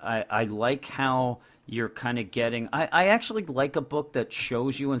think I like how you're kind of getting. I actually like a book that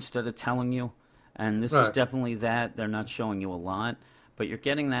shows you instead of telling you, and this is Right. definitely that. They're not showing you a lot, but you're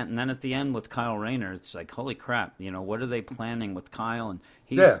getting that. And then at the end with Kyle Rayner, it's like, holy crap, what are they planning with Kyle? And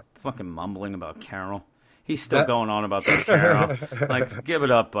he's Yeah. fucking mumbling about Carol. He's still That. going on about that Carol. Like, give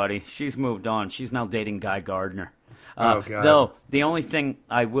it up, buddy. She's moved on. She's now dating Guy Gardner. Oh God. Though the only thing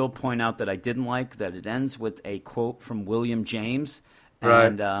I will point out that I didn't like that it ends with a quote from William James, Right.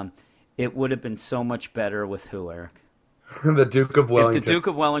 and it would have been so much better with who, Eric? The Duke of If the Wellington. Duke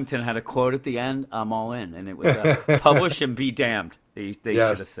of Wellington had a quote at the end, I'm all in, and it was "Publish and be damned." They should have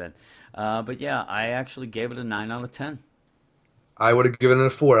Yes. said. But yeah, I actually gave it a 9 out of 10. I would have given it a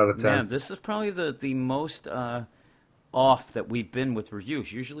 4 out of Yeah, 10. this is probably the most off that we've been with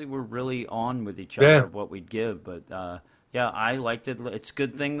reviews. Usually we're really on with each other Yeah. of what we'd give, but yeah, I liked it. It's a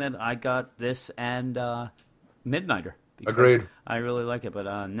good thing that I got this and Midnighter because Agreed. I really like it.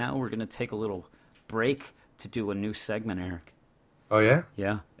 But now we're going to take a little break to do a new segment, Eric. Oh yeah.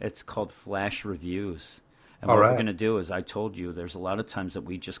 Yeah, it's called Flash Reviews. And All what we're right. going to do is, I told you, there's a lot of times that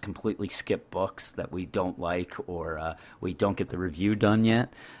we just completely skip books that we don't like or we don't get the review done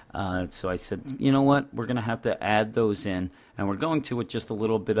yet. So I said, you know what? We're going to have to add those in, and we're going to with just a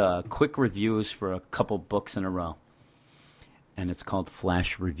little bit of quick reviews for a couple books in a row. And it's called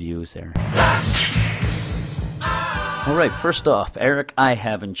Flash Reviews, Eric. All right, first off, Eric, I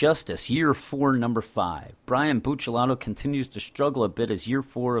have Injustice, Year 4, Number 5. Brian Buccellato continues to struggle a bit as Year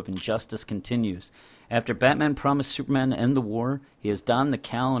 4 of Injustice continues. After Batman promised Superman to end the war, he has donned the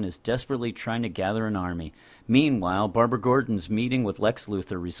cowl and is desperately trying to gather an army. Meanwhile, Barbara Gordon's meeting with Lex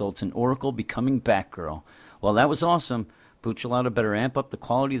Luthor results in Oracle becoming Batgirl. While that was awesome, Buccellato better amp up the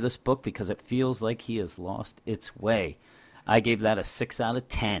quality of this book because it feels like he has lost its way. I gave that a 6 out of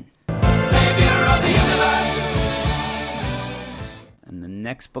 10. Savior of the universe! And the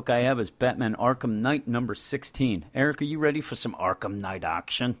next book I have is Batman Arkham Knight number 16. Eric, are you ready for some Arkham Knight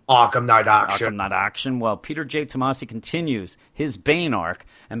action? Arkham Knight action. Arkham Knight action. Well, Peter J. Tomasi continues his Bane arc,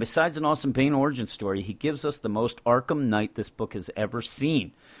 and besides an awesome Bane origin story, he gives us the most Arkham Knight this book has ever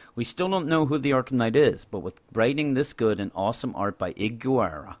seen. We still don't know who the Arkham Knight is, but with writing this good and awesome art by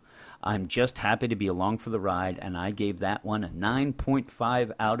Iguara, I'm just happy to be along for the ride, and I gave that one a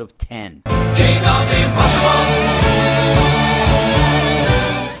 9.5 out of 10. King of the Impossible!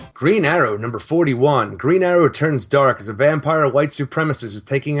 Green Arrow, number 41. Green Arrow turns dark as a vampire white supremacist is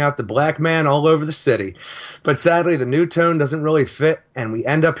taking out the black man all over the city. But sadly, the new tone doesn't really fit, and we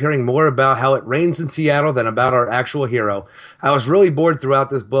end up hearing more about how it rains in Seattle than about our actual hero. I was really bored throughout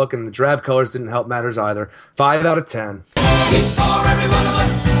this book, and the drab colors didn't help matters either. 5 out of 10. He's for every one of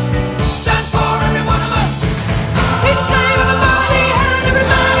us. Stand for every one of us. He's saving the body and every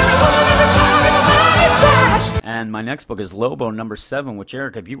man, every woman, every child, everybody flash. And my next book is Lobo, number 7, which,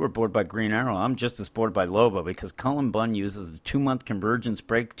 Eric, if you were bored by Green Arrow, I'm just as bored by Lobo because Cullen Bunn uses the 2-month convergence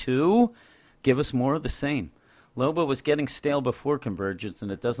break to give us more of the same. Lobo was getting stale before Convergence,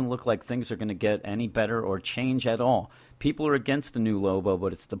 and it doesn't look like things are going to get any better or change at all. People are against the new Lobo,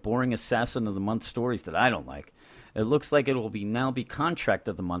 but it's the boring Assassin of the Month stories that I don't like. It looks like it will now be Contract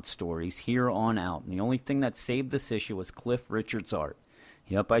of the Month stories here on out, and the only thing that saved this issue was Cliff Richard's art.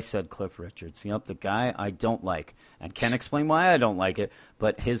 Yep, I said Cliff Richards. Yep, the guy I don't like. And can't explain why I don't like it,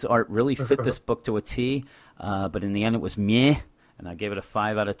 but his art really fit this book to a T. But in the end, it was meh, and I gave it a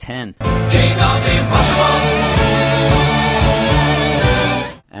 5 out of 10. King of the Impossible!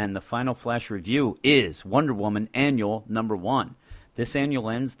 And the final Flash review is Wonder Woman Annual number 1. This annual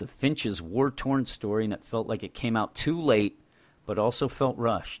ends the Finch's war-torn story, and it felt like it came out too late, but also felt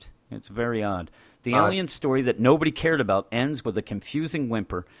rushed. It's very odd. The alien story that nobody cared about ends with a confusing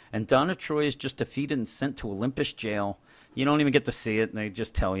whimper, and Donna Troy is just defeated and sent to Olympus jail. You don't even get to see it, and they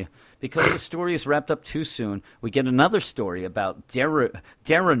just tell you. Because the story is wrapped up too soon, we get another story about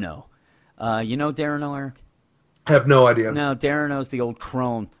Darano. You know Darano, Eric? I have no idea. No, Darano's the old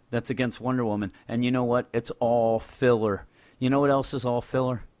crone that's against Wonder Woman. And you know what? It's all filler. You know what else is all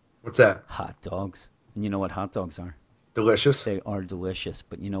filler? What's that? Hot dogs. And you know what hot dogs are? Delicious. They are delicious.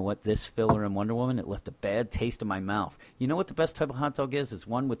 But you know what? This filler in Wonder Woman, it left a bad taste in my mouth. You know what the best type of hot dog is? It's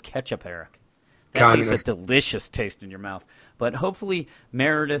one with ketchup, Eric. That leaves a delicious taste in your mouth. But hopefully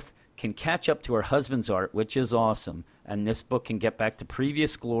Meredith can catch up to her husband's art, which is awesome, and this book can get back to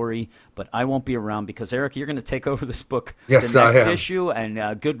previous glory, but I won't be around because, Eric, you're going to take over this book Yes, the next I am. issue,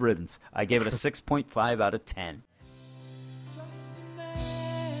 and good riddance. I gave it a 6.5 out of 10. Just a man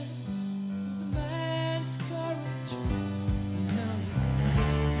with a man's courage. You know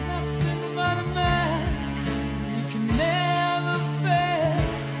you're nothing but a man. You can never fail.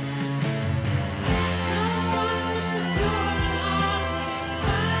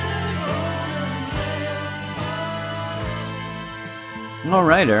 All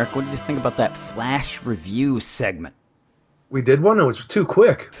right, Eric, what do you think about that Flash review segment? We did one. It was too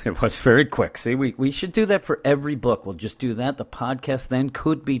quick. It was very quick. See, we should do that for every book. We'll just do that. The podcast then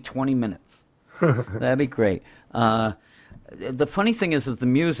could be 20 minutes. That'd be great. The funny thing is the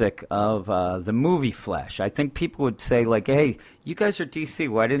music of the movie Flash. I think people would say, like, hey, you guys are DC.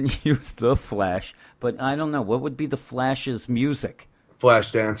 Why didn't you use the Flash? But I don't know. What would be the Flash's music?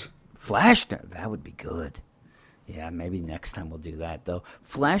 Flashdance. Flash? That would be good. Yeah, maybe next time we'll do that, though.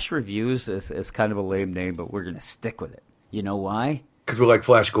 Flash Reviews is kind of a lame name, but we're going to stick with it. You know why? Because we like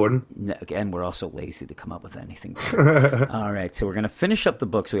Flash Gordon. And we're also lazy to come up with anything. All right, so we're going to finish up the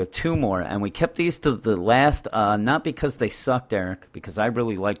books. We have two more, and we kept these to the last, not because they sucked, Eric, because I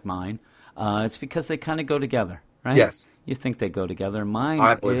really liked mine. It's because they kind of go together, right? Yes. You think they go together. I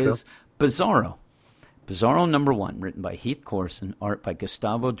Mine believe is so. Bizarro. Bizarro #1, written by Heath Corson, art by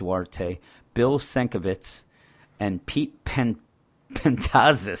Gustavo Duarte, Bill Sienkiewicz, and Pete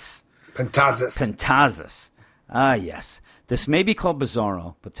Pentazis. Pentazis. Ah, yes. This may be called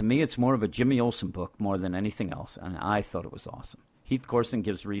Bizarro, but to me it's more of a Jimmy Olsen book more than anything else, and I thought it was awesome. Heath Corson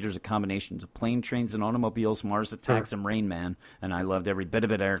gives readers a combination of plane, trains, and automobiles, Mars attacks, and Rain Man, and I loved every bit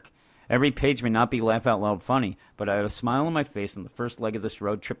of it, Eric. Every page may not be laugh-out-loud funny, but I had a smile on my face on the first leg of this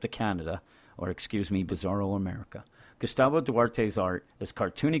road trip to Canada, or excuse me, Bizarro America. Gustavo Duarte's art is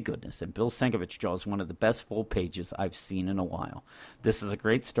cartoony goodness, and Bill Sienkiewicz draws one of the best full pages I've seen in a while. This is a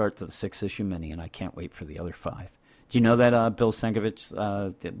great start to the 6-issue mini, and I can't wait for the other 5. Do you know that Bill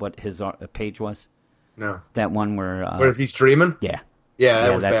Sienkiewicz, what his page was? No. That one where... Where he's dreaming? Yeah. Yeah,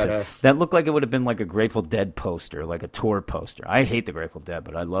 that was that's badass. it. That looked like it would have been like a Grateful Dead poster, like a tour poster. I hate the Grateful Dead,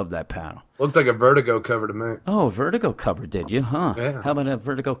 but I love that panel. Looked like a Vertigo cover to me. Oh, Vertigo cover, did you? Huh? Yeah. How about a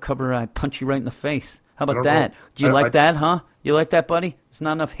Vertigo cover I punch you right in the face? How about don't that? know. Do you I- like I- that, huh? You like that, buddy? There's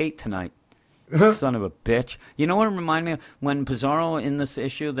not enough hate tonight. Son of a bitch. You know what it reminded me of? When Pizarro in this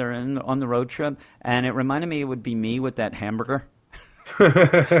issue, they're on the road trip, and it reminded me it would be me with that hamburger.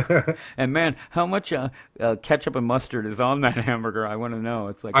 And man, how much ketchup and mustard is on that hamburger? I want to know.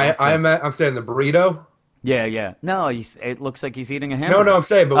 It's like I'm saying the burrito. yeah. No, it looks like he's eating a hamburger. No, I'm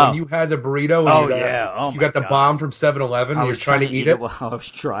saying, but Oh. when you had the burrito, Oh, and yeah. Oh, you my got the God. bomb from 7-Eleven, I you're was trying to eat it. while I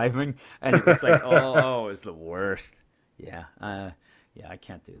was driving, and it was like, it was the worst. Yeah, I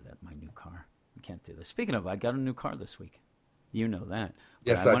can't do that. My new car, I can't do this. Speaking of, I got a new car this week. You know that.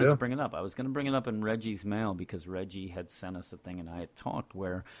 But Yes, I I wanted do. to bring it up. I was going to bring it up in Reggie's mail because Reggie had sent us a thing, and I had talked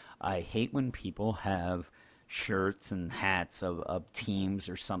where I hate when people have shirts and hats of teams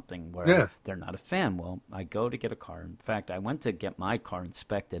or something where Yeah. they're not a fan. Well, I go to get a car. In fact, I went to get my car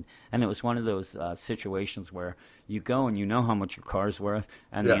inspected, and it was one of those situations where you go and you know how much your car's worth,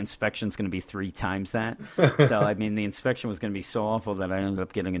 and the Yeah. inspection's going to be 3 times that. So, I mean, the inspection was going to be so awful that I ended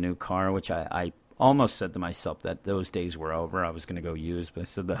up getting a new car, which I almost said to myself that those days were over. I was going to go use, but I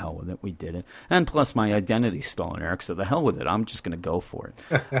said, the hell with it. We did it. And plus, my identity's stolen, Eric, so the hell with it. I'm just going to go for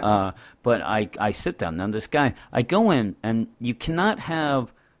it. But I sit down. Now, this guy, I go in, and you cannot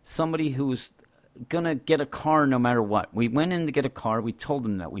have somebody who's going to get a car no matter what. We went in to get a car. We told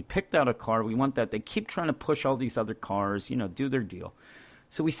them that. We picked out a car. We want that. They keep trying to push all these other cars, do their deal.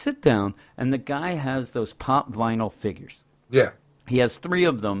 So we sit down, and the guy has those pop vinyl figures. Yeah. He has 3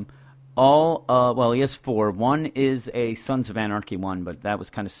 of them. He has 4. One is a Sons of Anarchy one, but that was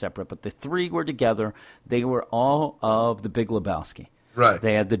kind of separate. But the 3 were together. They were all of the Big Lebowski. Right.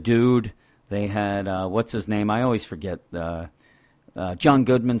 They had the dude. They had, what's his name? I always forget. John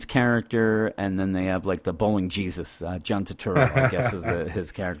Goodman's character, and then they have like the Bowling Jesus. John Turturro, I guess, is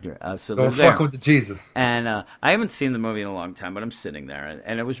his character. So Don't they're fuck there. with the Jesus. And I haven't seen the movie in a long time, but I'm sitting there,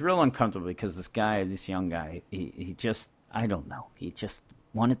 and it was real uncomfortable because this young guy, he just, I don't know, he just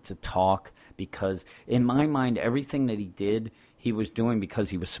wanted to talk because in my mind, everything that he did, he was doing because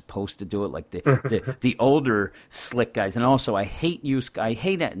he was supposed to do it, like the older slick guys. And also, I hate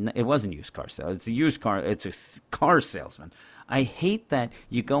it. It wasn't used car sales. It's a used car. It's a car salesman. I hate that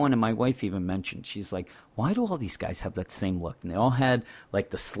you go in, and my wife even mentioned, she's like, why do all these guys have that same look? And they all had like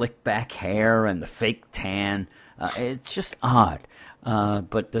the slick back hair and the fake tan. It's just odd.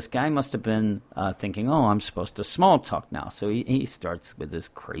 But this guy must have been thinking, oh, I'm supposed to small talk now. So he starts with this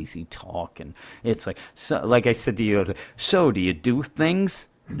crazy talk. And it's like, so, like I said to you, so do you do things?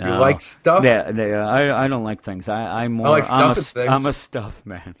 No. You like stuff? Yeah, I don't like things. I'm more. I like stuff and things. I'm a stuff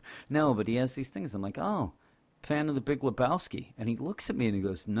man. No, but he has these things. I'm like, oh, fan of the Big Lebowski. And he looks at me and he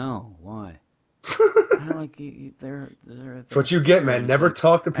goes, no, why? I'm like, That's what you get, man. Never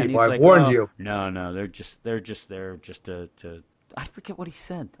talk to and people. he's I like, warned oh, you. No, they're just there just to. I forget what he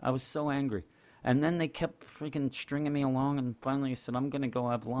said. I was so angry. And then they kept freaking stringing me along, and finally I said, I'm gonna go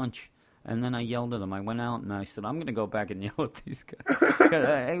have lunch. And then I yelled at them. I went out and I said, I'm going to go back and yell at these guys. 'Cause,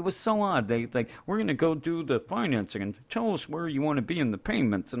 it was so odd. They like, we're going to go do the financing and tell us where you want to be in the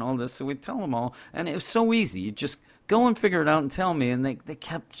payments and all this. So we tell them all. And it was so easy. You just go and figure it out and tell me. And they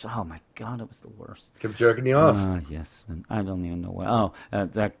kept, oh my God, it was the worst. Kept jerking you off. Yes. And I don't even know what. Oh,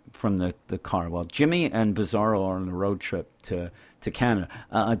 that from the car. Well, Jimmy and Bizarro are on a road trip to Canada.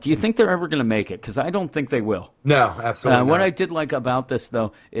 Do you think they're ever going to make it? Because I don't think they will. No, absolutely What not. I did like about this,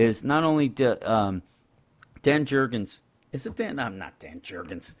 though, is not only did Dan Jurgens, is it Dan? I'm not Dan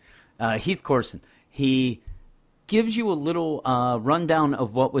Jurgens. Heath Corson. He gives you a little rundown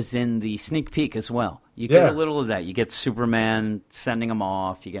of what was in the sneak peek as well. You get a little of that. You get Superman sending him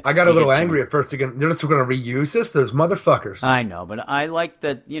off. I got a little angry at first. Again, they're just going to reuse this? Those motherfuckers. I know, but I like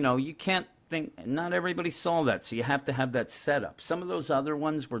that, you can't think, not everybody saw that, so you have to have that set up. Some of those other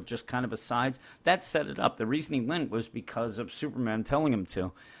ones were just kind of asides. That set it up. The reason he went was because of Superman telling him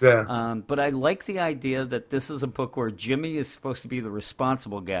to. Yeah. But I like the idea that this is a book where Jimmy is supposed to be the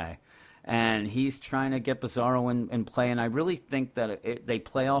responsible guy, and he's trying to get Bizarro in play, and I really think that they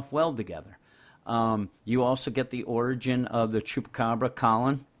play off well together. You also get the origin of the Chupacabra,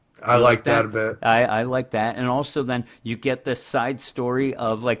 Colin. I like that a bit. I like that, and also then you get this side story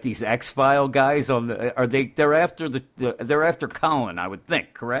of like these X-File guys on the. They're after they're after Colin, I would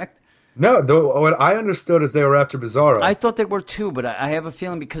think, correct? No, what I understood is they were after Bizarro. I thought they were too, but I have a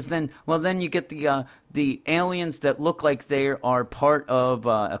feeling because then you get the aliens that look like they are part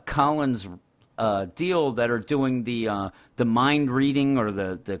of Colin's deal that are doing the mind reading or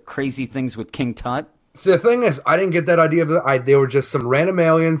the crazy things with King Tut. So the thing is, I didn't get that idea of they were just some random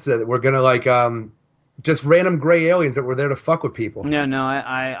aliens that were gonna just random gray aliens that were there to fuck with people. No,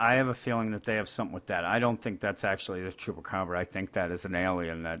 I have a feeling that they have something with that. I don't think that's actually the Chupacabra. I think that is an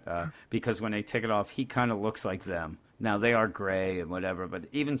alien that because when they take it off, he kind of looks like them. Now they are gray and whatever, but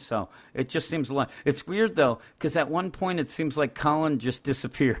even so, it just seems a lot. It's weird though, because at one point it seems like Colin just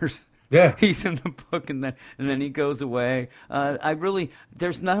disappears. Yeah, he's in the book and then he goes away.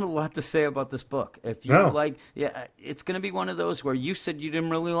 There's not a lot to say about this book. If you it's going to be one of those where you said you didn't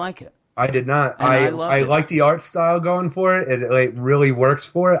really like it. I did not. And I like the art style going for it. It really works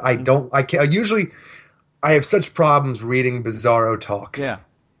for it. I have such problems reading Bizarro talk. Yeah.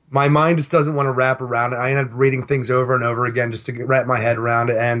 My mind just doesn't want to wrap around it. I end up reading things over and over again just to wrap my head around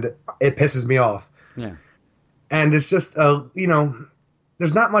it, and it pisses me off. Yeah. And it's just,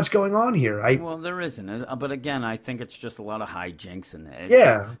 there's not much going on here. Well, there isn't. But again, I think it's just a lot of hijinks in it.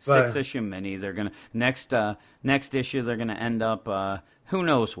 Yeah. 6-issue mini. They're gonna next issue. They're gonna end up who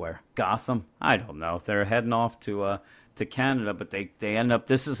knows where? Gotham? I don't know. They're heading off to Canada, but they end up.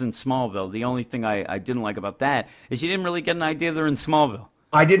 This is in Smallville. The only thing I didn't like about that is you didn't really get an idea they're in Smallville.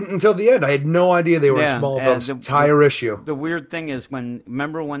 I didn't until the end. I had no idea they were in Smallville this entire issue. The weird thing is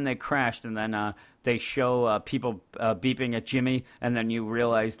remember when they crashed and then they show people beeping at Jimmy and then you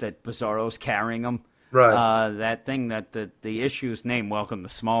realize that Bizarro's carrying them? Right. That thing that the issue's name, Welcome to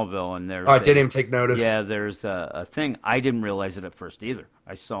Smallville, and there's. I didn't even take notice. Yeah, there's a thing. I didn't realize it at first either.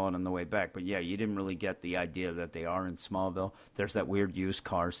 I saw it on the way back, but yeah, you didn't really get the idea that they are in Smallville. There's that weird used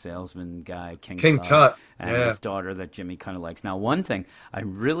car salesman guy, King Tut, and his daughter that Jimmy kind of likes. Now, one thing I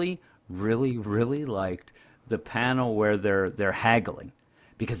really, really, really liked the panel where they're haggling.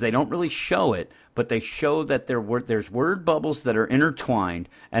 Because they don't really show it, but they show that there's word bubbles that are intertwined,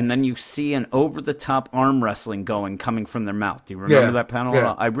 and then you see an over-the-top arm wrestling coming from their mouth. Do you remember that panel?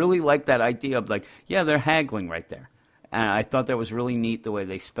 Yeah. I really like that idea of they're haggling right there. And I thought that was really neat the way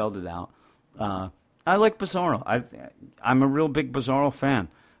they spelled it out. I like Bizarro. I'm a real big Bizarro fan.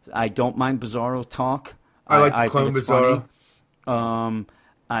 I don't mind Bizarro talk. I like to clone Bizarro.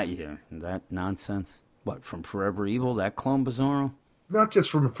 That nonsense. What, from Forever Evil, that clone Bizarro? Not just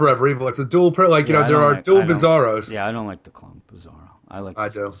from Forever Evil. It's a dual there are dual Bizarros. Yeah, I don't like the clone Bizarro. I like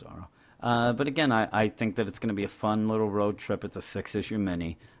this Bizarro. But again, I think that it's going to be a fun little road trip. It's a 6-issue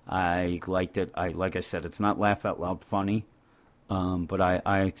mini. I liked it. Like I said, it's not laugh out loud funny, but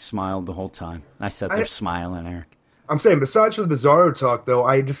I smiled the whole time. I sat there smiling, Eric. I'm saying, besides for the Bizarro talk, though,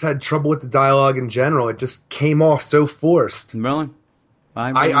 I just had trouble with the dialogue in general. It just came off so forced. Really?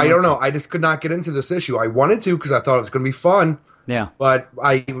 I don't know. I just could not get into this issue. I wanted to because I thought it was going to be fun. Yeah. But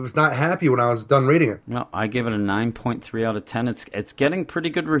I was not happy when I was done reading it. No, I give it a 9.3 out of 10. It's getting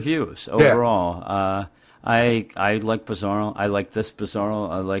pretty good reviews overall. Yeah. I like Bizarro. I like this Bizarro.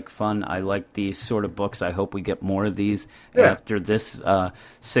 I like fun. I like these sort of books. I hope we get more of these after this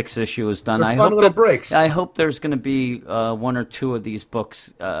 6th issue is done. They're fun little breaks. I hope there's going to be 1 or 2 of these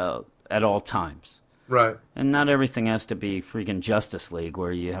books at all times. Right. And not everything has to be freaking Justice League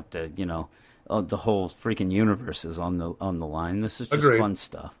where you have to, the whole freaking universe is on the line. This is just fun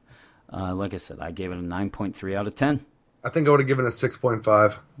stuff. Like I said, I gave it a 9.3 out of 10. I think I would have given it a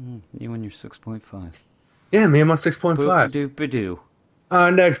 6.5. You and your 6.5. Yeah, me and my 6.5. Boop-a-doop-a-doo.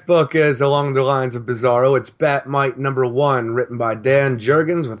 Our next book is along the lines of Bizarro. It's Bat-Mite #1, written by Dan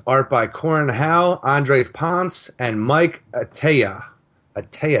Jurgens, with art by Corin Howe, Andres Ponce, and Mike Ataya.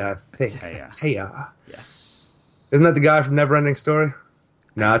 Ataya, I think. Ataya. Yes. Isn't that the guy from Neverending Story?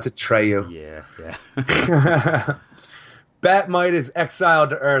 No, it's Atreyu. Yeah. Bat-Mite is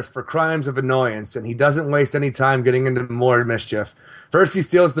exiled to Earth for crimes of annoyance, and he doesn't waste any time getting into more mischief. First, he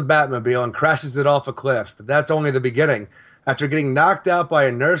steals the Batmobile and crashes it off a cliff, but that's only the beginning. After getting knocked out by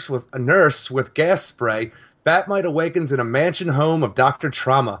a nurse with gas spray, Bat-Mite awakens in a mansion home of Dr.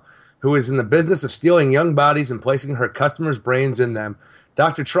 Trauma, who is in the business of stealing young bodies and placing her customers' brains in them.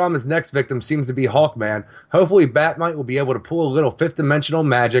 Dr. Trauma's next victim seems to be Hawkman. Hopefully, Bat-Mite will be able to pull a little fifth-dimensional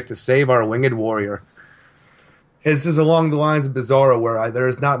magic to save our winged warrior. This is along the lines of Bizarro, where there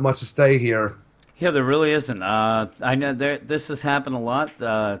is not much to say here. Yeah, there really isn't. I know this has happened a lot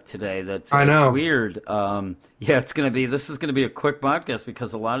today. I It's know. weird. This is gonna be a quick podcast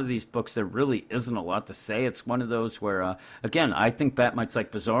because a lot of these books there really isn't a lot to say. It's one of those where again, I think Batmite's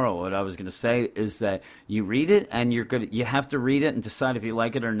like Bizarro. What I was gonna say is that you read it and you have to read it and decide if you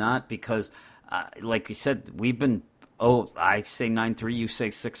like it or not because like you said, we've been. Oh, I say 9.3, you say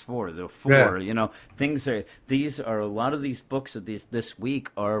 6.4. The 4, Yeah. you know, these are a lot of these books of this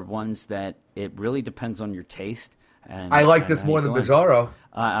week are ones that it really depends on your taste. And I like and this how you more than go in. Bizarro.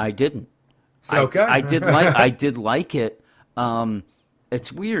 I didn't. So, okay. I did like it.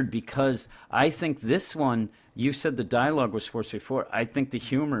 It's weird because I think this one. You said the dialogue was forced before. I think the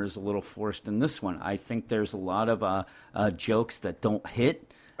humor is a little forced in this one. I think there's a lot of jokes that don't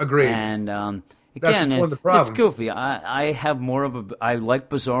hit. Agreed. And That's again, one of the it's problems. goofy. I have more of I like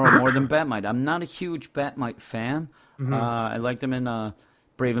Bizarro more than Batmite. I'm not a huge Batmite fan. I liked him in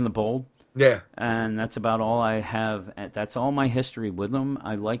Brave and the Bold. Yeah. And that's about all I have. That's all my history with him.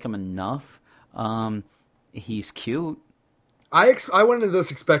 I like him enough. He's cute. I went into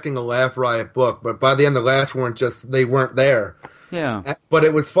this expecting a Laugh Riot book, but by the end the laughs they weren't there. Yeah. But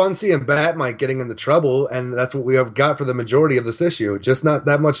it was fun seeing Batmite getting into trouble, and that's what we have got for the majority of this issue. Just not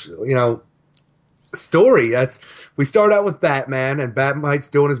that much, story. We start out with Batman, and Batmite's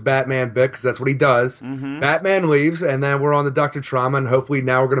doing his Batman bit because that's what he does. Batman leaves, and then we're on to Dr. Trauma, and hopefully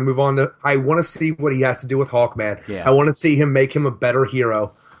now we're going to move on to. I want to see what he has to do with Hawkman. Yeah. I want to see him make him a better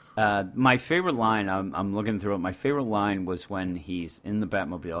hero. My favorite line, I'm looking through it. My favorite line was when he's in the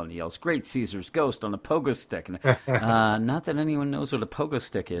Batmobile and he yells, "Great Caesar's ghost" on a pogo stick. And, not that anyone knows what a pogo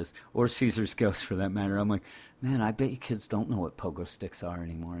stick is, or Caesar's ghost for that matter. I'm like, man, I bet you kids don't know what pogo sticks are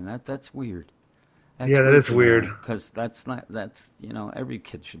anymore, and that's weird. Yeah, that is weird. Because that's every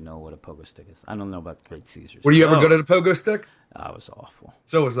kid should know what a pogo stick is. I don't know about Great Caesar's. Were you ever good at a pogo stick? I was awful.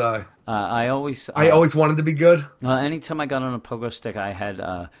 So was I. I always wanted to be good. Anytime I got on a pogo stick, I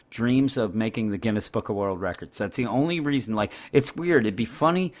had dreams of making the Guinness Book of World Records. That's the only reason. Like, it's weird. It'd be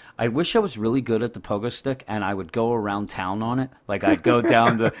funny. I wish I was really good at the pogo stick, and I would go around town on it. Like, I'd go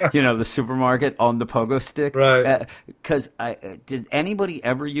down the supermarket on the pogo stick. Right. Because did anybody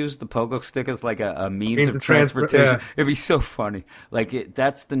ever use the pogo stick as like a means of transportation? Yeah. It'd be so funny. Like,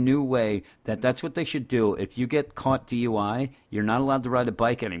 that's the new way. That's what they should do. If you get caught DUI, you're not allowed to ride a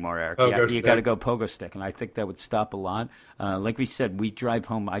bike anymore, Eric. You got to go pogo stick, and I think that would stop a lot. Like we said,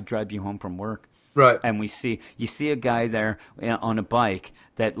 I drive you home from work, right? And you see a guy there on a bike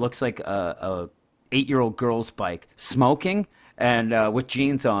that looks like a 8-year-old girl's bike, smoking and with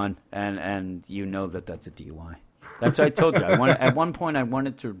jeans on, and you know that's a DUI. That's what I told you. At one point I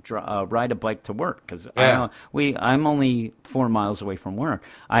wanted to ride a bike to work because I'm only 4 miles away from work.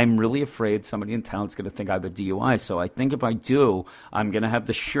 I'm really afraid somebody in town's going to think I have a DUI. So I think if I do, I'm going to have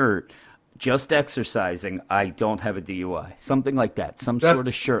the shirt, just exercising, I don't have a DUI. Something like that. Sort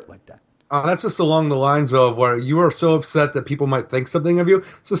of shirt like that. That's just along the lines of where you are so upset that people might think something of you.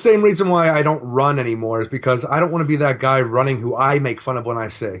 It's the same reason why I don't run anymore, is because I don't want to be that guy running who I make fun of when I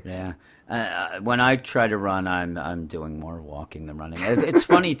see. Yeah. When I try to run, I'm doing more walking than running. It's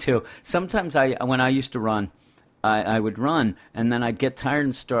funny too. Sometimes when I used to run, I would run and then I'd get tired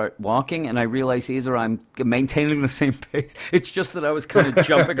and start walking, and I realize either I'm maintaining the same pace. It's just that I was kind of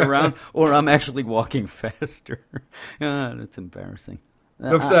jumping around, or I'm actually walking faster. That's embarrassing.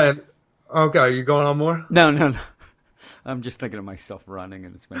 I'm saying, okay, are you going on more? No. I'm just thinking of myself running,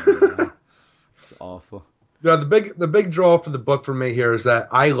 and it's making me laugh. It's awful. Yeah, the big draw for the book for me here is that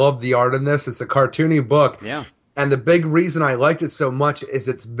I love the art in this. It's a cartoony book. Yeah. And the big reason I liked it so much is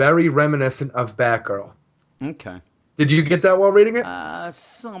it's very reminiscent of Batgirl. Okay. Did you get that while reading it?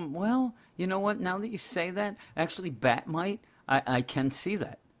 Well, you know what? Now that you say that, actually Batmite, I can see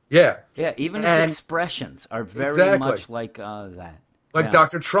that. Yeah. Yeah, even his And expressions are very exactly. much like that. Like Yeah.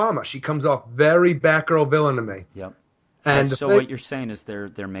 Dr. Trauma. She comes off very Batgirl villain to me. Yep. And the So thing, what you're saying is they're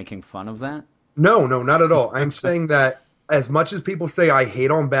making fun of that? no, no, not at all. I'm saying that as much as people say I hate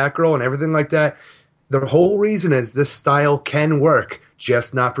on Batgirl and everything like that, the whole reason is this style can work,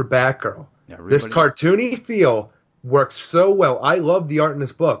 just not for Batgirl. This Everybody. cartoony feel works so well. I love the art in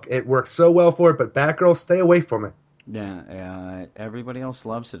this book. It works so well for it, but Batgirl, stay away from it. Yeah, yeah. Everybody else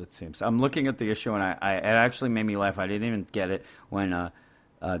loves it. It seems. I'm looking at the issue, and it actually made me laugh. I didn't even get it when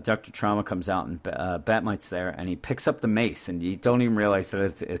Doctor Trauma comes out and Batmite's there, and he picks up the mace, and you don't even realize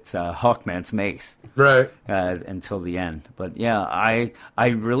that it's Hawkman's mace Right. until the end. But yeah, I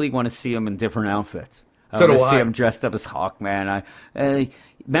really want to see him in different outfits. I So want do to see I. him dressed up as Hawkman.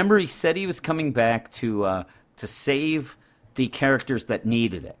 Remember he said he was coming back to save the characters that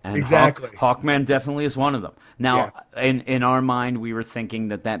needed it, and Exactly. Hawkman definitely is one of them. Now, Yes. in our mind, we were thinking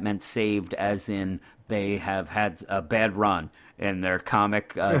that meant saved, as in they have had a bad run in their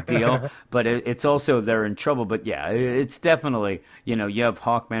comic deal, but it's also they're in trouble. But yeah, it's definitely you have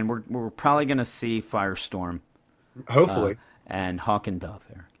Hawkman. We're probably going to see Firestorm uh, Hopefully. and Hawk and Dove,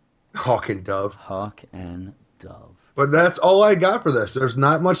 Eric. Hawk and Dove. Hawk and Dove. But that's all I got for this. There's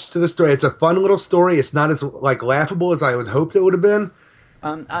not much to the story. It's a fun little story. It's not as like laughable as I would hoped it would have been.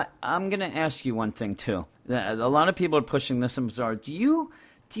 I'm going to ask you one thing too. A lot of people are pushing this in Bizarre. Do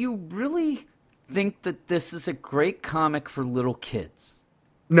you really think that this is a great comic for little kids?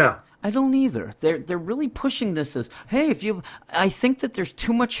 No. I don't either. They're really pushing this as, hey, I think that there's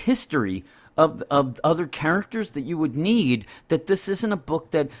too much history of other characters that you would need, that this isn't a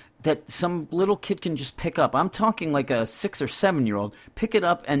book that some little kid can just pick up. I'm talking like a 6 or 7 year old, pick it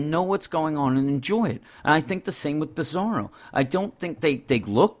up and know what's going on and enjoy it. And I think the same with Bizarro. I don't think they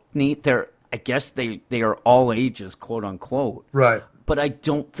look neat. I guess they are all ages, quote unquote. Right. But I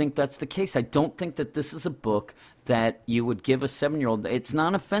don't think that's the case. I don't think that this is a book that you would give a 7 year old. It's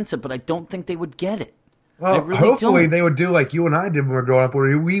not offensive, but I don't think they would get it. I Well, really hopefully don't. they would do like you and I did when we were growing up,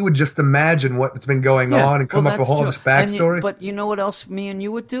 where we would just imagine what's been going Yeah, on and well, come up with that's all true. this backstory. But you know what else me and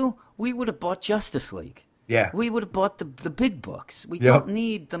you would do? We would have bought Justice League. Yeah. We would have bought the big books. We don't Yep.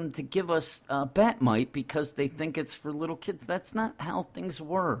 need them to give us Batmite because they think it's for little kids. That's not how things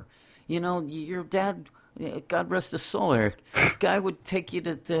were. Your dad, God rest his soul, Eric, guy would take you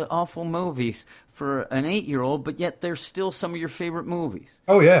to awful movies for an 8 year old, but yet they're still some of your favorite movies.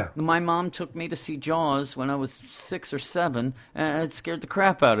 Oh yeah. My mom took me to see Jaws when I was 6 or 7, and it scared the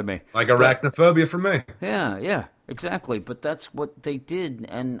crap out of me. Like But arachnophobia for me. yeah, exactly. But that's what they did.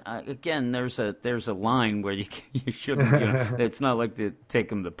 And again, there's a line where you shouldn't. It's not like they take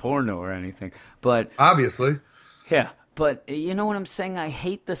them to porno or anything. But Obviously. yeah. But you know what I'm saying? I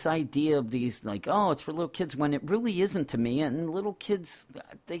hate this idea of these like, oh, it's for little kids when it really isn't to me. And little kids,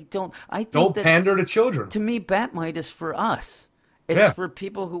 they don't. I think Don't that pander to children. to me, Batmite is for us. It's Yeah. for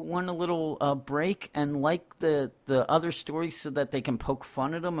people who want a little break and like the other stories so that they can poke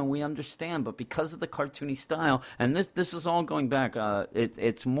fun at them, and we understand. But because of the cartoony style, and this is all going back,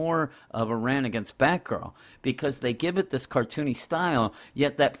 it's more of a rant against Batgirl because they give it this cartoony style.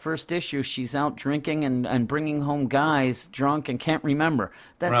 Yet that first issue, she's out drinking and bringing home guys drunk and can't remember.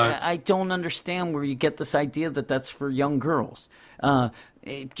 That Right. I don't understand where you get this idea that that's for young girls.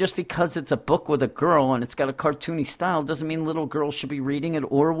 Just because it's a book with a girl and it's got a cartoony style doesn't mean little girls should be reading it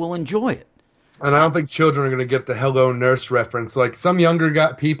or will enjoy it. And I don't think children are going to get the Hello Nurse reference. Like some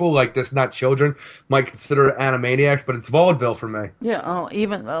younger people, like this, not children, might consider it Animaniacs, but it's vaudeville for me. Yeah,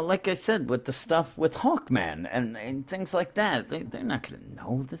 even like I said, with the stuff with Hawkman and things like that, they're not going to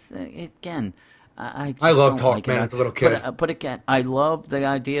know this again. I I just loved don't like it. Hawkman as a little But kid. but again, I love the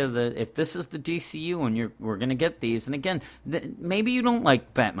idea that if this is the DCU and we're going to get these, and again, maybe you don't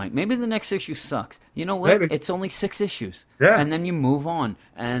like Batman, maybe the next issue sucks. You know what? Maybe. It's only 6 issues, Yeah. and then you move on.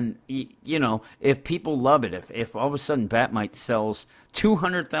 And if people love it, if all of a sudden Batmite sells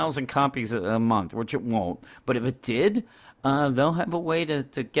 200,000 copies a month, which it won't, but if it did, they'll have a way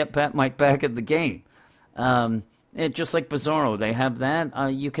to get Batmite back in the game. Just like Bizarro, they have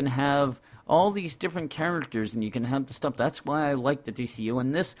that. You can have all these different characters, and you can have the stuff. That's why I like the DCU.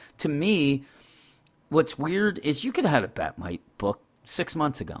 And this, to me, what's weird is you could have had a Batmite book 6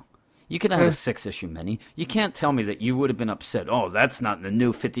 months ago. You could have had a Eh, 6 issue mini. You can't tell me that you would have been upset. Oh, that's not in the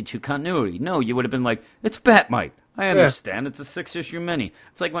new 52 continuity. No, you would have been like, it's Batmite. I yeah. understand. It's a 6 issue mini.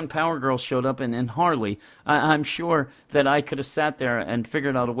 It's like when Power Girl showed up in Harley. I'm sure that I could have sat there and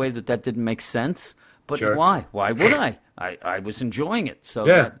figured out a way that didn't make sense. But Sure. why? Why would I? I was enjoying it. So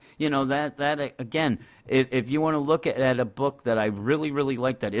Yeah. that again, if you want to look at a book that I really, really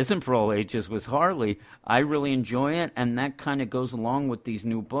like that isn't for all ages was Harley, I really enjoy it, and that kind of goes along with these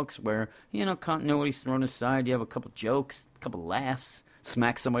new books where, continuity's thrown aside, you have a couple jokes, a couple laughs,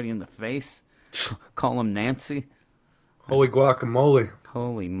 smack somebody in the face, call them Nancy. Holy guacamole.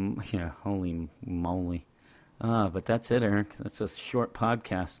 Holy moly. But that's it, Eric. That's a short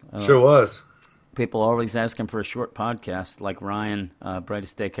podcast. Sure was. People always asking for a short podcast, like Ryan,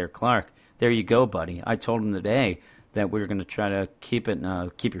 Brightest Daycare Clark. There you go, buddy. I told him today that we were going to try to keep it,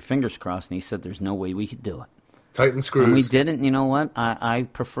 keep your fingers crossed, and he said there's no way we could do it. Tighten screws. And we didn't. You know what? I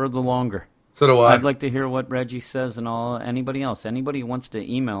prefer the longer. So do I. I'd like to hear what Reggie says and anybody else. Anybody who wants to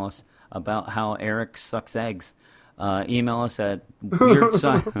email us about how Eric sucks eggs, email us at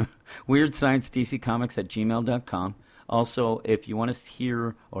weirdsciencedccomics@gmail.com. Also, if you want to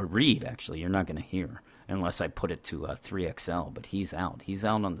hear or read, actually, you're not going to hear unless I put it to 3XL, but he's out. He's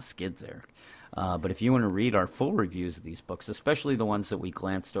out on the skids, Eric. But if you want to read our full reviews of these books, especially the ones that we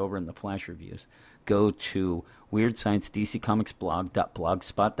glanced over in the flash reviews, go to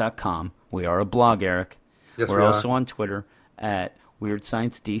WeirdScienceDCComicsBlog.blogspot.com. We are a blog, Eric. Yes, We're we also are. on Twitter at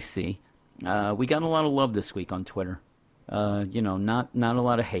WeirdScienceDC. We got a lot of love this week on Twitter. Not a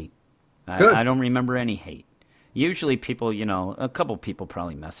lot of hate. Good. I don't remember any hate. Usually people, a couple people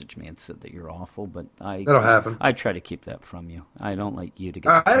probably messaged me and said that you're awful, but That'll happen. I try to keep that from you. I don't like you to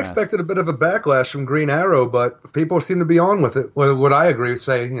get I depressed. expected a bit of a backlash from Green Arrow, but people seem to be on with it. Would I agree?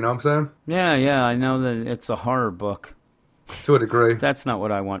 Say, you know what I'm saying? Yeah, I know that it's a horror book. To a degree. That's not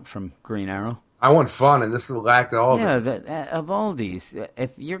what I want from Green Arrow. I want fun, and this lacked all of it. Yeah, of all these,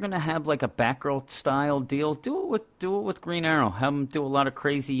 if you're gonna have like a Batgirl style deal, do it with Green Arrow. Have them do a lot of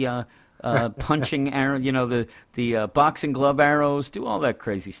crazy punching arrow, the boxing glove arrows, do all that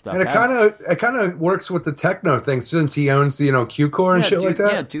crazy stuff. And it kind of works with the techno thing since he owns the Q-Core and shit like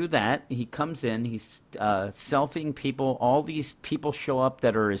that. Yeah, do that. He comes in, he's selfieing people. All these people show up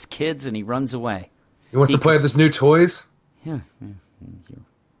that are his kids, and he runs away. He wants to play with his new toys. Yeah, you're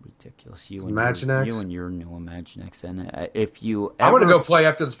ridiculous. You Imaginext? and your new Imaginext. And if you I'm going to go play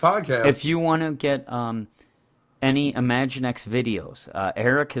after this podcast. If you want to get any Imaginext videos,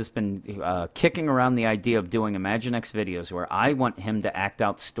 Eric has been kicking around the idea of doing Imaginext videos where I want him to act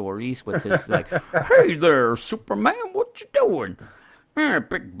out stories with his like, "Hey there, Superman, what you doing? Hey,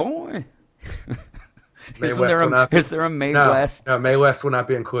 big boy." Is there a Mae West? No, Mae West will not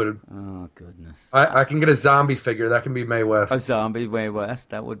be included. Oh, goodness. I can get a zombie figure. That can be Mae West. A zombie Mae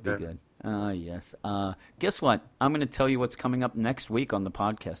West? That would be good. Yes. Guess what? I'm going to tell you what's coming up next week on the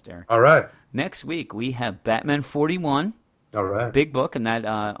podcast, Eric. All right. Next week, we have Batman 41. All right. Big book, and that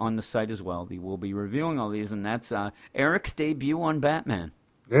on the site as well. We'll be reviewing all these, and that's Eric's debut on Batman.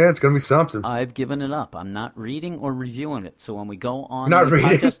 Yeah, it's going to be something. I've given it up. I'm not reading or reviewing it. So when we go on the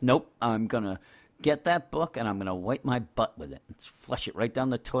podcast, nope, I'm going to get that book, and I'm going to wipe my butt with it. And flush it right down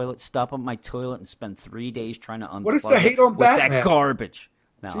the toilet, stop up my toilet, and spend 3 days trying to unplug what is the hate on Batman? That garbage.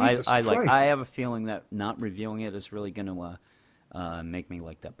 Now, Jesus Christ. I have a feeling that not reviewing it is really going to make me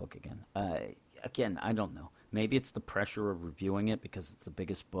like that book again. Again, I don't know. Maybe it's the pressure of reviewing it because it's the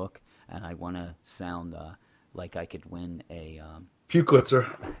biggest book, and I want to sound like I could win a Pukelitzer.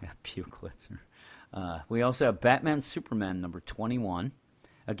 Pukelitzer. We also have Batman Superman number 21.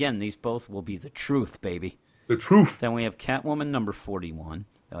 Again, these both will be the truth, baby. The truth. Then we have Catwoman number 41,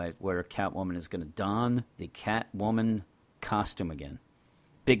 where Catwoman is going to don the Catwoman costume again.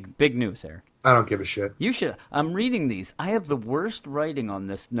 Big news, Eric. I don't give a shit. You should. I'm reading these. I have the worst writing on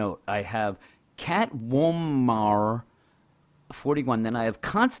this note. I have Catwoman 41. Then I have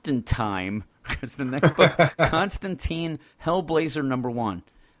Constantine, because the next book's Constantine Hellblazer number 1.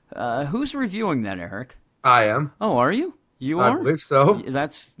 Who's reviewing that, Eric? I am. Oh, are you? You are? I believe so.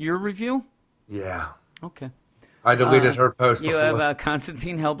 That's your review? Yeah. Okay. I deleted her post You before. have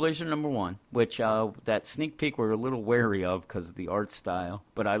Constantine Hellblazer number 1, which that sneak peek we're a little wary of because of the art style,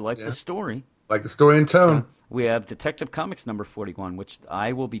 but I like the story. Like the story and tone. We have Detective Comics number 41, which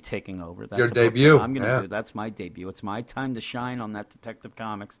I will be taking over. That's your a debut. I'm going to do. That's my debut. It's my time to shine on that Detective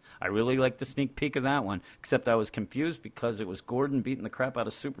Comics. I really like the sneak peek of that one, except I was confused because it was Gordon beating the crap out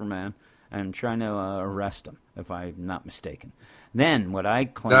of Superman and trying to arrest him, if I'm not mistaken. Then what I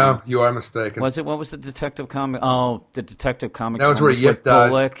claim... No, you are mistaken. Was it? What was the Detective Comic? Oh, the Detective Comics. That was where Yip dies.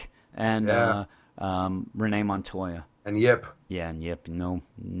 Bullock and Renee Montoya. And Yip. Yeah, and Yip. No,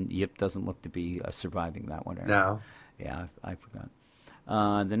 Yip doesn't look to be surviving that one. Eric. No. Yeah, I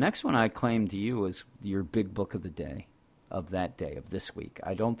forgot. The next one I claim to you is your big book of the day, of this week.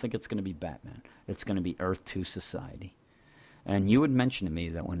 I don't think it's going to be Batman. It's going to be Earth 2 Society. And you would mention to me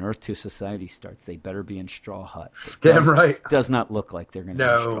that when Earth 2 Society starts, they better be in straw huts. It Damn right. does not look like they're going to be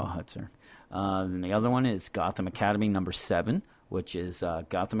in No. straw huts. And the other one is Gotham Academy #7, which is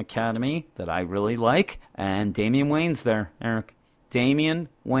Gotham Academy that I really like. And Damian Wayne's there, Eric. Damian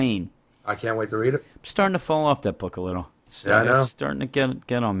Wayne. I can't wait to read it. I'm starting to fall off that book a little. Yeah, I know. It's starting to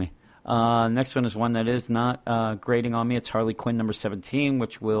get on me. Next one is one that is not grating on me. It's Harley Quinn #17,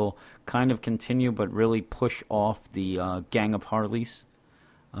 which will kind of continue but really push off the gang of Harleys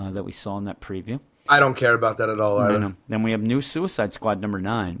that we saw in that preview. I don't care about that at all I either. know. Then we have New Suicide Squad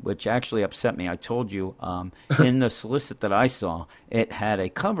 #9, which actually upset me. I told you in the solicit that I saw, it had a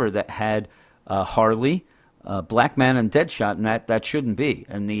cover that had Harley, Black Man, and Deadshot, and that shouldn't be.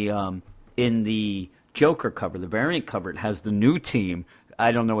 And in the Joker cover, the variant cover, it has the new team.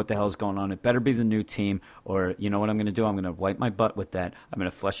 I don't know what the hell's going on. It better be the new team, or you know what I'm going to do? I'm going to wipe my butt with that. I'm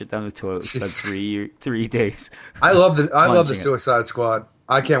going to flush it down the toilet. Spend three days. I love the plunging it. Suicide Squad.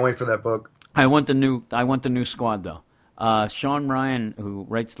 I can't wait for that book. I want the new squad though. Sean Ryan, who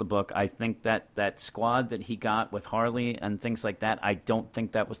writes the book, I think that squad that he got with Harley and things like that, I don't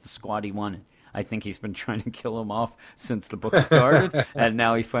think that was the squad he wanted. I think he's been trying to kill him off since the book started, and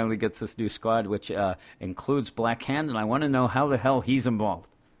now he finally gets this new squad, which includes Black Hand, and I want to know how the hell he's involved.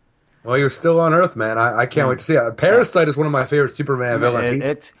 Well, you're still on Earth, man. I can't wait to see it. Parasite is one of my favorite Superman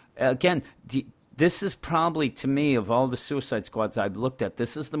villains. This is probably, to me, of all the Suicide Squads I've looked at,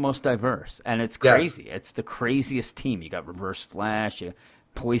 this is the most diverse, and it's crazy. Yes. It's the craziest team. You got Reverse Flash,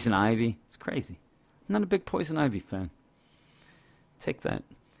 Poison Ivy. It's crazy. I'm not a big Poison Ivy fan. Take that.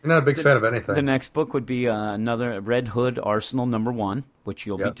 You're not a big fan of anything. The next book would be another Red Hood Arsenal #1, which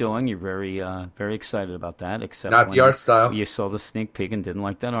you'll be doing. You're very excited about that. Except not the art style. You saw the sneak peek and didn't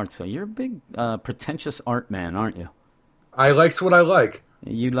like that art style. You're a big pretentious art man, aren't you? I likes what I like.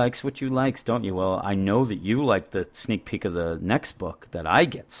 You likes what you likes, don't you? Well, I know that you like the sneak peek of the next book that I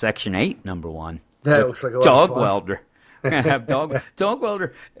get, Section 8, #1. That looks like a lot Dog of fun. Welder. Have Dog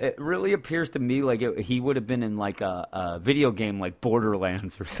Welder. It really appears to me like he would have been in like a video game like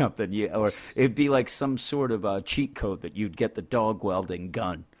Borderlands or something, or it'd be like some sort of cheat code that you'd get the dog welding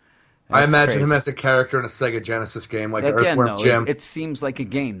gun. I imagine him as a character in a Sega Genesis game, like Earthworm Jim. It seems like a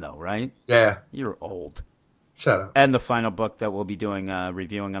game, though, right? Yeah. You're old. Shut up. And the final book that we'll be doing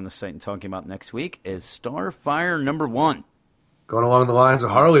reviewing on the site and talking about next week is Starfire #1. Going along the lines of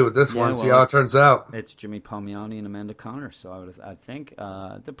Harley with this one, see how it turns out. It's Jimmy Palmiotti and Amanda Connor, so I think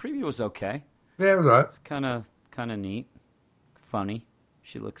the preview was okay. Yeah, it was alright. It's kind of neat, funny.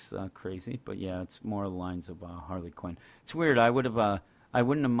 She looks crazy, but yeah, it's more the lines of Harley Quinn. It's weird. I wouldn't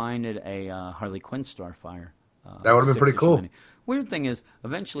have minded a Harley Quinn Starfire. That would have been pretty cool. Mini. Weird thing is,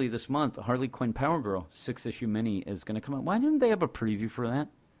 eventually this month, Harley Quinn Power Girl 6-issue mini is going to come out. Why didn't they have a preview for that?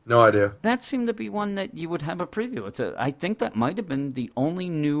 No idea. That seemed to be one that you would have a preview. I think that might have been the only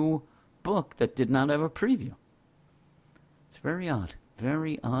new book that did not have a preview. It's very odd.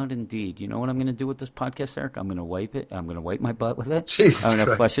 Very odd indeed. You know what I'm going to do with this podcast, Eric? I'm going to wipe it. I'm going to wipe my butt with it. Jesus I'm going to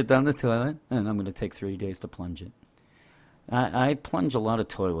Christ. flush it down the toilet, and I'm going to take 3 days to plunge it. I plunge a lot of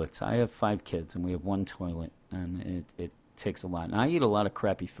toilets. I have 5 kids, and we have 1 toilet, and it takes a lot. And I eat a lot of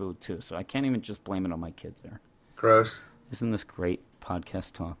crappy food, too, so I can't even just blame it on my kids there. Gross. Isn't this great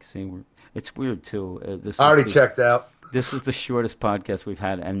podcast talk? See, it's weird, too. I already checked out. This is the shortest podcast we've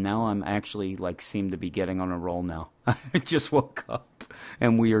had, and now I'm actually, seem to be getting on a roll now. I just woke up,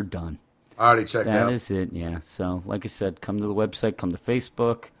 and we are done. I already checked out. That is it, yeah. So, like I said, come to the website, come to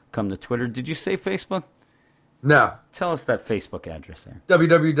Facebook, come to Twitter. Did you say Facebook? No. Tell us that Facebook address there.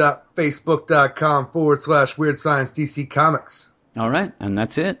 www.facebook.com/Weird Science DC Comics. All right, and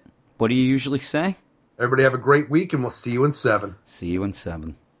that's it. What do you usually say? Everybody have a great week, and we'll see you in 7. See you in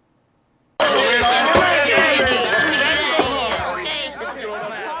 7.